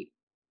does he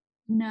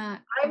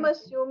not? I'm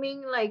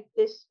assuming like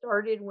this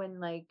started when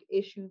like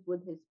issues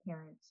with his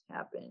parents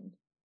happened.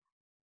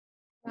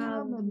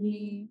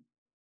 Probably.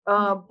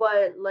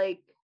 But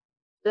like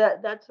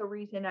that's a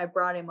reason I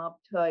brought him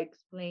up to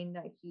explain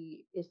that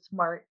he is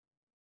smart,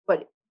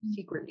 but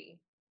secretly.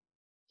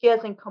 He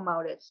hasn't come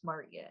out as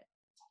smart yet.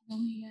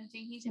 Oh yeah, I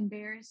think he's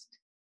embarrassed.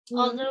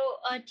 Although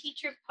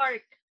Teacher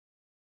Park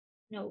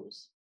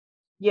knows.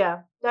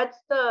 Yeah, that's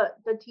the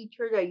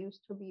teacher that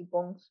used to be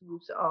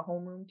Bongsu's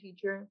homeroom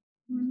teacher.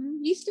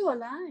 He's still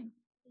alive.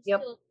 He's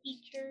still a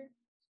teacher.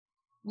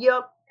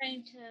 Yep.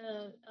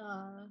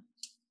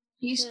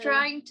 He's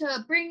trying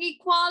to bring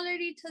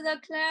equality to the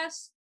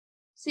class.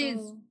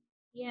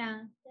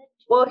 Yeah.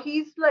 Well,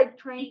 he's like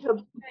trying to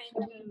be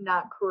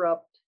not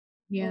corrupt.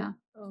 Yeah.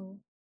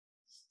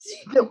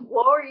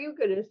 What were you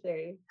gonna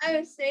say? I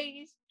would say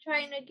he's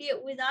trying to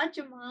get with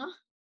Ajima.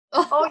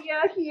 Oh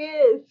yeah, he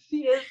is.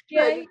 He is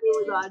trying to get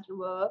with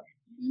Ajima.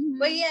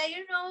 But yeah,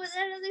 you know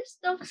that other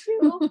stuff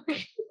too.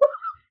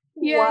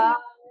 Yeah.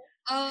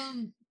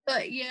 Wow.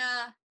 But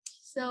yeah.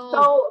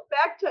 So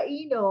back to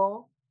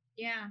Ino.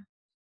 Yeah.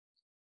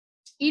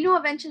 Ino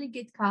eventually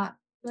gets caught.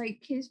 Like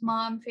his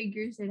mom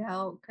figures it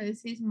out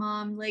because his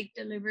mom like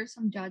delivers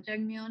some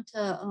jjajangmyeon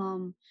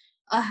to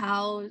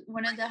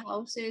one of the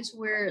houses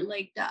where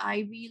like the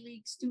Ivy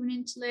League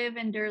students live,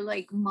 and their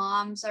like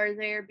moms are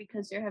there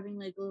because they're having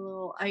like a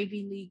little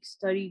Ivy League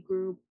study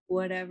group,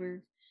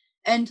 whatever.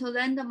 And so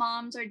then the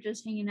moms are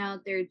just hanging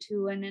out there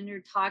too, and then they're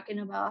talking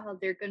about how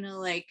they're gonna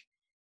like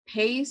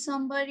pay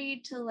somebody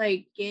to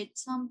like get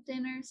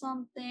something or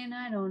something.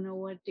 I don't know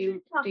what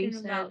they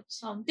said.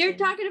 They're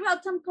talking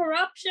about some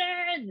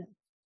corruption.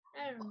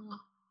 I don't know.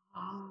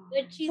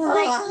 But she's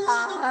like, the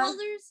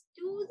mothers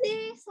do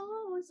this.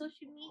 So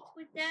she meets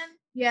with them.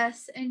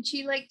 Yes, and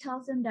she like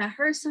tells them that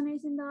her son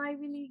is in the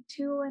Ivy League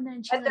too, and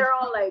then they're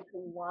all like,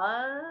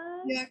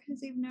 what? Yeah,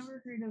 because they've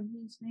never heard of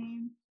his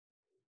name.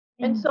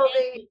 And so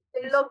they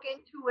look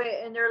into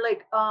it and they're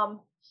like,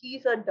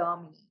 he's a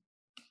dummy.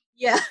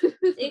 Yeah.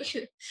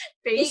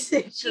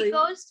 Basically. She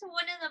goes to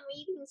one of the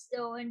meetings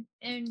though, and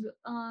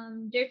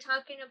they're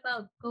talking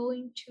about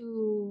going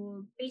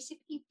to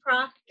basically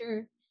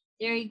proctor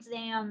their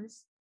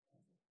exams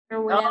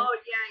or whatever. Oh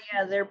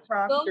yeah, they're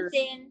proctor. Goes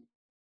in,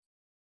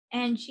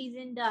 and she's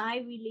in the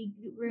Ivy League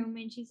room,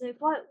 and she's like,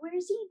 "What?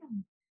 Where's Eno?"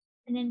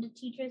 And then the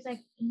teacher's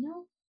like,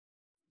 "Eno,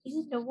 he's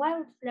in the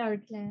wildflower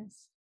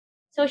class."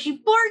 So she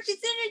barges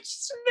in and she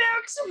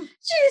smacks him.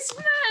 She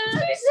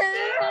smacks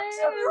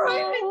him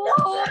right in the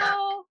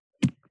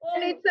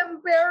And it's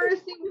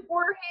embarrassing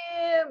for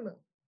him.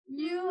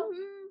 Yeah.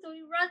 So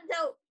he runs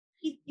out.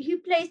 He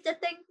plays the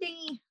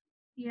thingy.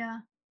 Yeah.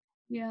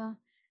 Yeah.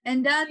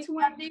 And that's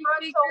when they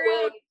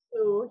figure out.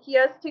 Too. He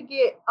has to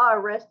get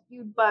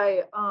rescued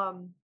by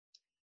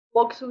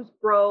Boksu's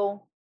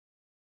bro.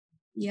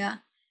 Yeah.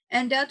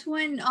 And that's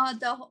when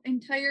the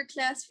entire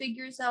class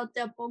figures out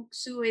that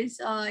Boksu is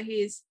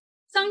his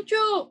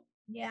Sangchu.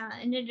 Yeah,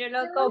 and then they're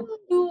like,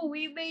 "Oh,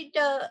 we made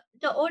the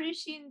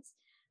Orishin's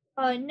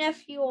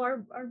nephew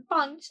or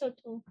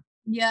Bangsoto."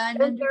 Yeah, and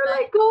then they're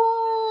like,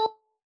 "Oh!"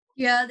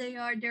 Yeah, they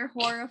are. They're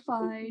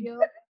horrified.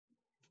 Yep.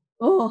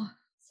 Oh,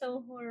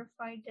 so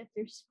horrified that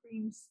their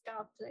screams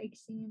stopped, like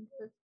seeing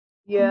this.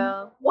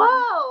 Yeah.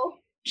 Wow.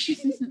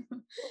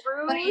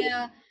 But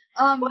yeah.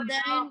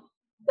 Then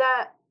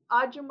that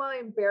Ajima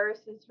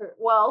embarrasses her.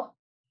 Well,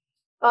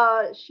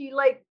 she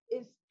like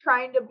is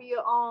trying to be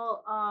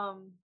all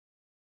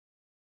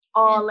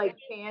like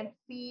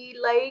fancy,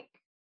 like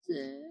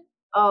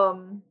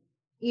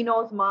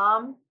Ino's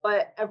mom,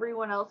 but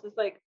everyone else is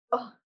like,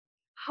 oh,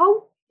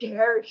 how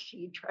dare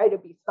she try to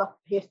be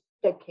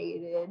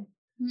sophisticated?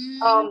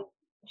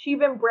 She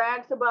even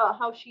brags about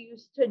how she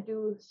used to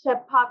do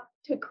sepak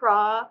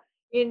takraw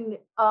in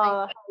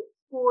high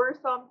school or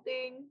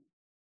something.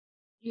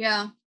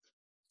 Yeah.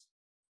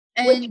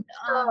 And which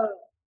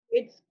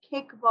it's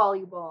kick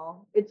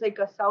volleyball. It's like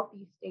a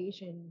Southeast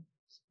Asian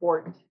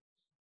sport,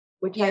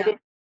 which I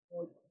didn't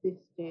know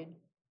existed.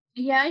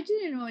 Yeah, I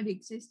didn't know it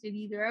existed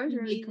either. I was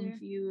really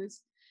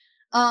confused.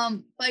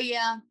 But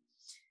yeah.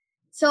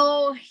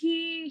 So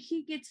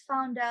he gets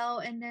found out,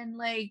 and then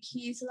like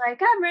he's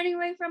like, I'm running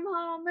away from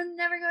home. I'm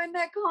never going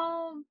back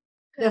home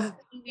because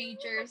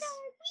teenagers.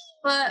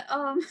 But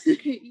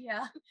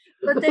yeah.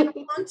 But then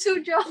Kwon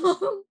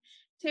Soo-jung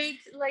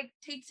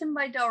takes him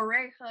by the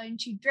oreja and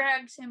she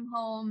drags him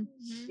home.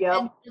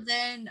 And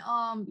then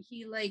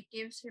he like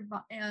gives her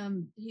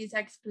his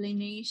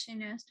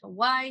explanation as to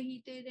why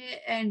he did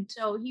it, and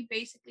so he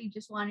basically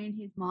just wanted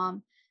his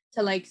mom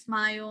to like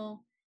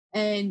smile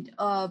and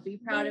be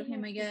proud of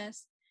him, I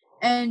guess.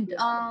 And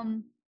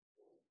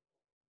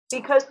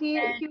because he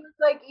was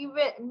like,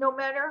 even no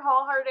matter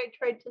how hard I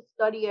tried to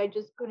study, I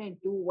just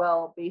couldn't do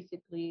well,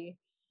 basically.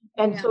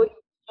 And so he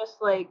was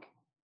just like,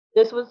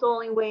 this was the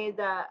only way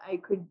that I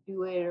could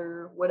do it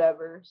or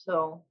whatever.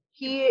 So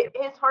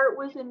his heart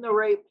was in the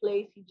right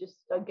place. He just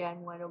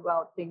again went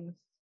about things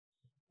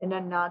in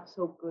a not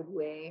so good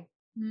way.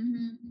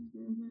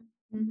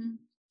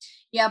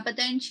 Yeah, but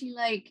then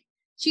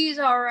she's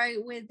all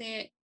right with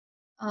it.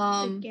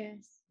 I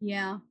guess.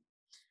 Yeah.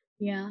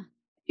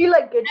 She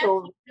like gets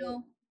over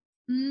it.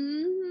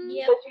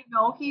 Yeah.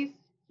 Because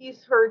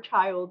he's her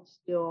child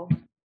still.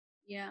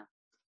 Yeah.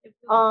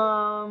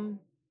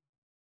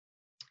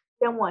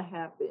 Then what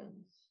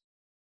happens?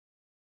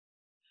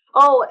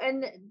 Oh,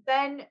 and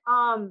then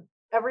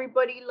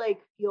everybody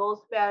like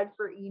feels bad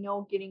for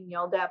Ino getting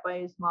yelled at by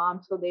his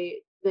mom, so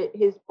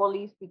his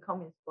bullies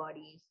become his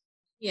buddies.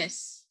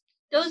 Yes.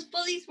 Those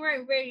bullies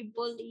weren't very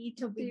bully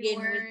to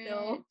begin with,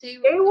 though. They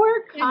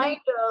were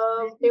kind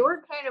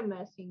of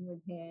messing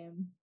with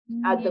him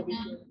at the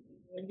beginning.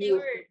 They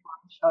were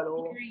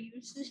shuttle.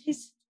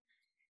 Useless.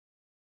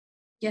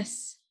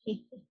 Yes.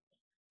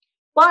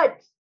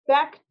 But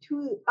back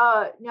to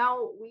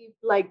now we've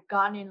like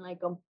gone in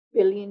like a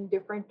billion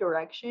different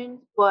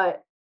directions,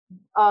 but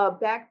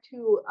back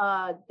to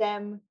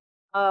them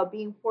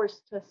being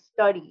forced to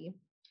study.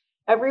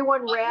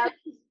 Everyone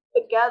rallies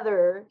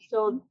together.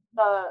 So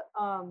the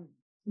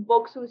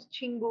Boksu's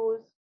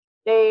Chingus,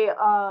 they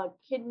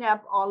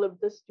kidnap all of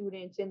the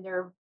students in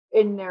their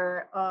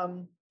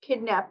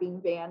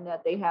kidnapping van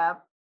that they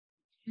have.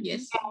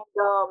 Yes.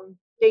 And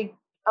they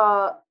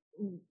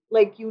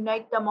like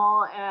unite them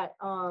all at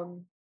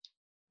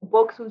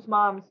Boksu's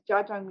mom's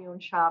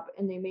jjajangmyeon shop,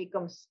 and they make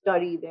them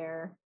study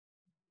there.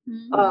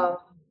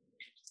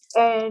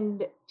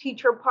 And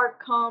teacher Park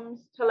comes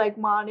to like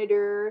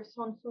monitor.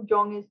 Son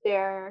Soo-jung is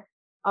there.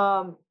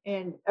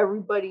 And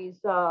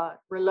everybody's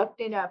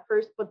reluctant at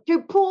first, but they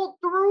pull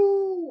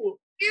through.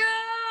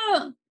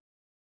 Yeah.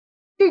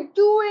 They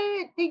do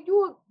it.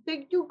 They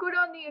do good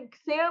on the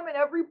exam, and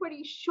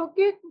everybody shook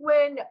it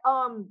when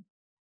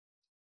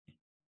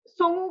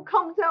Songwoo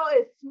comes out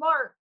as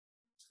smart.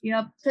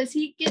 Yep, because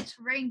he gets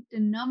ranked the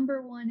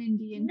number 1 in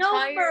the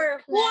entire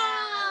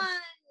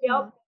class.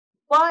 Yep.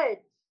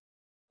 But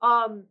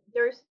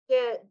there's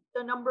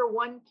the number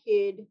 1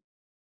 kid.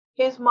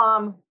 His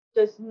mom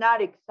does not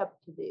accept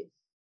this.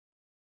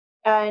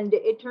 And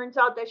it turns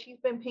out that she's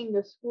been paying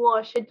the school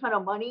a shit ton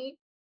of money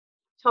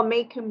to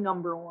make him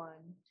number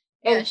 1.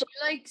 Yeah, and she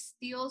like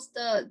steals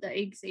the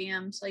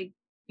exams like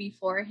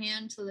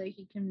beforehand so that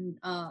he can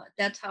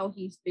that's how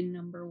he's been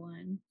number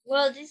 1.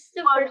 Well, this is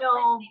the first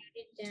time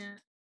he did that.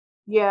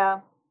 Yeah.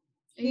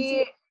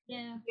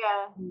 Yeah.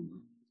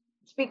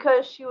 It's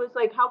because she was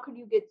like, how could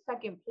you get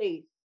second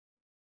place?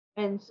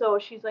 And so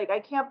she's like, I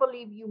can't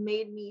believe you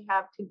made me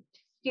have to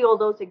steal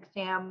those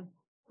exam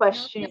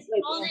questions.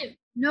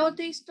 No,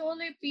 they stole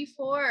it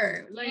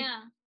before. Like,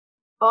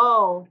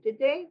 Oh, did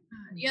they?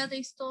 Yeah,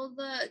 they stole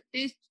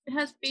this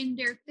has been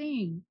their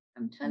thing.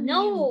 I'm telling you.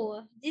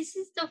 No, this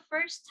is the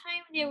first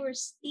time they were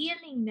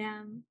stealing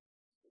them.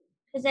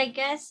 Because I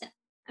guess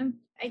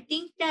I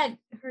think that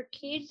her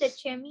kid, the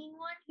Chemin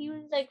one, he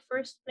was like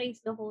first place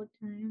the whole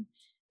time.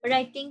 But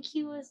I think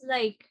he was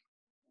like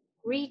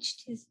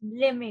reached his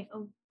limit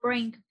of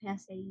brain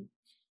capacity.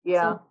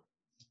 Yeah. So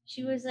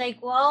she was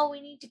like, well,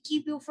 we need to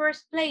keep you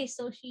first place.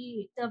 So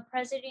the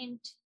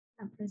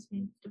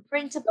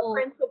principal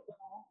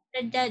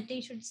said that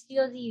they should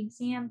steal the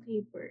exam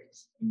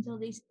papers. And so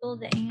they stole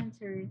the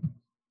answers.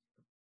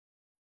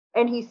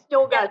 And he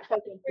still got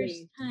second place.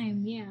 First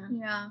time, yeah.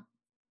 Yeah.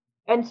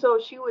 And so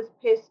she was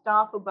pissed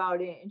off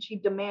about it, and she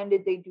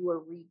demanded they do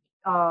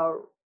a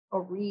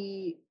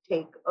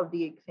retake of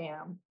the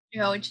exam.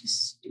 Yeah, which is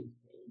stupid.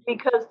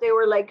 Because they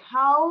were like,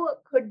 how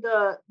could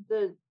the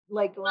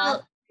like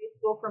last place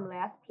go from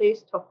last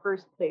place to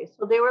first place?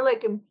 So they were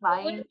like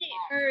implying it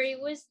her, it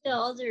was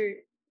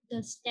the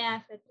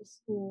staff at the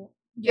school.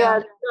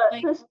 Yeah,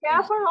 the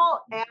staff are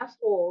all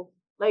assholes.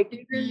 Like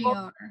they really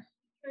are.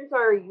 Teachers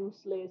are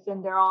useless,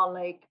 and they're all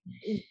like,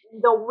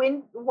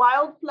 the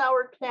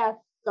wildflower class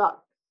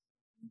sucks.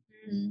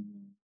 We're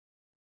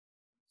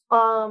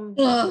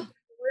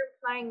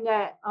implying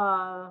that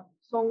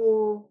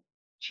Songwoo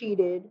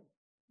cheated.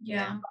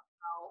 Yeah.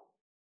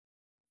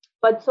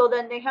 But so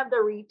then they have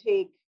the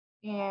retake,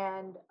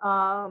 and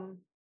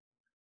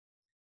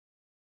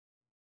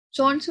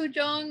Son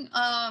Soo-jung,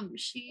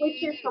 she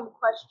switches some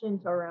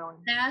questions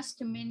around.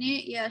 Last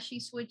minute, yeah, she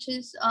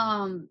switches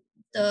some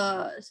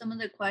of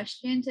the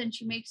questions, and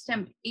she makes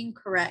them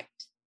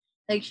incorrect.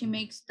 Like she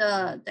makes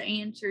the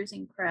answers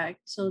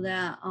incorrect so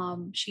that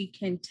she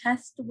can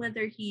test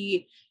whether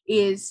he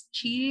is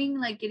cheating,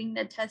 like getting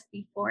the test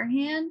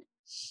beforehand.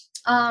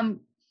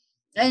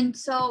 And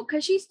so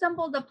because she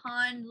stumbled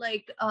upon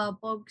like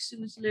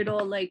Boksu's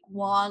little like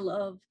wall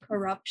of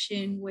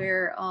corruption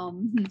where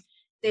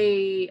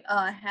they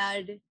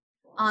had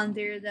on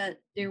there that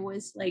there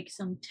was like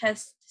some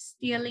test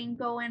stealing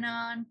going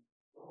on.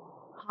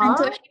 And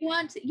so she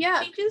wants,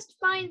 she just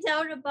finds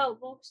out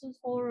about Boksu's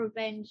whole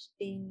revenge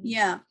thing.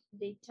 Yeah.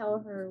 They tell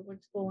her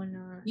what's going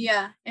on.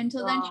 Yeah. And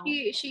so then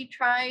she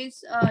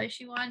tries,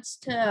 she wants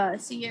to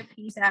see if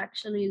he's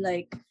actually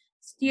like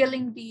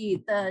stealing the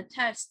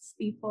tests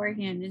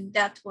beforehand, and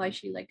that's why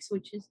she like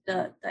switches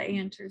the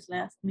answers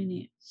last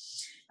minute.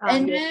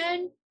 And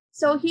then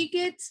so he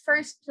gets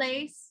first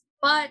place,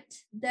 but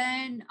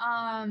then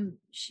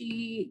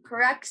she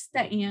corrects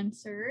the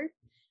answer.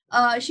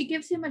 She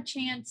gives him a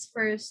chance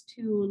first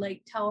to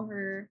like tell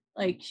her,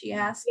 like she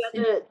asks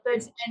the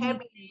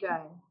Chemi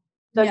guy,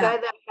 the guy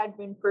that had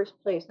been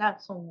first place,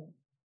 not Songwoo.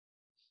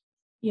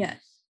 Yes.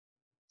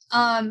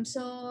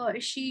 So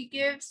she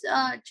gives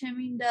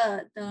Chemin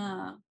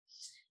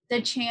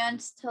the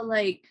chance to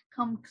like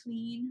come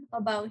clean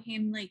about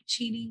him like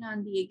cheating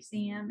on the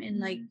exam and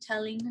like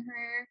telling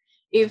her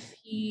if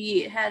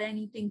he had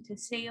anything to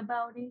say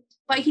about it,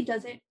 but he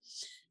doesn't.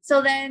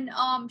 So then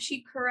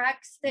she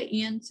corrects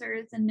the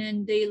answers, and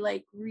then they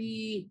like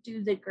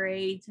redo the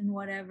grades and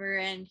whatever,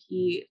 and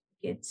he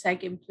gets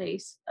second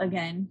place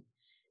again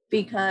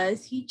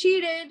because he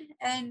cheated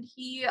and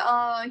he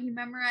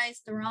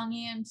memorized the wrong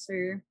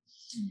answer.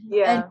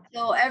 Yeah. And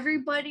so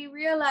everybody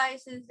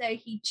realizes that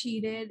he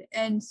cheated,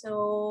 and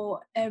so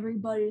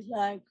everybody's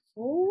like,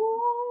 oh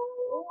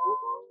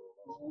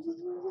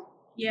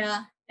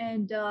yeah.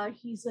 And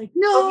he's like,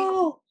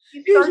 no.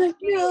 He's like,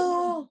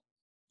 no.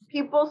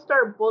 People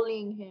start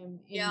bullying him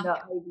in the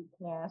Ivy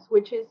class,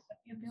 which is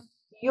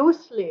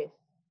useless.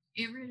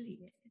 It really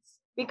is.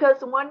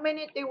 Because 1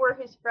 minute they were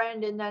his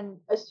friend, and then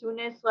as soon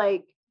as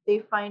like they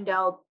find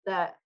out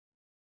that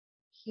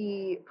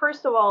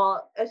first of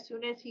all, as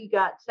soon as he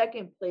got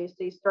second place,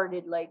 they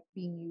started like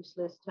being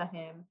useless to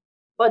him.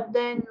 But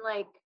then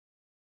like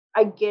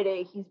I get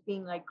it, he's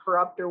being like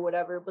corrupt or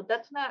whatever, but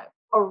that's not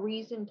a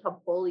reason to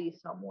bully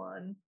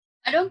someone.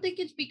 I don't think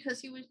it's because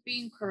he was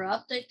being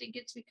corrupt. I think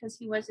it's because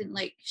he wasn't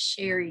like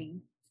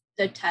sharing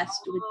the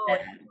test with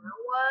them.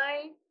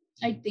 Why?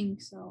 I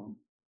think so.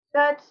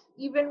 That's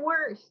even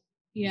worse.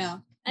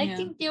 Yeah. I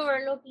think they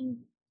were looking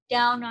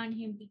down on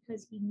him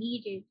because he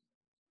needed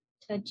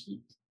to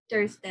cheat.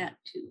 There's that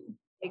too.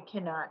 It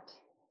cannot.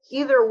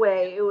 Either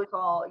way, it was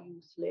all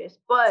useless.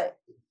 But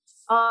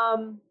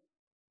then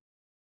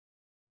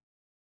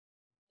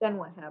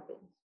what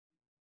happens?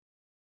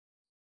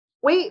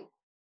 Wait,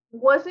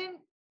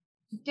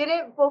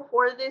 didn't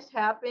before this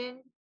happen,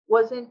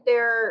 wasn't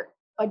there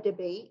a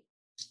debate?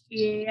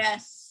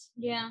 Yes.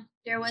 Yeah,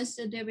 there was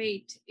a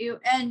debate.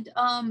 And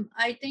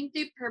I think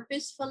they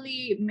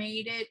purposefully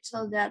made it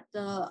so that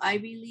the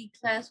Ivy League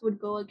class would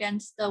go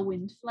against the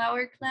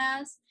Windflower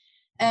class.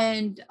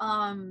 And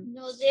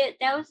no,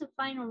 that was the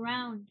final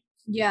round.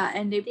 Yeah,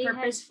 and they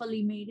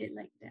purposefully made it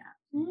like that.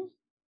 Mm-hmm.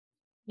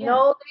 Yeah.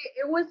 No,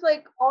 it was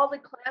like all the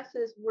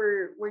classes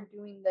were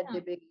doing the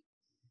debate.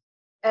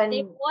 And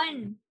they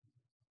won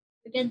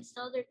against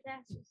other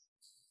classes.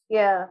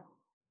 Yeah.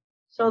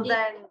 So They,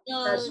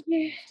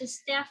 then the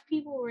staff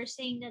people were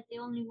saying that they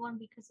only won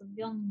because of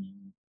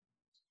Youngmin.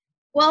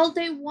 Well,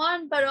 they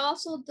won, but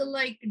also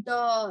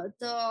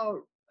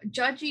the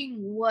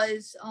judging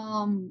was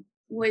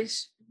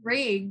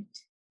rigged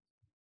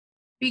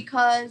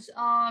because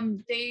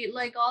they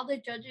like all the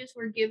judges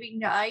were giving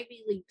the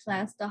Ivy League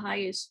class the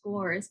highest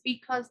scores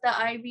because the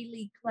Ivy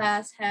League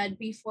class had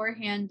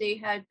beforehand they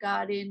had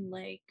gotten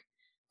like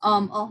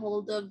a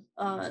hold of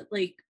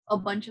like a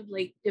bunch of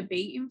like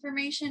debate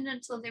information,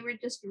 and so they were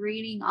just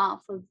reading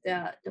off of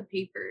the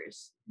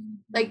papers.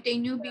 Like they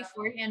knew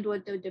beforehand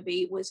what the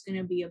debate was going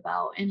to be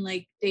about, and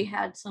like they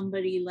had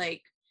somebody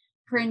like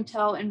print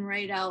out and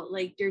write out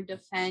like their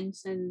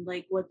defense and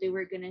like what they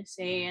were gonna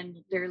say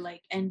and their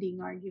like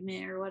ending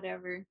argument or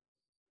whatever.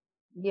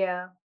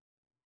 Yeah.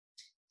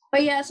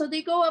 But yeah, so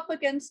they go up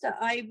against the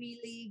Ivy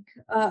League.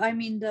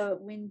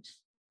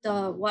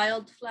 The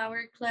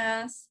Wildflower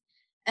class,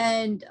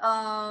 and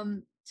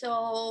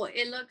so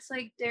it looks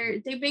like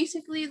they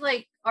basically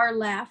like are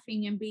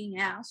laughing and being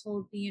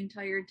assholes the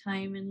entire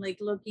time and like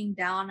looking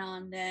down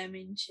on them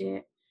and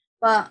shit.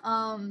 But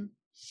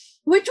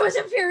which was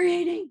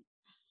infuriating.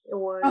 It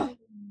was. Oh.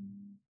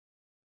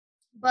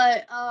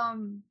 But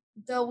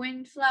the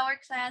Windflower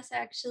class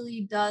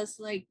actually does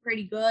like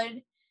pretty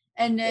good,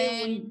 and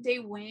then they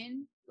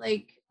win.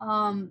 Like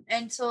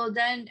and so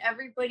then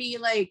everybody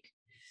like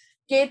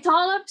gets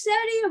all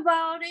upsetty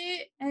about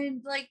it,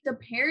 and like the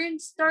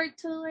parents start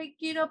to like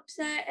get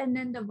upset, and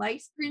then the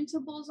vice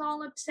principal's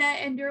all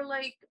upset, and they're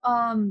like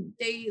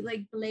they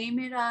like blame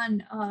it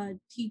on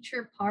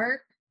Teacher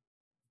Park.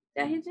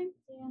 Is that his name?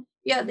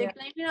 Yeah, they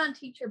blame it on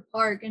Teacher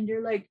Park, and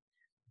they're like,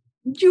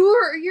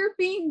 you're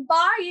being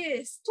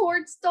biased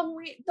towards the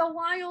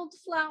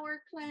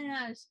Wildflower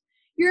class.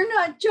 You're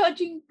not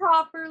judging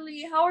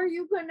properly. How are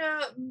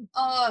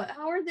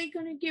they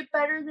gonna get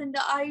better than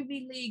the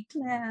Ivy League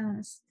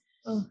class?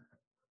 Ugh.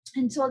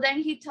 And so then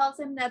he tells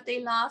them that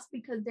they lost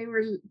because they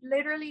were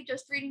literally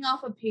just reading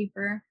off a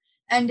paper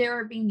and they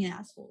were being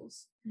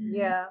assholes.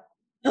 Yeah.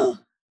 Ugh.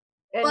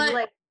 And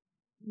like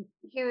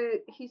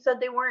he said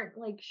they weren't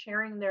like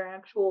sharing their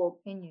actual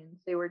opinions.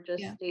 They were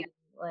just stating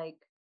like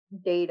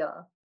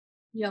data.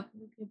 Yep.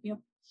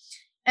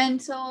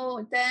 And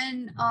so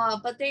then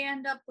but they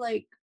end up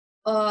like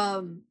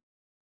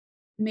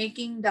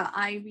making the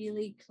Ivy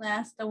League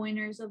class the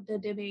winners of the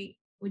debate,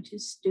 which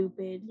is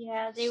stupid.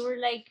 Yeah, they were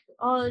like,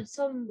 oh,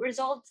 some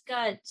results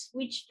got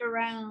switched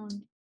around.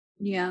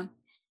 Yeah.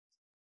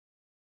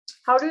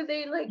 How do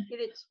they like get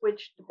it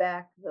switched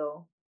back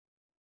though?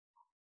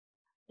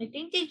 I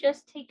think they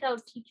just take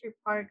out Teacher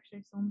Parks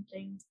or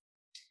something.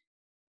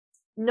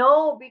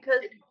 No, because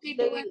they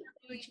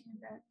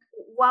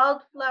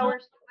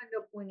Wildflowers end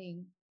up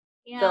winning.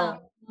 Yeah.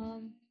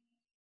 So.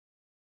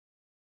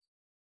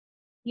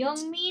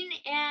 Youngmin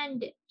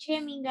and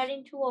Chaemin got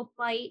into a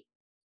fight,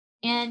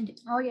 and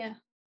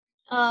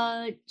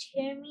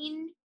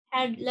Chaemin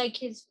had like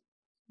his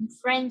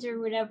friends or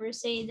whatever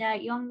say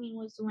that Youngmin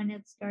was the one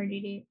that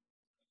started it.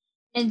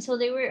 And so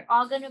they were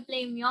all gonna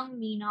blame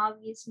Youngmin,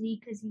 obviously,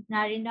 because he's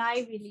not in the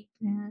Ivy League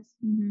class.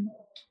 Mm-hmm.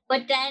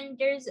 But then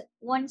there's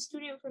one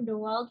student from the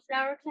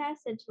Wildflower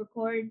class that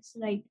records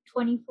like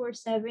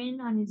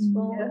 24/7 on his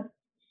phone. Yeah.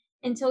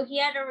 And so he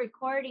had a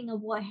recording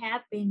of what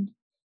happened.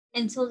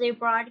 And so they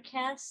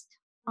broadcast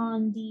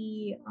on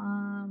the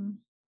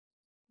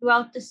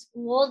throughout the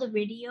school the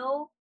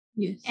video.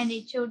 Yes. And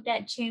it showed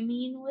that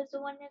Chaemin was the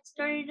one that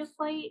started the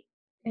fight.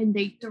 And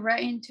they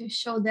threatened to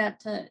show that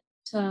to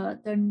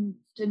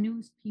the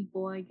news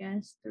people, I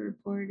guess, the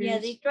reporters. Yeah,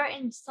 they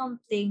threatened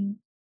something.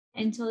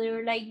 And so they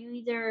were like, you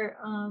either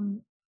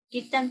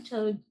get them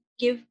to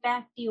give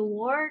back the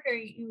award or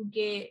you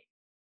get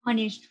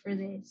punished for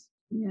this.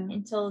 Yeah.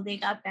 And so they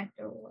got back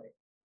their award.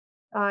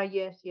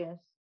 Yes.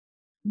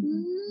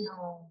 Mm-hmm.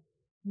 No.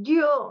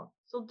 Yeah.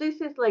 So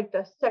this is like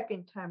the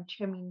second time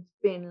Chaemin's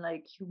been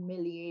like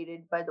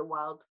humiliated by the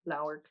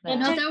Wildflower class.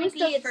 No, that was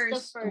the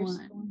first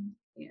one.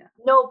 Yeah.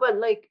 No, but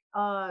like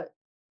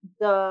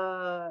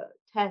the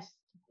test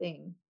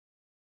thing.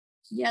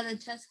 Yeah, the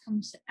test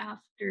comes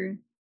after.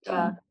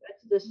 Yeah,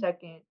 that's the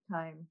second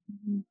time.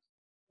 Mm-hmm.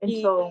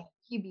 And so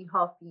he be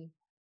huffy.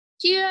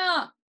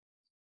 Yeah.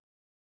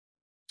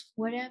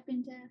 What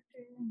happens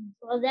after?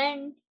 Well,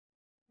 then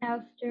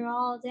after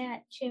all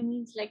that,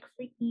 Chaemin's like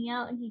freaking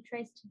out and he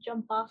tries to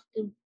jump off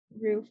the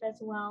roof as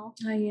well.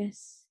 Ah,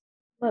 yes.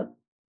 But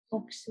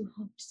Boksu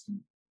helps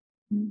him.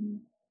 Mm-hmm.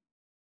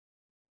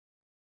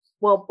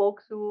 Well,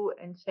 Boksu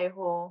and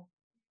Seho,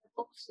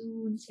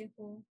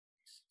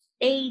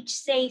 they each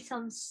say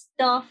some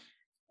stuff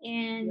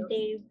and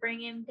they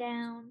bring him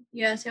down.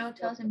 Yeah, Seho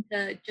tells him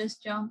to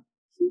just jump.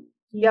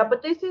 Yeah,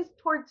 but this is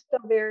towards the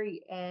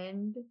very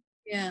end.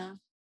 Yeah.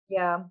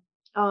 Yeah.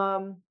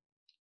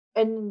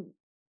 And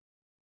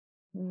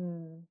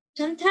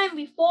sometime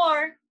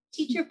before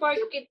Teacher Park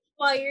gets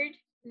fired.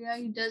 Yeah,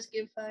 he does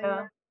get fired.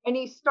 Yeah. And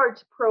he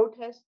starts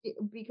protesting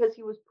because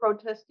he was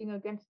protesting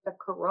against the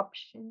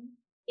corruption.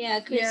 Yeah,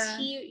 because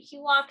he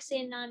walks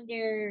in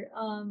under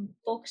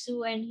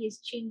Boksu and his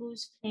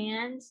Chingu's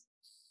plans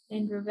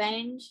and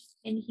revenge.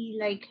 and he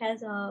like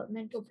has a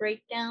mental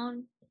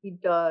breakdown. He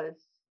does.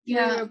 He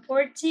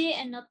reports it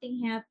and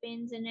nothing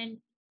happens, and then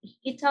he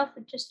gets off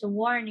with just a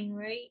warning,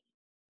 right?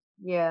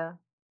 Yeah.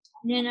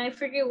 And then I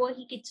forget what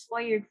he gets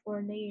fired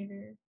for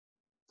later.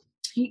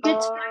 He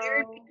gets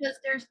fired because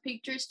there's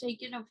pictures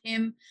taken of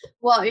him.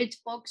 Well,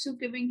 it's Boksu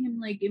giving him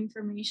like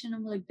information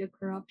of like the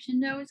corruption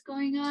that was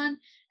going on,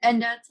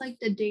 and that's like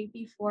the day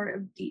before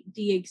of the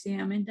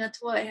exam, and that's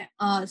what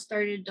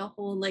started the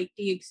whole like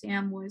the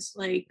exam was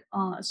like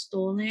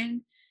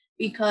stolen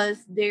because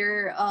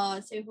their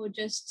Seiho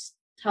just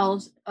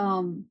tells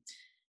them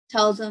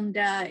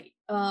that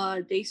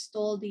they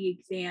stole the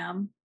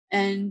exam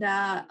and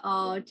that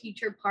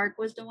teacher Park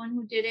was the one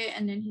who did it,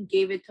 and then he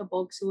gave it to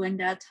Boksu, and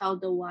that's how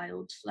the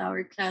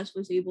wildflower class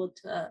was able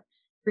to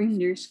bring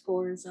their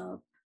scores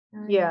up.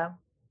 Yeah.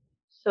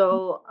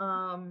 So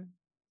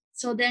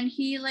so then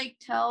he like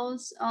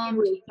tells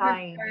teacher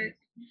Park,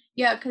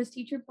 yeah, because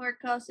teacher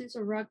Park causes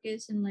a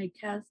ruckus and like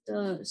has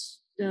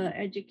the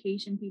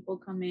education people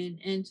come in,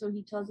 and so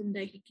he tells him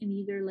that he can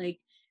either like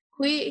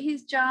quit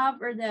his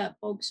job or that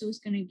Boksu is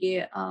gonna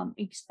get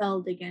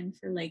expelled again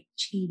for like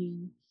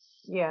cheating.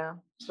 Yeah.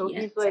 So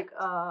he's like,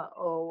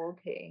 oh,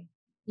 okay.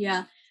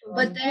 Yeah.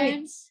 But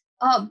then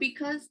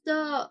because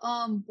the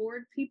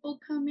board people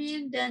come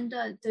in, then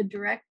the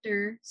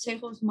director,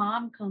 Seiho's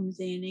mom comes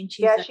in and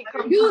she's like, she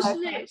comes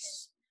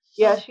useless.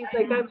 Yeah, she's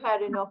like, I've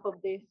had enough of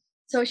this.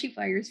 So she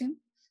fires him.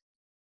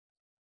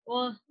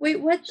 Well, wait,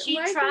 what? She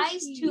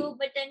tries to,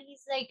 but then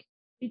he's like,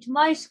 it's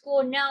my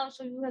school now,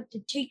 so you have to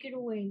take it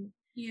away.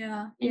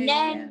 Yeah. And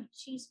then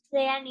she's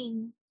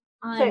planning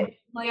on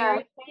firing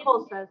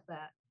him. Says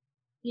that.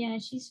 Yeah,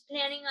 she's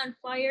planning on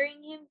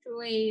firing him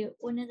through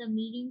one of the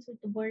meetings with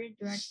the board of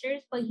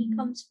directors, but he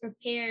comes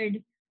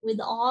prepared with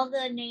all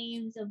the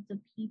names of the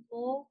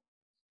people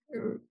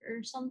or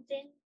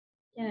something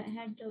that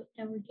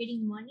were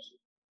getting money.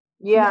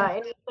 Yeah,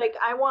 and it's like,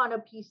 I want a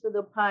piece of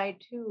the pie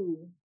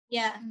too.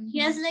 Yeah, he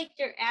has like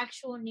their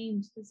actual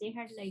names because they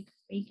had like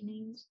fake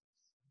names.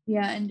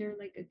 Yeah, and they're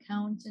like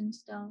accounts and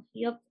stuff.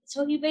 Yep.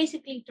 So he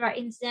basically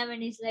threatens them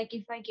and he's like,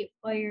 if I get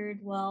fired,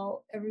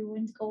 well,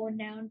 everyone's going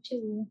down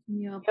too.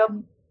 Yep.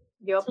 So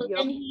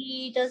then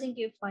he doesn't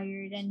get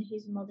fired and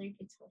his mother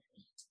gets fired.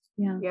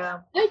 Yeah.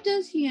 Why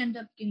does he end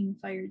up getting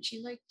fired? She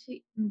like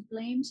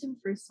blames him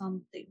for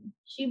something.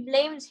 She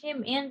blames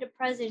him and the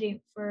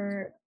president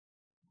for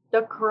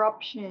the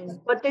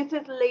corruption. But this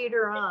is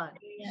later on.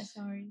 Yeah,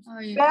 sorry. Oh,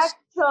 yes.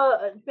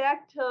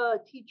 Back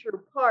to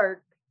Teacher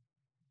Park.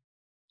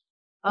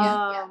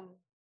 I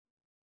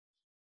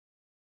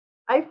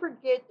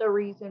forget the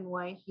reason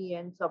why he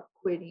ends up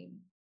quitting.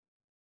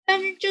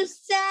 I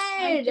just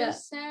said.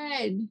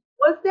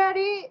 Was that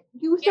it?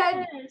 You said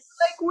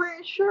like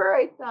weren't sure,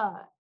 I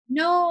thought.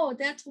 No,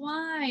 that's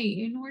why.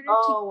 In order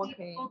to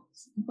keep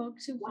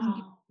Boksu from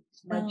getting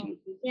expelled.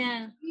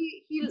 Yeah.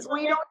 We don't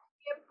see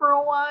him for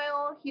a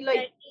while. He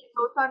like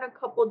goes on a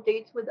couple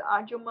dates with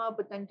Ajuma,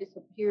 but then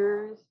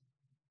disappears.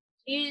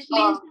 He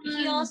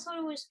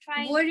also was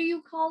trying. What do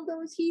you call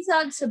those? He's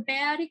on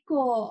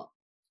sabbatical.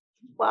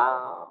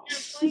 Wow.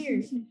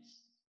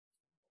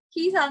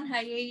 He's on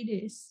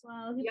hiatus.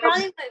 Wow. He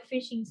probably went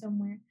fishing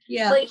somewhere.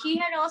 Yeah. But he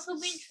had also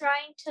been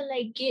trying to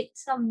like get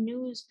some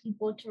news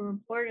people to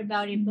report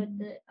about it, but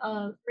the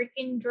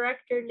freaking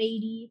director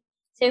lady,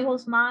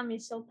 Seiho's mom,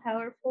 is so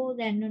powerful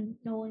that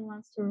no one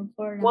wants to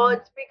report on it. Well,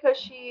 it's because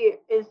she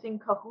is in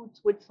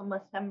cahoots with some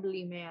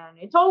assemblyman.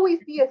 It's always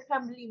the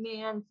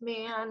assemblyman's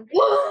man.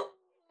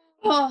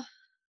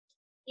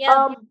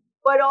 Yeah.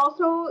 But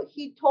also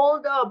he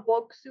told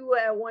Boksu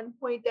at one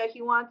point that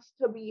he wants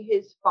to be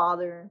his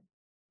father.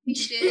 He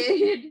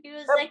did. He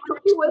was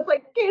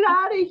like, get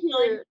out of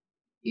here.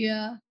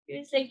 Yeah. He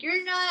was like,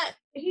 you're not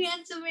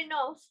handsome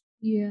enough.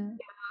 Yeah.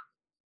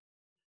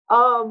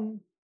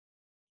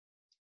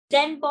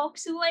 Then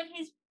Boksu and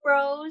his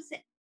bros,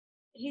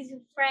 his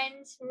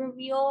friends,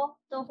 reveal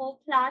the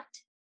whole plot.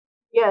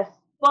 Yes,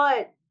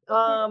 but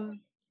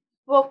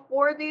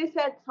before this,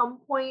 at some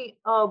point,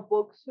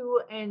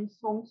 Boksu and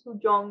Song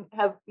Soo-jung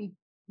have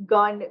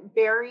begun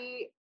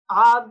very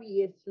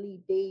obviously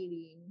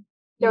dating.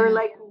 They're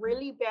like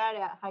really bad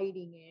at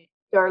hiding it.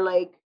 They're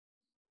like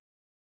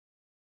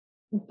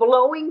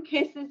blowing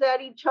kisses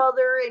at each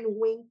other and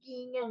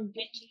winking and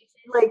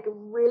like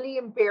really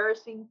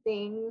embarrassing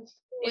things.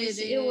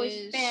 It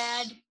was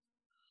bad.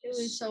 It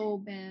was so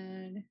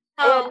bad.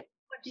 And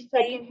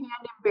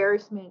secondhand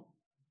embarrassment.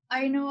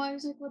 I know. I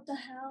was like, what the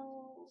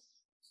hell?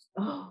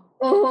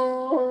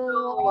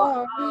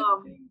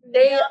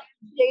 They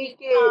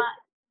get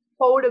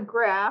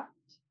photographed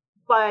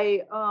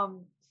by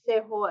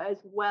Seiho as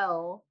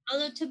well.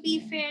 Although to be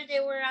fair,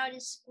 they were out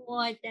of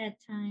school at that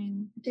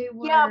time. They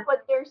were. Yeah,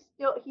 but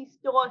he's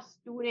still a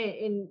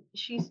student and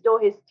she's still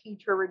his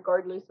teacher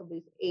regardless of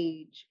his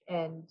age.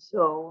 And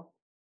so,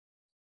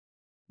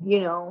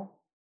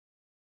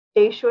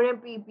 they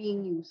shouldn't be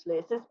being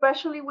useless,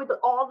 especially with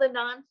all the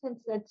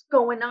nonsense that's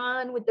going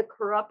on with the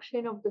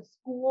corruption of the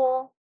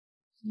school.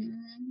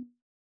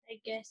 I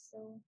guess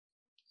so.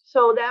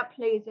 So that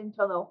plays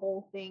into the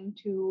whole thing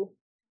too.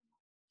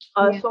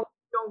 So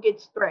Jong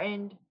gets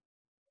threatened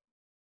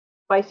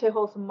by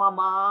Seho's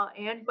mama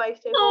and by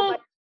Seho by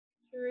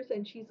teachers,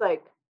 and she's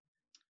like,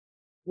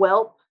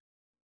 "Welp,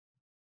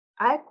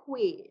 I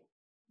quit."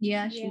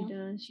 Yeah, she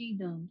does. She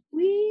done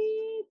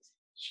quit.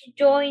 She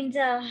joins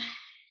them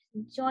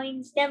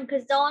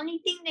because the only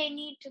thing they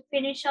need to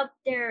finish up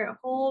their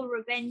whole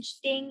revenge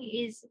thing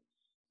is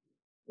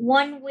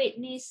one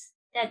witness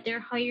that they're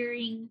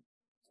hiring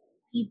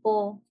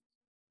people,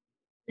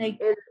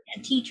 like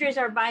teachers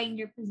are buying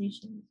their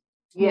positions.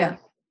 Yes.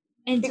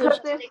 And because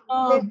so she's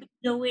like,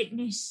 the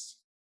witness.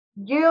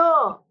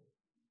 Yeah.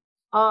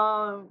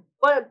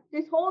 But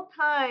this whole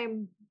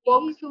time,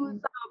 Boksu's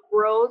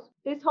bros,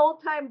 they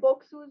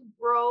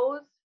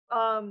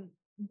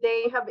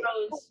have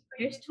bros.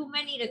 There's too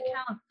many to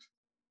count.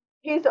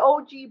 His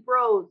OG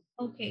bros.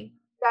 Okay.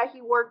 That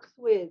he works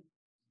with.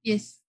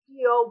 Yes.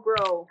 CEO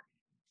bro.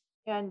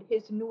 And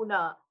his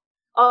Nuna.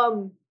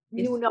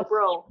 Nuna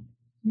bro.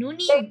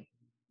 Noonie.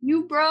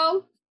 New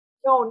bro?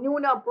 No,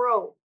 Nuna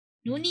bro.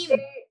 Noonie.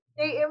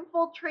 They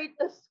infiltrate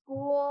the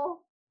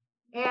school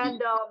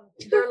and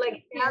they're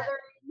like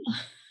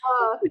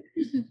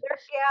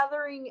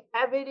gathering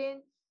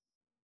evidence.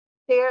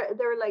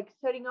 They're like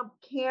setting up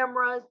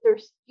cameras, they're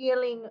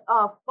stealing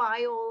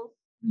files.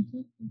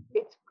 Mm-hmm.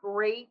 It's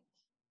great.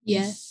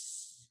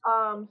 Yes.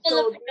 Pull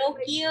a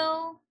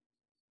Pinocchio.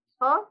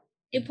 Huh?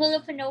 They pull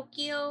a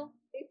Pinocchio.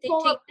 They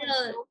take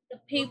the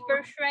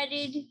paper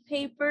shredded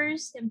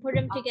papers and put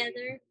them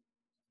together.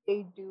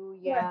 They do,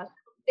 yeah.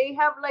 They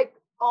have like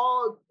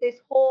all this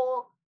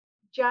whole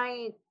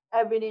giant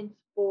evidence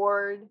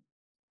board.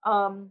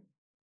 And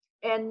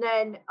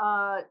then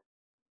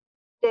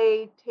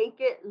they take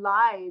it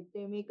live.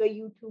 They make a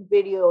YouTube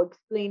video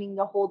explaining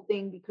the whole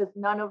thing because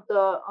none of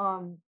the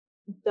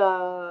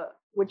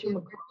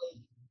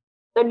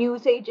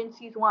news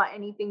agencies want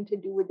anything to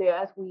do with it,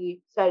 as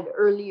we said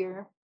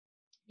earlier.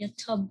 Yeah,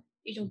 tub,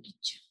 it'll get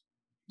you.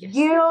 Yes.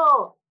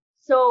 Yeah.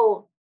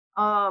 So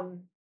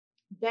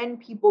then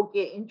people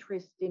get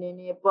interested in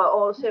it, but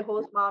also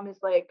Seho's mom is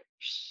like,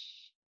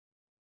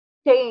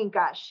 they ain't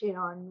got shit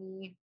on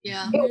me.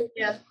 Yeah.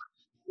 Yeah.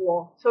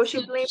 So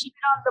she blames it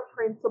on the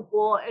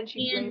principal and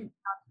she blames it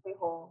on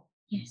Seho.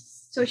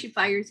 Yes. So she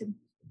fires him.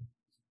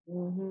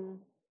 Mm-hmm.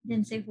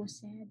 Then Seho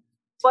said.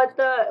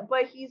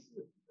 But he's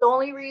the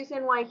only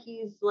reason why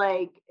he's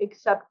like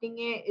accepting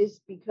it is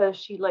because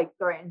she like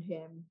threatened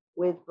him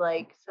with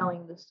like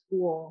selling the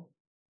school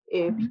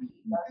if he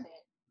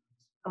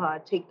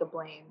doesn't take the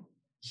blame.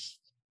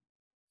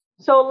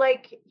 So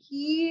like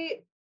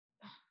he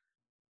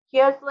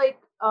has like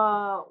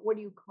what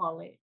do you call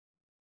it?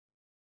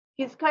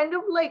 He's kind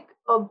of like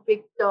a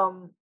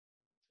victim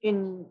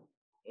in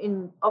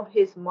of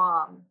his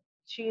mom.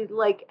 She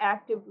like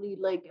actively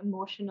like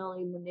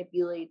emotionally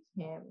manipulates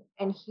him,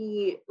 and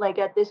he like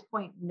at this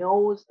point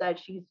knows that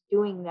she's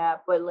doing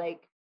that, but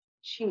like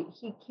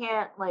he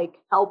can't like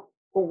help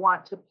but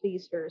want to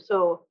please her.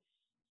 So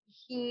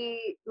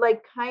he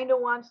like kind of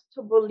wants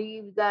to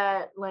believe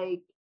that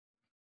like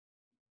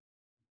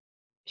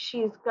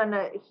he's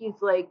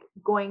like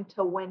going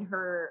to win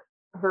her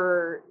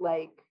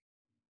like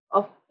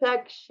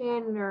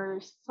affection or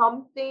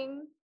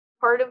something.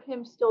 Part of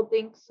him still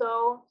thinks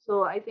so.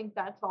 So I think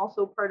that's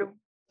also part of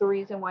the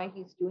reason why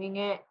he's doing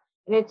it.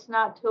 And it's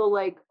not till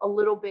like a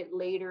little bit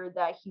later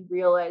that he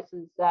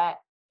realizes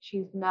that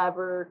she's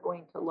never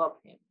going to love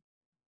him.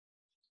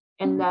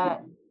 And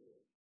that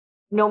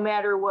no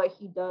matter what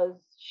he does,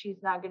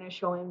 she's not going to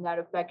show him that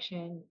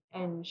affection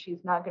and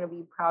she's not going to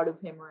be proud of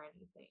him or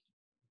anything.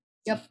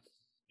 Yep.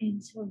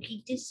 And so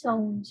he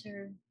disowns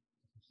her.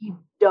 He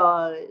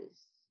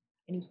does.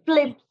 And he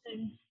flips.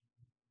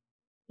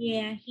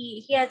 Yeah,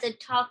 he has a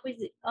talk with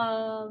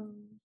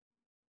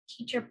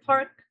Teacher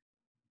Park.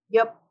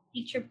 Yep.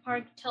 Teacher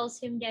Park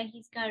tells him that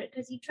he's got it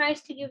because he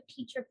tries to give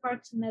Teacher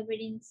Park some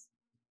evidence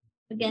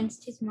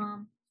against his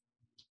mom.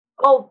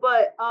 Oh,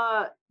 but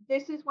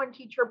this is when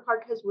Teacher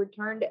Park has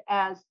returned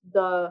as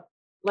the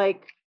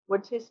like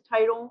what's his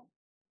title?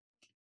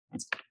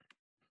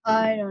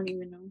 I don't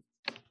even know.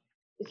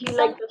 Is he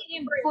like the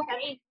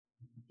superintendent?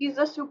 He's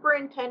the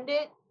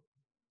superintendent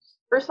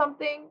or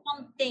something?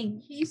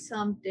 Something. He's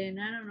something.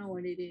 I don't know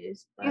what it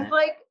is. But... He's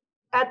like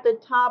at the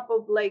top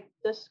of like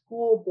the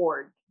school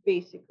board,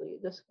 basically.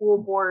 The school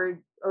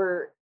board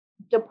or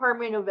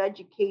Department of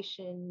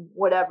Education,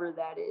 whatever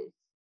that is.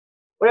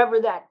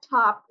 Whatever that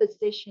top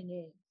position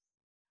is.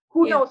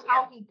 Who knows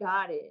how he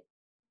got it?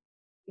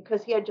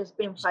 Because he had just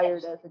been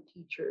fired as a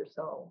teacher,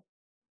 so.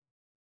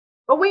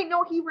 But wait,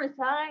 no, he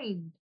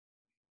resigned.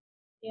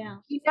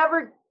 Yeah. He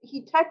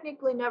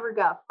technically never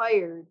got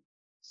fired.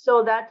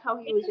 So that's how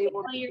he was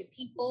able to fire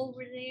people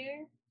over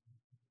there.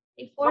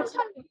 They forced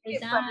him to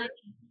resign.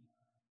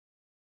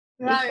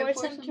 They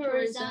forced him to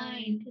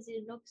resign because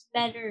it looks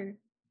better.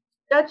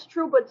 That's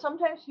true, but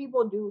sometimes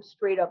people do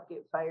straight up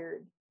get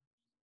fired.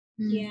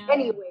 Yeah.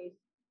 Anyways,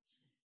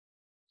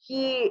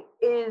 he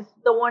is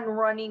the one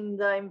running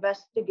the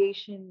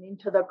investigation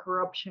into the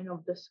corruption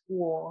of the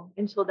school.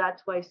 And so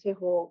that's why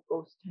Seho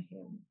goes to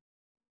him.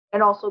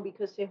 and also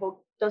because Seho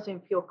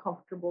doesn't feel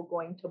comfortable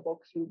going to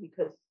Boksu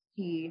because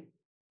he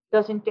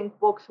doesn't think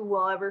Boksu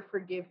will ever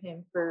forgive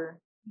him for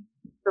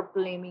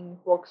blaming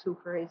Boksu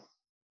for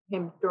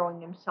him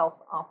throwing himself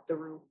off the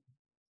roof.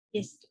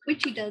 Yes,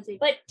 which he doesn't.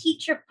 But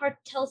teacher Park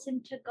tells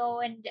him to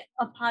go and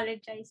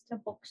apologize to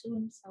Boksu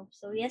himself.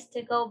 So he has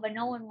to go, but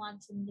no one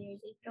wants him there.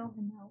 They throw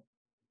him out.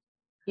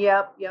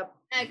 Yep.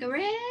 Like a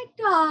red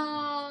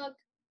dog.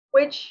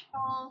 Which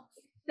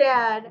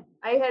sad.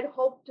 I had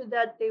hoped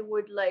that they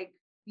would like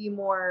be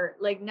more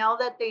like now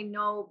that they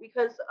know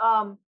because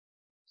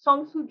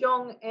Song Soo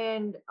Jung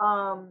and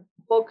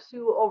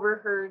Boksu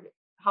overheard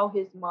how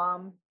his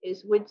mom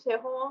is with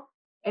Seho,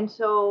 and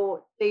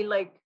so they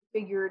like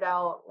figured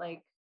out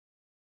like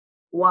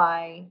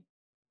why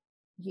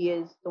he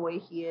is the way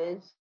he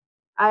is.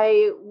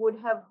 I would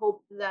have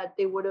hoped that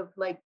they would have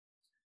like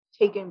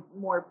taken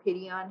more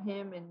pity on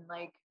him and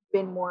like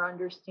been more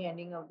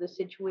understanding of the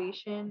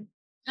situation.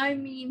 I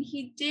mean,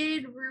 he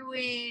did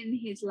ruin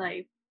his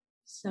life,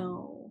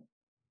 so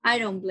I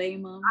don't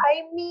blame him.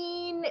 I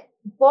mean,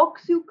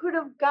 Boksu could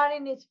have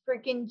gotten his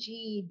freaking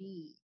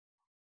GED.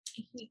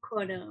 He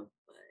could have,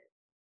 but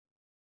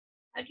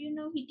how do you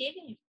know he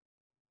didn't?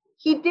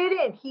 He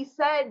didn't. He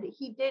said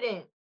he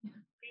didn't.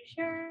 Are you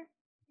sure?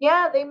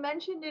 Yeah, they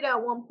mentioned it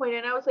at one point,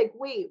 and I was like,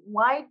 wait,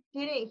 why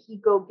didn't he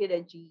go get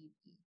a GED?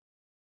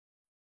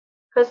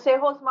 Because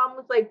Seho's mom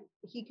was like,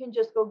 he can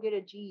just go get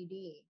a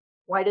GED.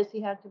 Why does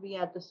he have to be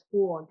at the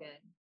school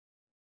again?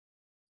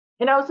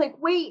 And I was like,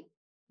 wait,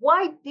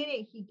 why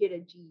didn't he get a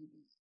GED?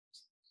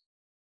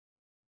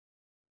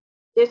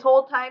 This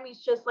whole time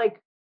he's just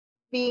like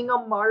being a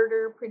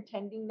martyr,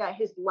 pretending that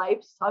his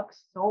life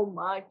sucks so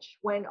much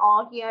when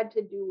all he had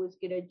to do was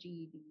get a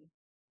GED.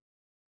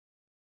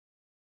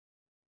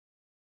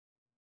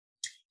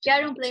 Yeah,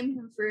 I don't blame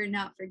him for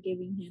not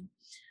forgiving him.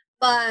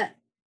 But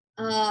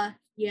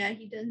yeah,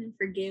 he doesn't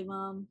forgive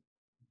him.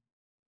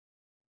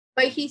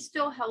 But he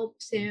still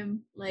helps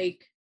him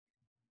like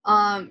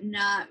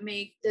not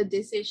make the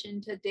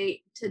decision to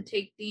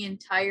take the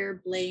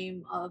entire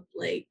blame of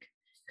like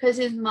because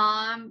his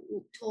mom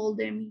told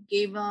him, he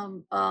gave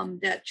him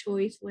that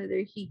choice whether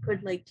he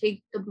could like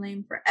take the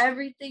blame for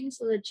everything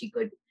so that she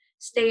could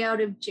stay out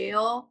of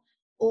jail,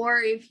 or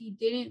if he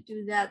didn't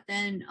do that,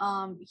 then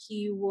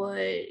she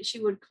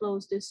would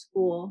close the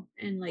school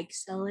and like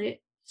sell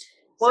it.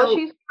 Well, so,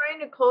 she's trying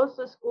to close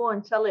the school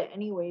and sell it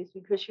anyways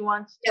because she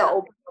wants to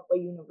open up a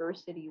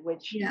university,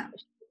 which she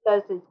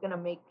says is going to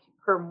make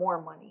her more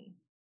money.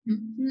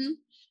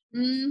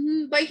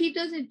 But he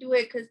doesn't do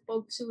it because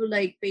Boksu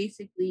like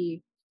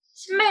basically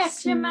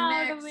smacks him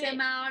out of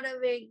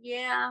it.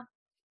 Yeah.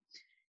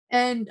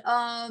 And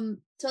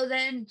so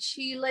then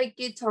she like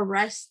gets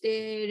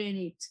arrested and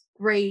it's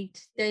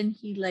great. Then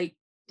he like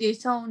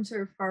disowns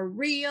her for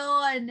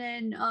real, and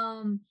then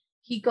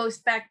he goes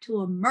back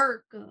to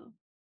America.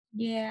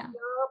 Yeah.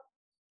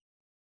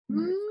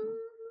 Or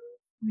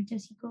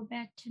does he go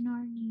back to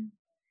Narnia?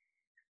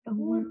 The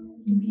world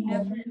you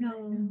never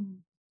know.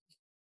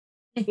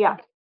 Yeah.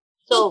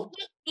 So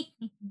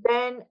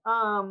then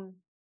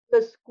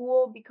the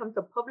school becomes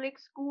a public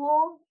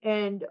school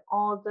and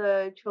all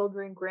the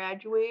children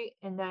graduate,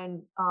 and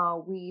then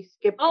we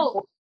skip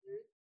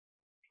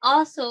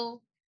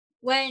also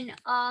when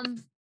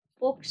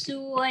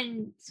Boksu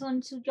and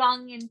Sun Soo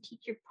Jong and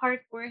Teacher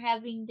Park were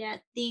having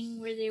that thing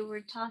where they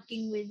were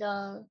talking with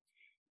the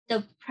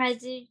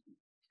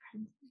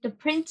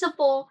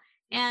principal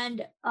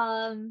and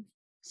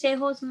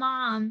Seho's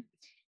mom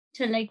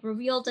to like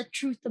reveal the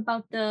truth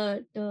about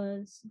the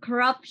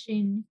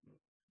corruption.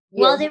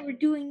 Yes. While they were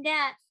doing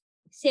that,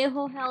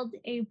 Seho held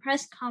a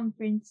press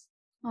conference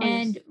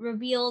and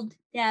revealed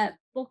that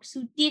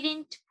Boksu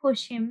didn't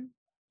push him.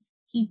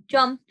 He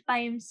jumped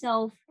by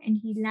himself and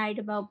he lied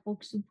about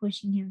Boksu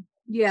pushing him.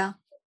 Yeah.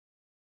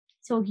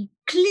 So he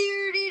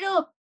cleared it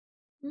up.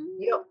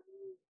 Yep.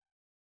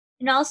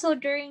 And also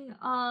during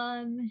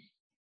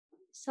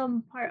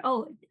some part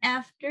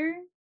after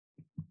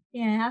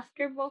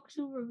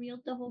Boksu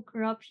revealed the whole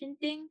corruption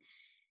thing,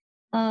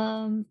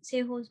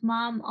 Seho's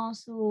mom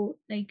also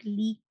like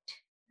leaked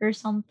or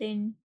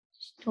something.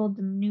 She told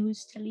the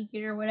news to leak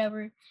it or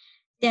whatever.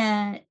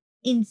 That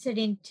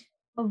incident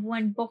of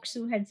when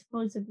Boksu had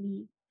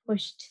supposedly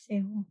pushed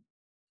Seho.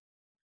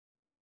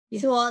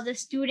 Yes. So all the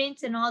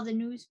students and all the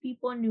news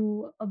people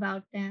knew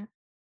about that.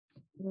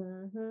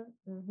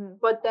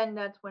 But then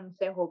that's when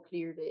Seho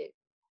cleared it.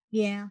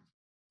 Yeah.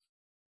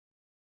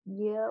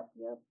 Yep.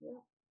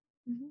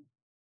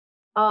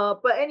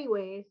 But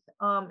anyways,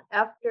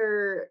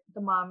 after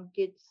the mom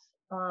gets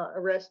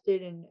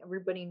arrested and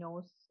everybody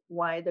knows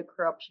why the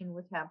corruption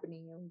was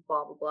happening and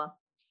blah blah blah,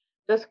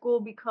 the school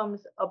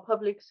becomes a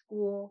public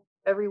school.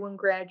 Everyone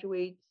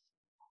graduates.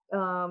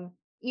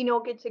 Eno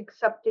gets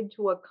accepted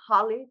to a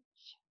college.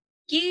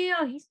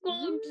 Yeah, he's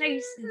going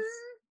places.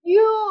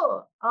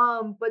 Yeah.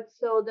 But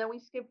so then we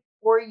skip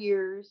 4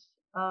 years.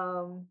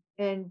 And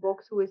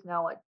Boksu is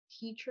now a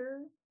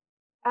teacher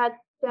at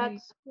that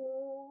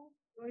school.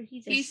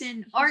 He's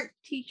an art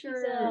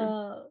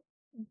teacher.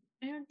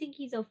 I don't think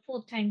he's a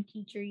full-time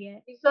teacher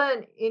yet. He's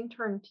an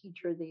intern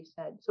teacher, they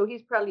said. So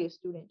he's probably a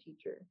student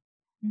teacher.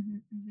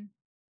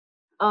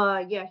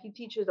 Yeah, he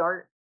teaches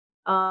art.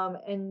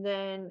 And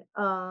then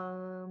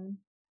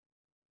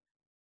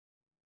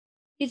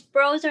his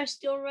bros are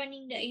still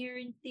running the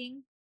errand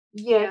thing.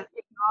 Yes,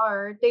 they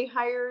are. They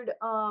hired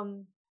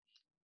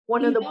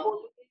one of the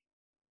bullies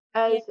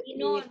as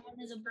one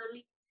of the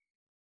bullies.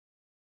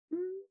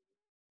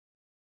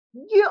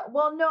 Yeah,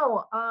 well,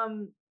 no.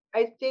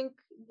 I think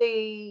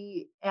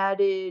they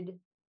added,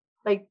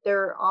 like,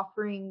 they're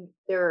offering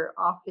their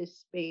office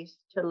space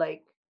to,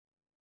 like,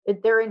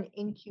 they're an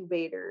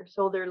incubator,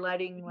 so they're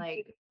letting,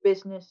 like,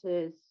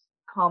 businesses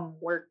come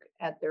work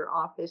at their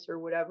office or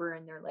whatever,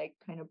 and they're, like,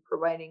 kind of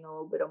providing a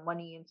little bit of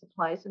money and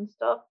supplies and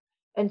stuff.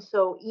 And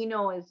so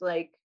Eno is,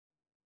 like,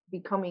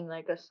 becoming,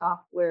 like, a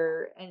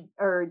software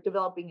or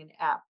developing an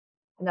app,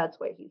 and that's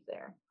why he's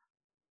there.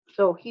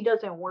 So he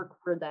doesn't work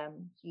for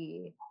them.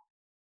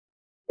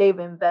 They've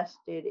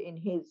invested in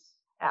his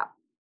app.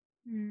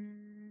 I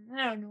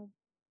don't know.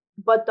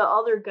 But the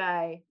other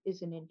guy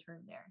is an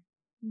intern there.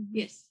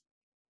 Yes.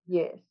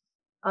 Yes.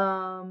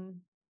 Oh,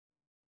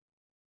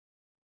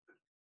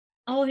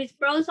 his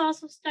bros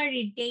also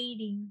started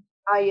dating.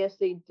 Yes,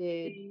 they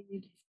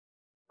did.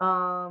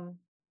 But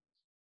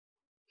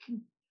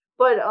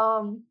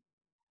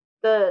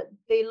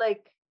they,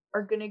 like,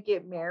 are gonna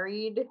get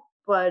married,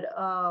 but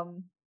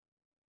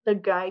the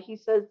guy, he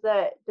says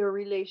that their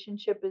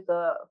relationship is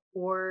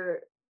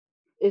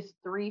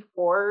 3-4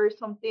 or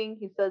something.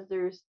 He says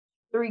there's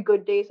 3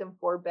 good days and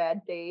 4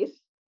 bad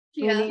days.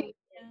 Meaning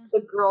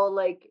the girl,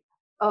 like,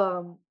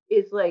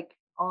 is, like,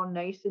 all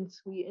nice and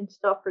sweet and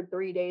stuff for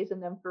 3 days,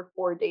 and then for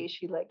 4 days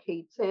she, like,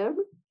 hates him.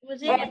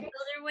 Was it the other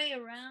way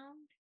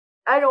around?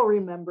 I don't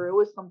remember. It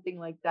was something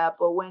like that.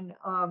 But when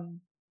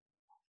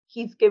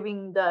he's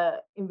giving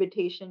the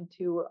invitation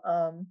to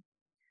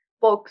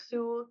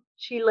Boksu,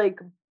 she,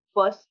 like,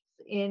 busts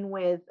in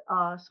with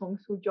Song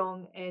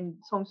Soo-jung, and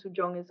Song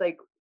Soo-jung is like,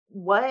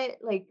 what?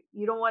 Like,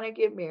 you don't want to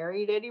get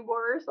married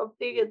anymore or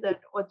something? And then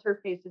what's her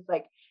face is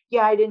like,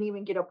 yeah, I didn't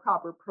even get a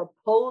proper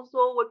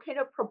proposal. What kind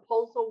of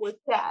proposal was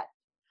that?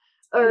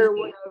 Or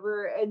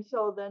whatever. And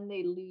so then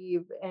they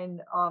leave,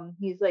 and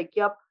he's like,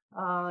 yep,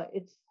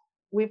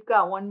 we've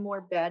got one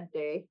more bad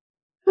day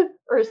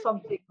or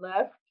something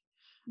left.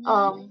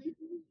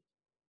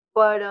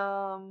 But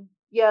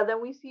yeah,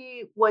 then we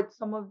see what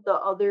some of the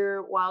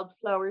other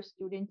wildflower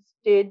students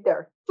did.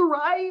 They're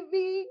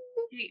thriving.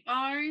 They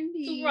are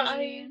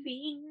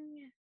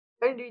thriving.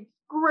 And it's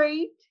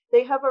great.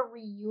 They have a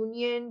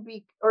reunion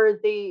they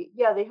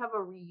have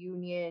a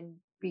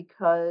reunion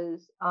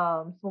because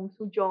Song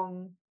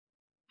Soo-jung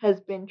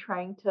has been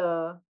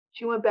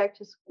she went back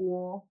to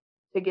school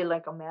to get,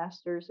 like, a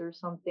master's or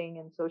something,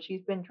 and so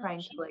she's been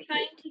trying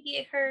to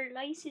get her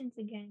license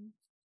again.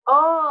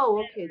 Oh,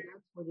 okay,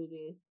 that's what it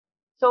is.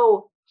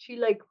 So she,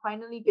 like,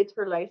 finally gets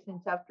her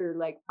license after,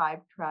 like,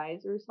 5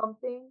 tries or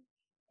something.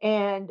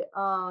 And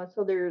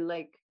so they're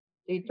like,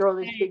 they throw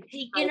this big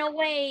taken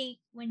away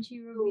when she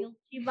revealed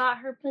she bought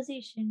her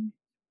position.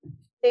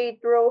 They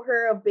throw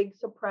her a big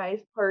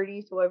surprise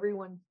party, so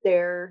everyone's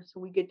there, so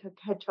we get to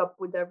catch up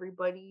with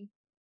everybody.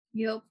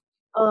 Yep.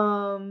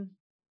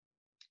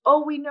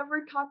 Oh, we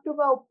never talked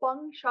about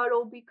Bang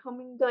Sharo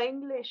becoming the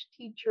English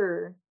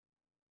teacher.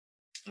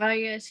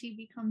 Yes, he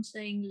becomes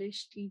the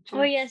English teacher.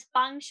 Oh yes,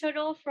 Bang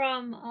Sharo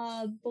from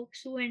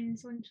Boksu and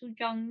Sun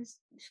Soo-jung's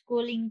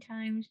schooling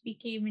times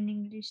became an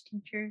English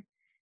teacher.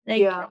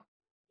 Like,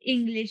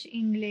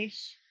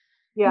 English.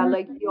 Yeah,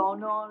 like, you all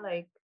know,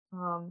 like,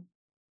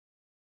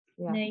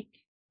 yeah. Like,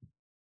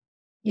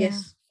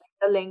 yes.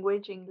 The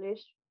language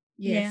English.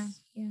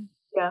 Yes.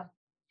 Yeah.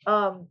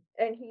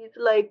 And he's,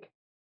 like,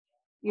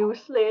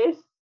 useless.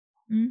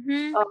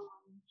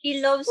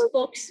 He loves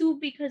Boksu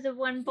because of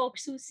when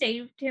Boksu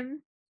saved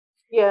him.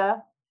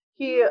 Yeah.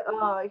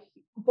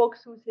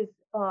 Boksu's his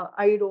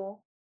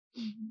idol.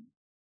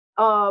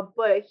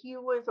 But he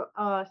was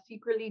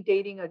secretly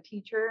dating a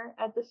teacher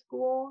at the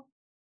school.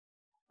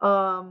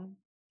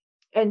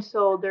 And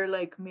so they're,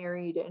 like,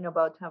 married and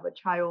about to have a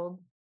child.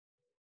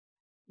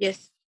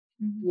 Yes.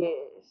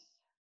 Yes.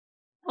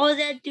 Oh,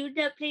 that dude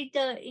that played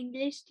the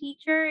English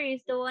teacher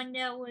is the one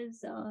that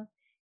was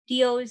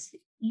Dio's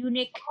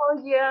eunuch.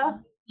 Oh yeah.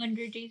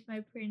 100 Days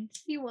My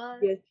Prince. He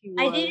was. Yes, he was.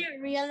 I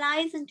didn't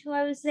realize until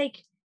I was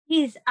like,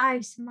 his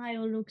eye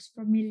smile looks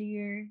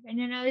familiar. And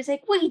then I was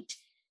like, wait,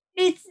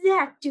 it's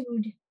that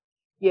dude.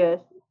 Yes.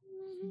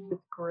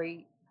 It's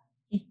great.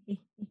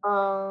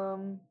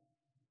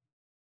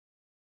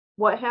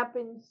 What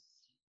happens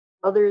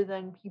other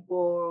than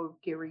people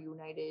get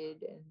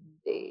reunited and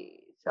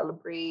they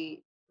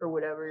celebrate or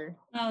whatever?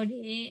 About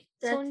it.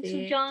 Son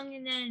Soo-jung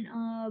and then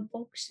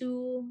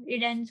Boksu.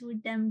 It ends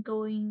with them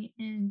going,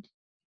 and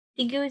I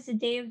think it was the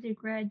day of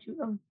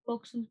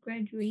Boksu's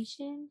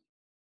graduation.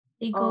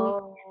 They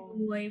go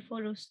to a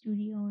photo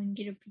studio and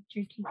get a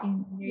picture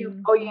taken.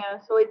 Oh yeah,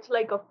 so it's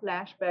like a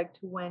flashback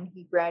to when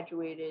he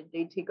graduated.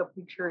 They take a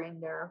picture in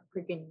their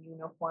freaking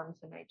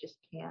uniforms, and I just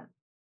can't.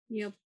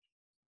 Yep.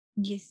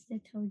 Yes,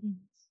 that's how it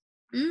is.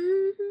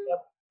 Mm-hmm.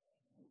 Yep.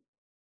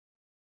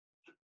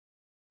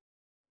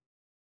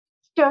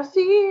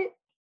 Jesse,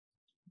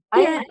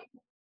 Yeah.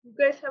 You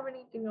guys have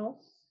anything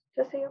else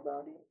to say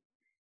about it?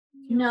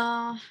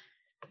 No.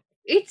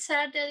 It's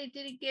sad that it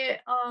didn't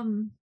get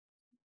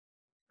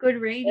good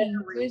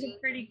ratings. It was a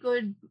pretty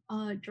good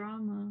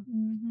drama.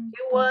 Mm-hmm.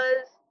 It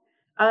was.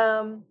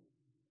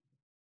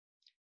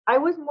 I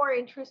was more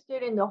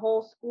interested in the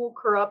whole school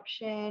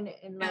corruption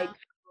and like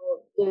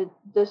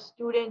the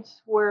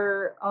students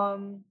were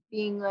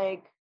being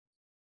like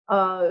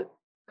uh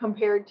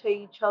compared to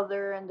each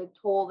other and the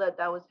toll that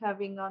was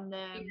having on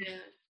them. Yeah.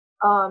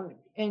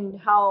 And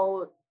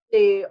how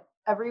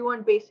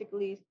everyone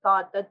basically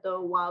thought that the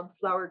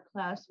wildflower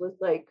class was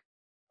like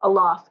a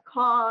lost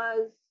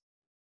cause.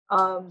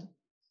 um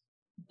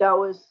that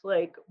was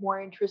like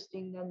more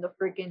interesting than the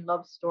freaking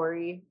love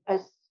story,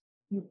 as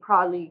you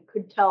probably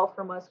could tell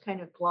from us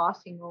kind of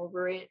glossing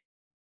over it.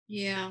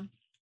 Yeah.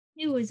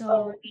 It was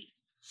alright.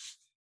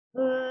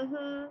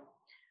 Mm-hmm.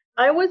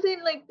 I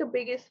wasn't like the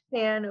biggest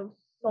fan of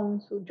Song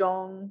Soo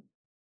Jong.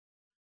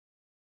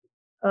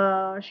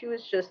 She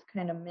was just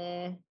kind of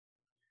meh.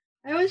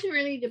 I wasn't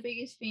really the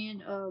biggest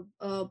fan of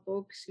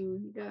Boksu.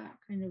 He got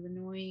kind of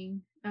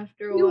annoying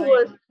after a He while.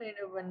 was kind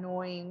of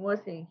annoying,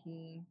 wasn't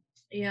he?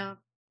 Yeah.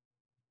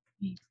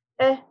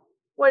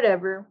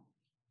 Whatever.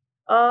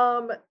 I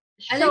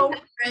like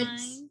the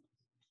friends.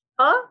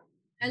 Huh?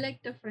 I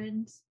like the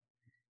friends.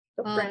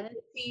 The friends.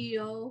 The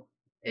CEO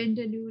and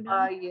the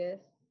Luna. Yes.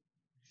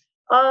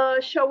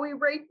 Shall we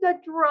rate the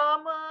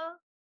drama?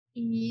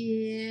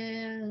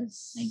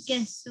 Yes. I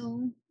guess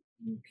so.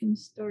 You can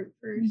start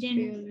first.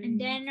 And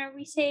then are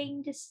we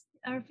saying this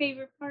our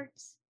favorite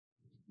parts?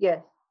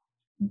 Yes.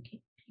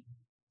 Okay.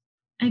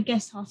 I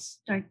guess I'll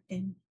start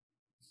then.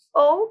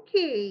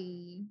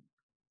 Okay.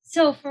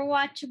 So for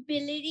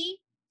watchability,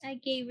 I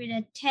gave it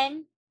a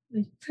 10. It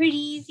was pretty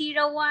easy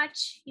to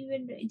watch.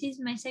 Even this is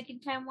my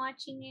second time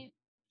watching it.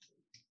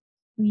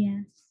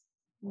 Yeah.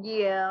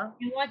 Yeah.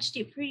 I watched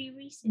it pretty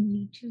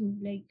recently too.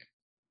 Like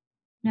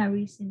not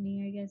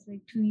recently, I guess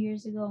like 2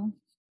 years ago.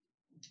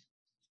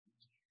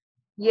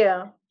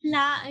 Yeah.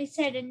 I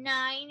said a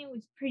 9. It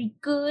was pretty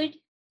good.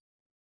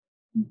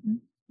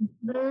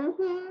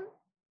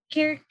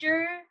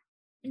 Character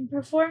and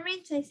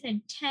performance, I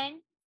said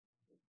 10.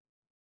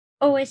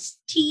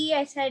 OST,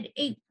 I said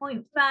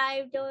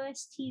 8.5. The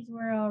OSTs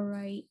were all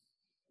right.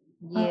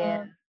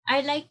 Yeah.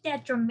 I like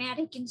that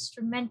dramatic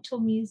instrumental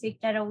music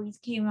that always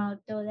came out,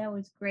 though. That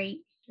was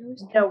great.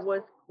 That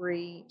was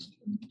great.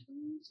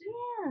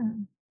 Yeah.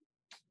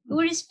 It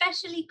would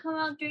especially come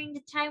out during the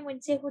time when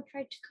Seho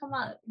tried to come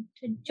out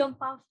to jump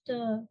off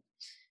the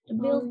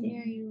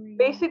building.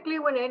 Basically,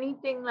 when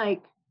anything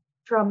like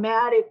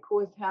dramatic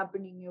was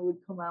happening, it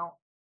would come out.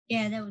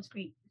 Yeah, that was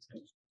great.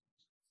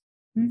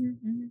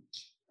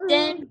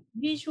 Then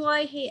visual,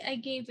 I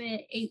gave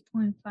it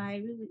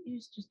 8.5. It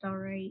was just all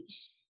right.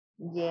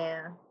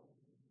 Yeah.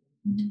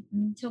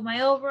 So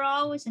my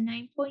overall was a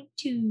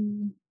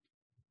 9.2.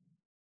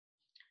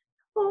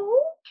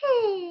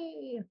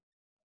 Okay.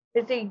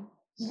 Is it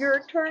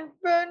your turn,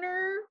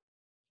 Banner?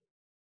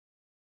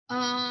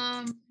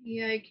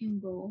 Yeah, I can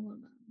go.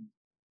 Hold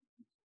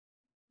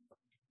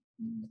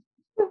on.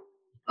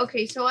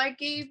 Okay, so I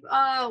gave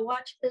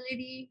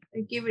watchability,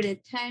 I gave it a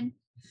 10.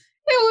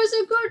 It was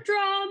a good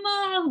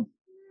drama.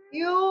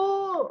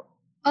 You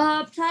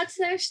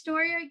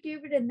plot/story, I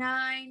gave it a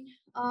 9.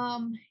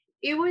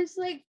 It was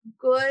like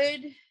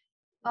good.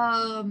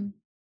 I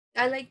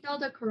liked all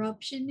the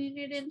corruption in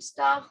it and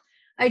stuff.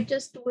 I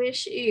just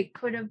wish it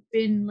could have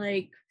been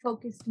like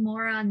focused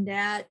more on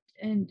that.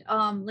 And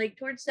like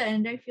towards the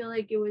end, I feel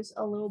like it was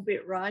a little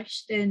bit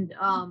rushed, and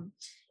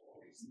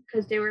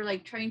because they were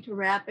like trying to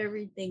wrap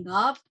everything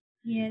up.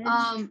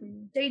 Yeah.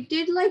 They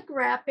did like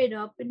wrap it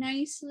up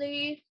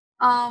nicely.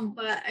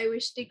 But I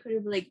wish they could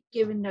have like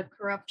given the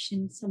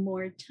corruption some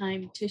more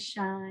time to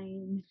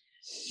shine.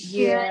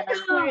 Yeah.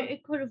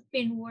 It could have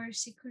been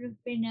worse. It could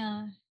have been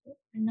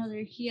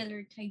another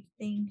healer type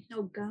thing.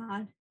 Oh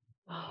God.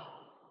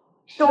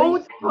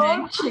 Don't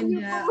mention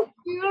that.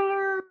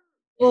 Healer.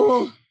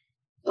 Oh.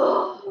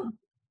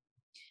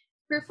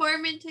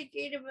 Performance, I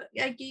gave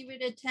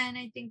it a 10.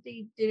 I think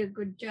they did a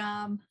good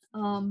job.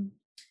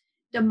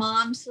 The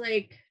mom's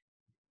like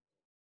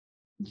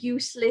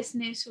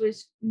uselessness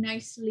was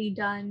nicely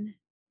done.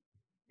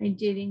 I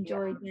did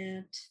enjoy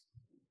that.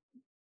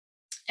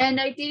 And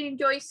I did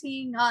enjoy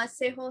seeing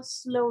Seho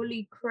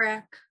slowly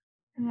crack.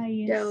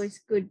 Yes. That was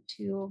good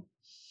too.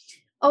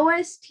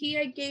 OST,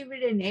 I gave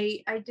it an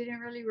 8. I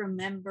didn't really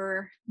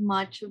remember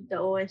much of the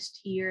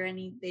OST or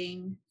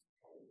anything.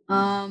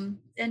 And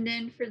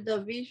then for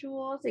the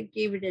visuals, I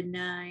gave it a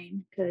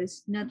 9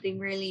 because nothing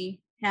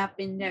really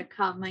happened that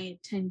caught my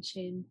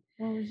attention.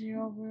 What was your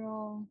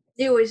overall?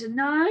 It was a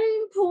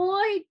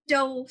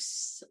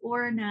 9.2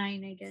 or a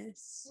 9, I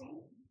guess. Are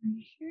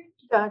you sure?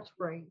 That's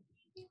right.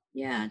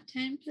 Yeah,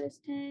 10 plus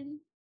 10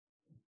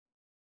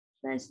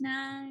 plus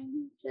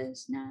 9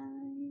 plus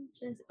 9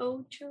 plus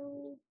 8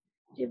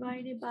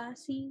 divided by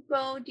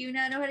 5. Do you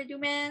not know how to do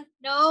math?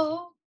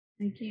 No.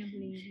 I can't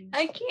believe you.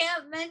 I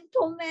can't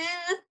mental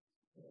math.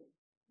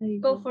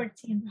 Go for it,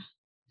 Sandra.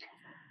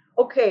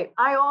 Okay,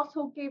 I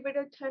also gave it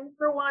a 10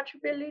 for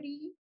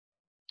watchability.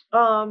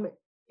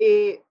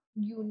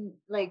 You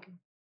like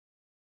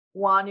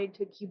wanted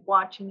to keep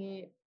watching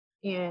it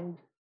and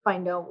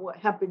find out what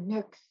happened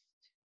next.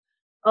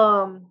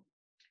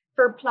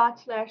 For plot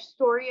 /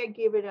 story, I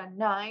gave it a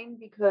 9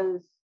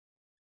 because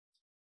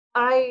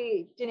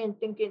I didn't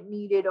think it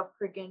needed a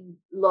freaking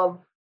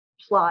love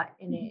plot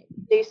in it.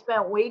 They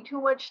spent way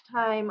too much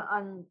time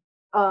on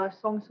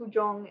Song Soo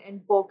Jung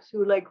and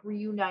Bok-soo like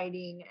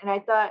reuniting, and I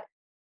thought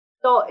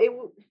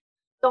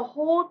the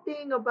whole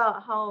thing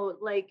about how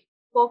like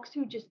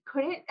Bok-soo just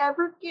couldn't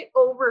ever get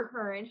over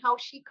her and how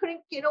she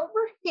couldn't get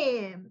over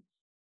him.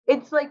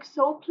 It's like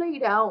so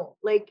played out.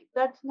 Like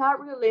that's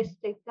not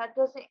realistic. That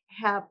doesn't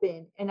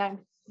happen. And I'm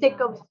sick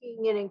of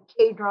seeing it in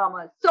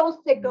K-drama. So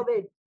sick of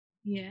it.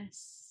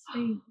 Yes.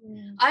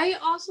 I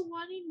also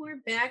wanted more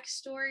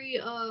backstory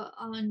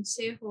on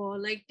Seho.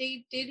 Like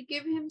they did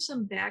give him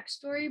some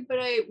backstory, but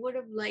I would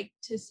have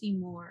liked to see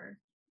more.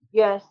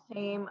 Yes,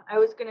 same. I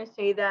was gonna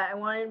say that I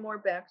wanted more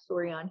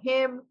backstory on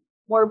him,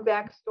 more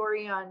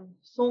backstory on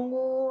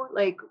Songwoo,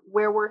 like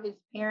where were his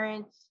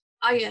parents?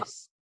 Ah,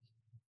 yes.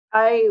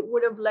 I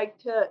would have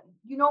liked to,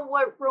 you know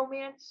what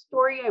romance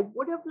story I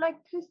would have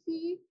liked to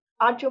see?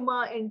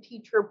 Ajuma and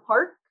Teacher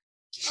Park.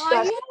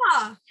 Oh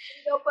yeah.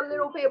 Up a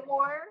little bit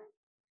more.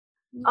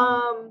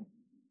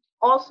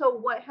 Also,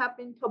 what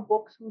happened to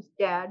Bok-soo's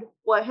dad?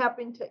 What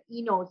happened to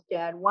Ino's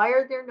dad? Why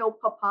are there no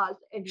papas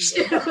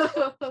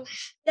anywhere?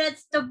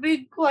 That's the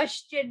big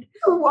question.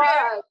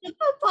 Why? The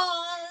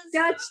papas?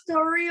 That's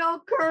the real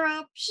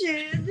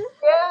corruption.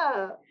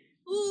 Yeah.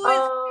 Who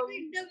is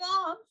giving them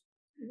off?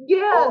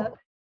 Yeah. Oh,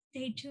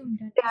 stay tuned.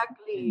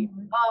 Exactly.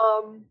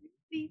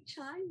 Be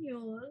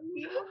child.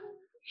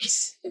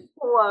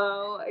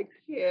 Wow, I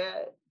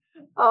can't.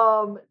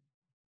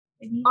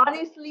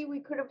 Honestly, we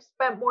could have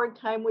spent more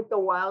time with the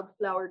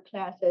wildflower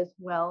class as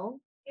well.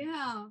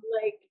 Yeah.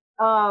 Like,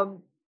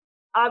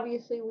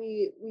 obviously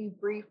we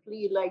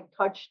briefly like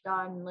touched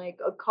on like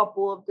a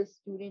couple of the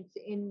students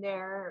in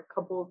there, a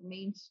couple of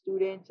main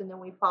students, and then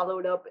we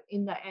followed up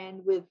in the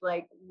end with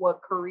like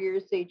what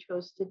careers they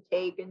chose to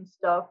take and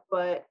stuff.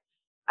 But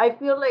I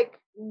feel like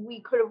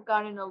we could have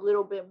gotten a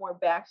little bit more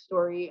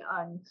backstory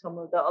on some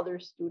of the other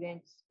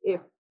students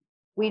if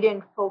we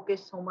didn't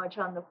focus so much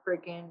on the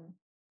freaking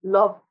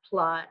love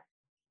plot.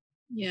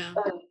 Yeah.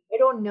 I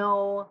don't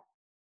know.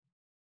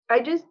 I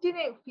just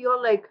didn't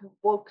feel like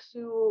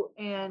Bok-soo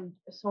and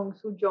Song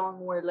Soo Jung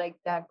were like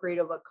that great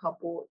of a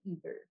couple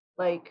either.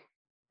 Like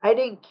I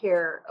didn't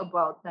care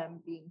about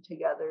them being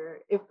together.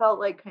 It felt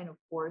like kind of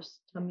forced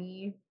to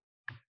me.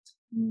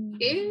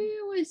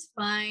 It was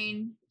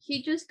fine.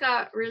 He just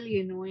got really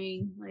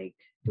annoying like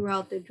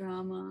throughout the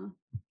drama.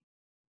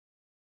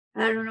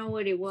 I don't know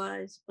what it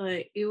was,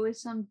 but it was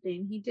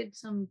something. He did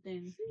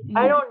something.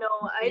 I don't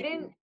know. I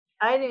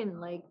didn't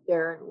like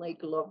their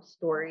like love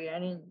story. I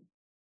didn't.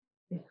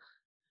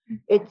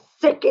 It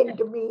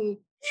sickened me.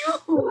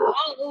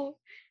 Wow.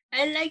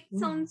 I like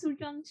Song Soo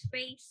Jung's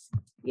face.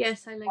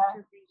 Yes, I like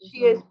her face. She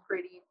is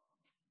pretty.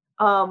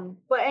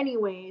 But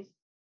anyways,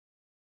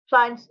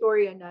 plot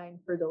story a 9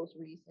 for those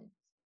reasons.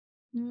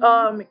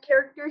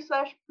 Character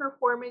 /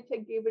 performance, I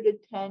gave it a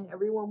 10.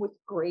 Everyone was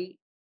great.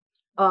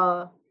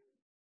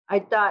 I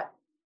thought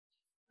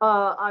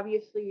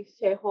obviously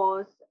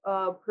Seho's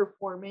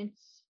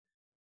performance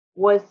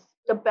was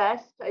the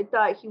best. I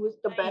thought he was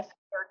the best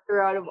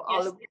character out of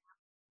all of them.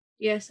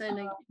 Yes, I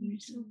liked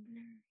him.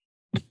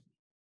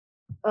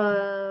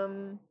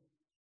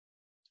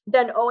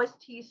 Then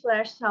OST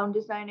 / sound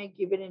design, I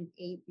give it an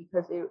 8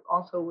 because it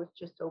also was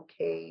just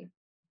okay.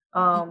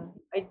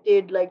 I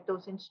did like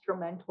those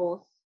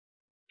instrumentals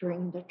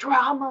during the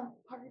drama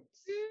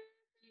parts.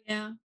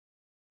 Yeah.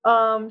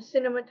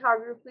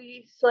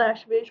 Cinematography /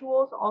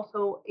 visuals,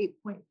 also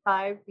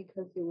 8.5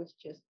 because it was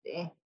just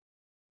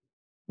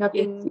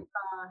nothing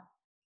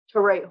to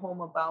write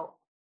home about.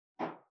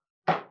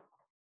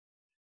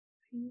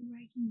 Are you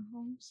writing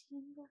home,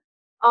 Sandra?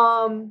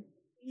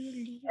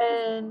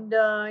 And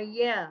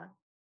yeah.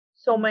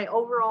 So my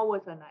overall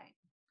was a 9.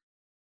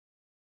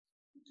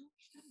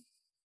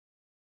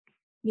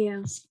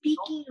 Yeah.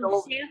 Speaking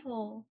of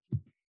Seho,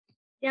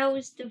 that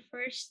was the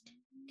first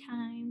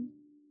time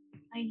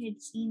I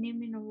had seen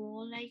him in a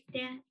role like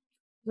that.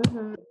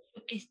 Mm-hmm.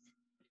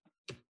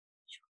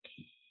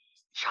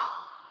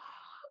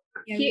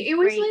 It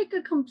was like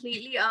a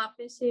completely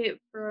opposite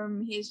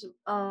from his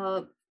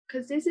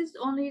because this is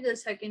only the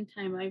second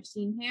time I've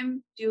seen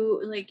him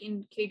do like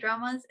in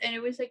K-dramas, and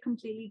it was like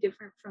completely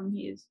different from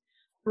his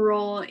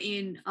role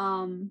in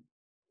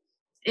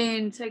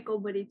Psycho,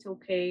 but it's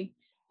okay.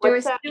 There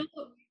was still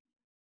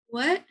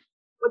what?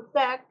 What's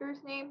the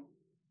actor's name?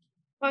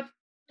 Park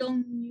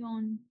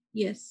Dong-yeon.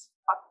 Yes.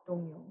 Park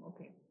Dong-yeon.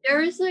 Okay.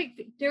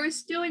 There was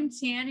still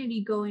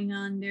insanity going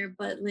on there,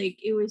 but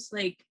like it was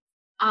like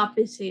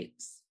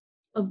opposites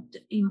of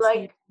the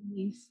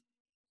insanities.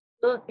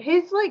 Like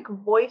his like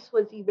voice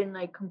was even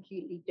like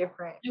completely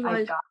different.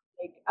 I got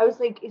I was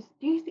like, is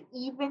this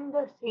even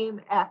the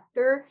same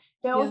actor?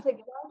 And I was like,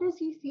 why does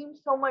he seem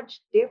so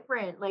much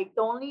different? Like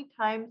the only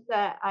times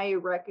that I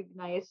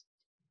recognized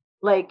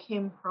like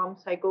him from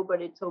Psycho,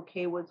 but it's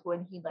okay was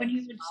when he like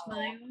would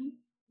smile.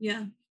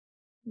 Yeah.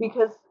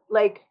 Because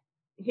like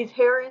his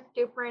hair is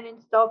different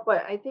and stuff,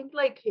 but I think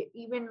like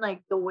even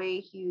like the way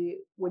he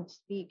would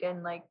speak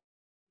and like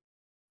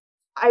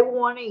I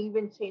want to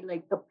even say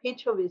like the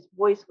pitch of his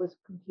voice was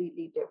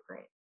completely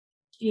different.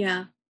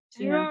 Yeah.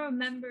 I don't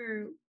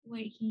remember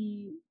what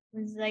he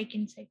was like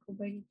in Psycho,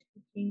 but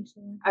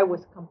I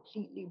was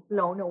completely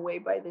blown away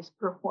by this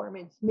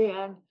performance,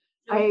 man.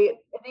 I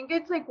think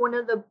it's like one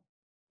of the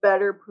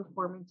better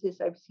performances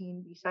I've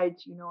seen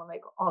besides,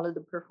 like all of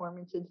the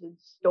performances in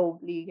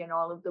Stove League and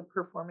all of the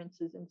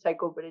performances in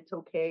Psycho, but it's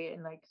okay,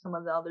 and like some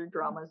of the other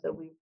dramas that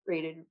we've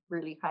rated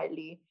really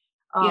highly.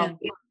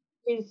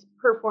 His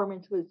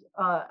performance was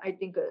I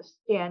think a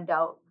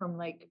standout from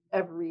like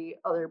every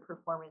other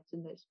performance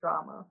in this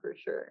drama for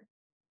sure.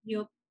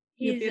 Yep.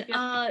 His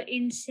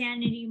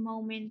insanity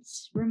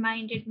moments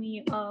reminded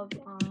me of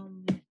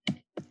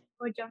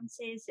Ho Jung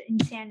Se's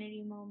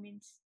insanity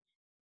moments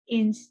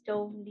in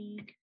Stove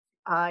League.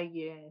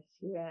 Yes.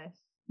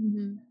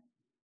 Mm-hmm.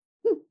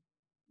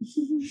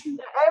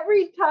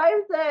 Every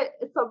time that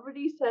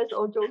somebody says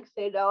 "Oh, Jung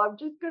Se" now, I'm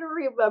just gonna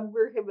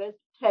remember him as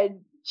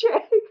Ted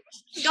Chang.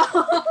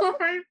 Oh,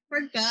 I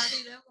forgot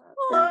it about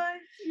that.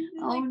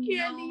 Oh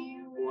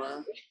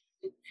no.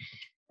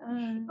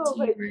 Oh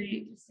my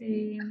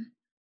same.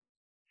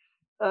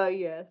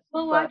 Yes.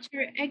 We'll watch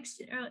our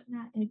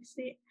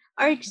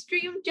our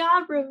extreme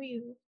job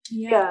review.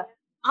 Yeah.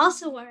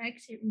 Also our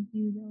exit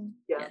review though.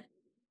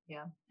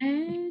 Yeah.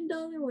 And the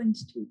other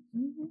ones too.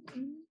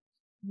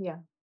 Yeah.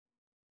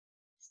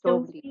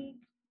 Totally.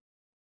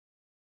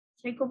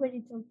 Psycho, but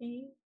it's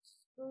okay.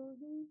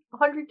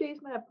 100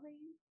 Days Mad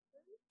Please.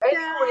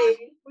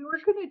 Anyway, we were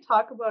going to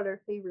talk about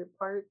our favorite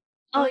part.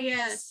 Oh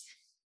yes.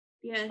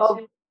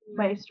 Of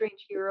My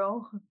Strange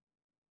Hero.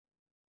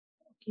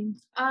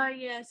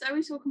 Yes, I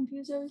was so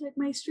confused. I was like,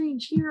 My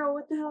Strange Hero,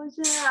 what the hell is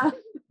that?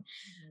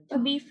 To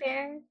be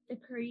fair, the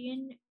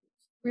Korean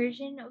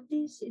version of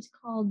this is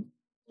called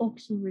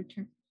Boksu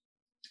Return.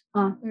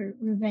 Or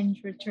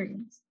Revenge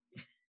Returns.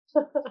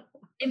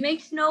 It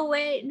makes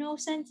no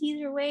sense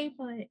either way,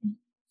 but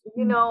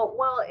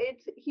well,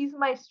 he's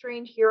my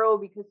strange hero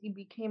because he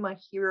became a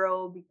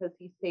hero because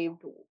he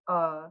saved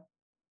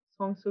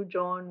Song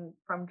Soo-jeon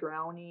from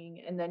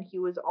drowning, and then he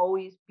was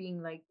always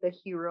being like the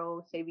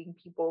hero, saving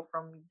people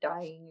from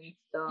dying and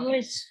stuff. It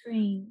was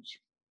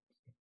strange.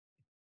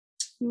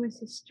 He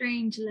was a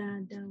strange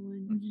lad, that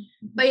one.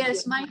 But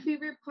yes, my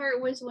favorite part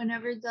was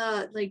whenever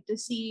the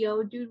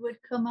CEO dude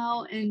would come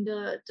out and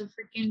the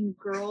freaking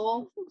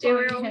girl. They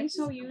were always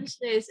so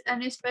useless,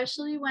 and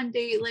especially when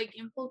they like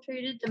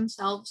infiltrated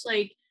themselves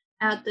like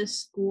at the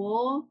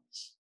school.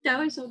 That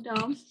was so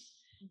dumb.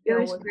 It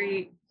was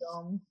great.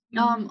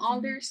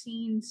 All their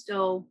scenes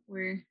though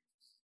were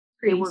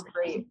crazy. They were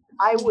great.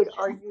 I would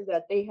argue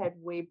that they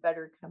had way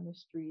better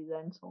chemistry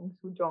than Song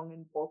Soo-jeong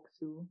and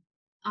Bok-soo.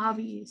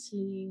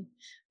 Obviously,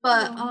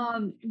 but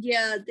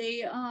yeah,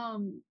 they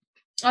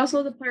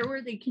also the part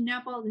where they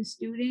kidnap all the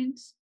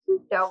students.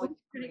 That was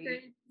pretty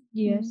great.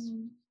 Yes.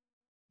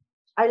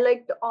 I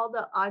liked all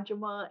the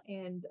Ajima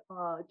and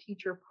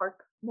Teacher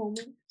Park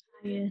moments.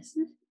 Yes,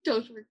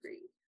 those were great.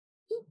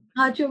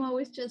 Ajima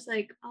was just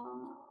like,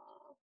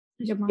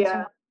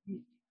 yeah.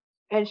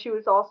 And she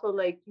was also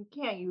like, you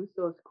can't use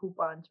those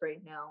coupons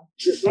right now.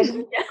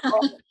 And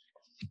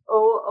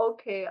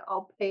okay,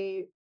 I'll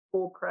pay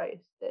full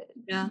price then.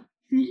 Yeah.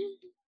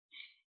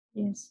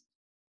 Yes.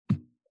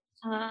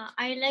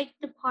 I liked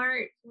the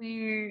part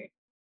where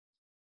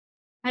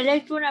I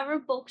liked whenever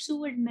Boksu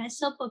would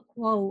mess up a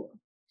quote.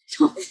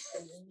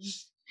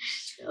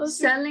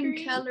 Selling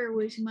Keller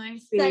was my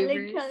favorite.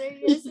 Selling Keller,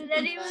 yes. And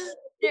then he was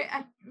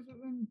there.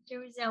 There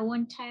was that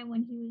one time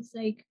when he was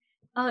like,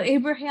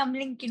 Abraham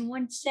Lincoln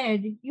once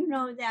said, you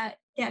know that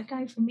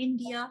guy from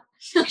India.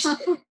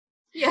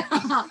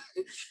 Yeah.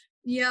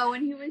 Yeah,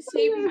 when he was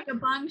saving the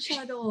bomb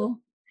shuttle.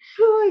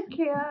 Oh, I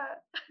can't.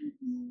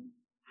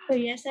 So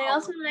yes, I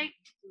also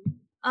liked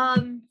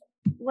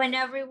when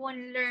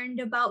everyone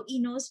learned about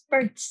Ino's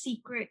birth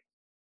secret.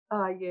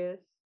 Yes.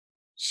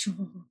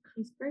 Sure.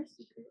 His birth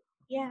secret.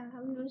 Yeah,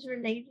 how he was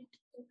related to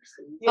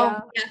Boksu.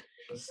 Yeah. Oh, yeah.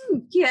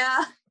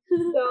 Yeah.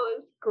 That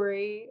was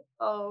great.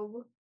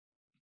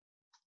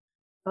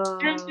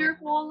 And their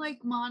whole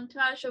like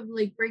montage of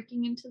like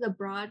breaking into the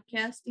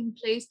broadcasting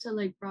place to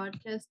like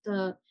broadcast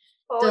the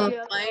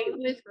fight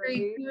was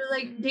great.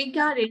 Like they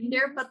got in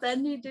there, but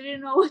then they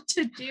didn't know what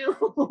to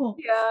do.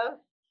 Yeah.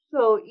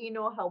 So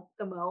Ino helped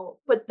them out.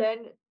 But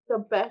then the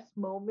best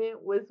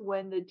moment was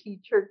when the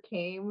teacher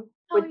came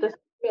with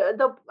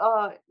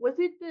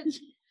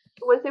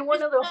was it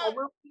one of the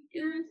homeroom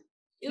teachers?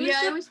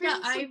 It was the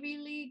Ivy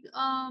League,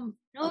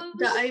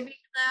 the Ivy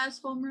class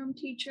homeroom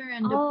teacher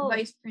and the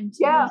vice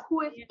principal. Yeah,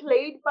 who is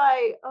played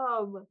by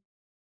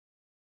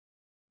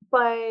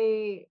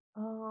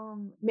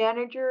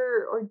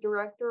manager or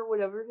director,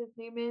 whatever his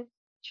name is.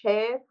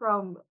 Che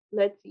from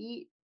Let's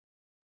Eat.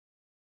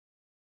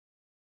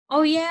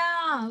 Oh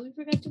yeah, we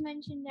forgot to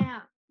mention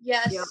that.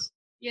 Yes. Yep.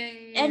 Yeah.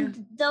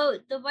 And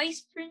the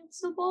vice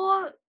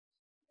principal,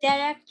 that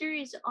actor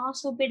has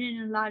also been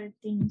in a lot of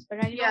things,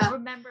 but I don't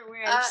remember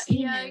where I've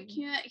seen him. I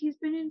can't. He's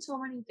been in so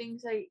many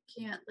things. I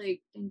can't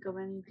like think of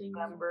anything.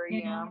 Remember,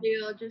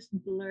 They'll just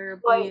blur.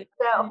 Like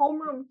that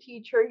homeroom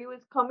teacher, he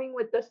was coming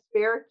with the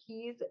spare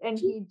keys and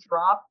he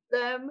dropped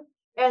them,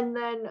 and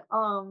then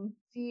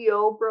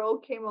CEO bro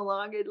came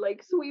along and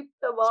like sweeped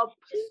them up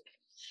to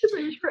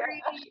the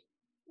trash.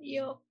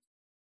 Yep.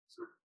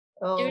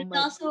 Oh, there's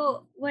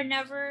also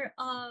whenever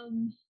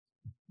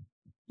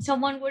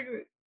someone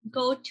would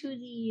go to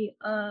the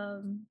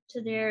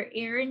to their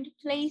errand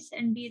place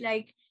and be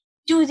like,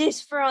 do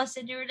this for us,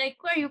 and they were like,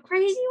 are you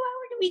crazy, why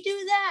would we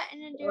do that? And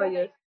then they're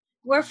like,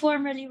 we're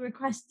formally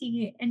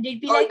requesting it, and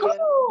they'd be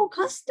oh,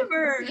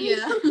 customer.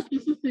 Yeah.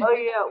 Oh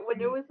yeah,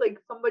 when it was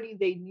like somebody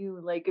they knew,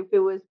 like if it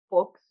was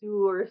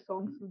Boksu or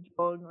Song Soo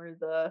Jung or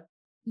the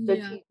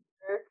teacher,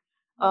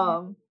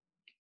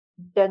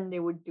 then they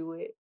would do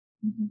it.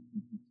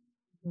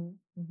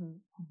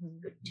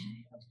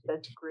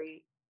 That's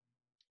great.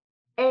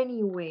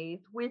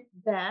 Anyways, with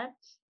that,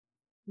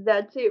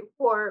 that's it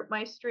for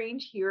My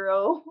Strange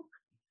Hero.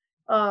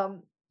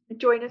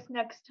 Join us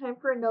next time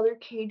for another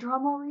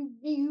K-drama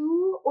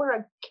review or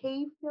a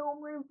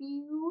K-film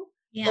review.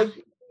 Yeah,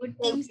 good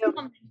things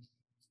coming.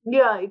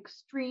 Yeah,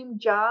 Extreme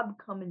Job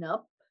coming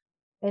up,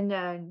 and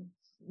then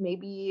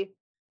maybe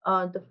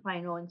the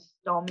final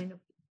installment of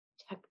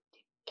Detective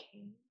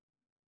K.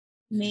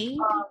 Maybe.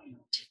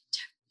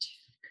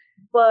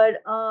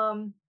 But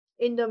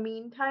in the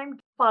meantime,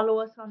 follow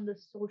us on the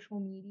social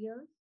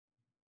medias.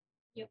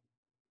 Yep.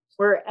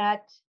 We're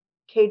at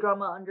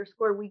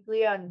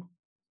Kdrama_weekly on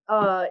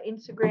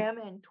Instagram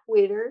and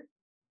Twitter.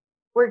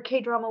 We're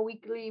Kdrama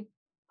Weekly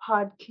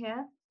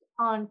Podcast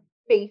on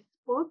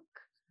Facebook.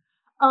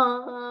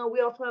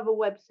 We also have a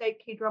website,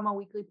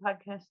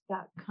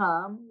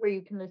 kdramaweeklypodcast.com, where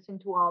you can listen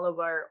to all of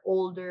our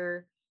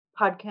older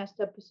podcast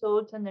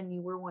episodes and the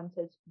newer ones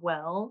as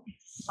well.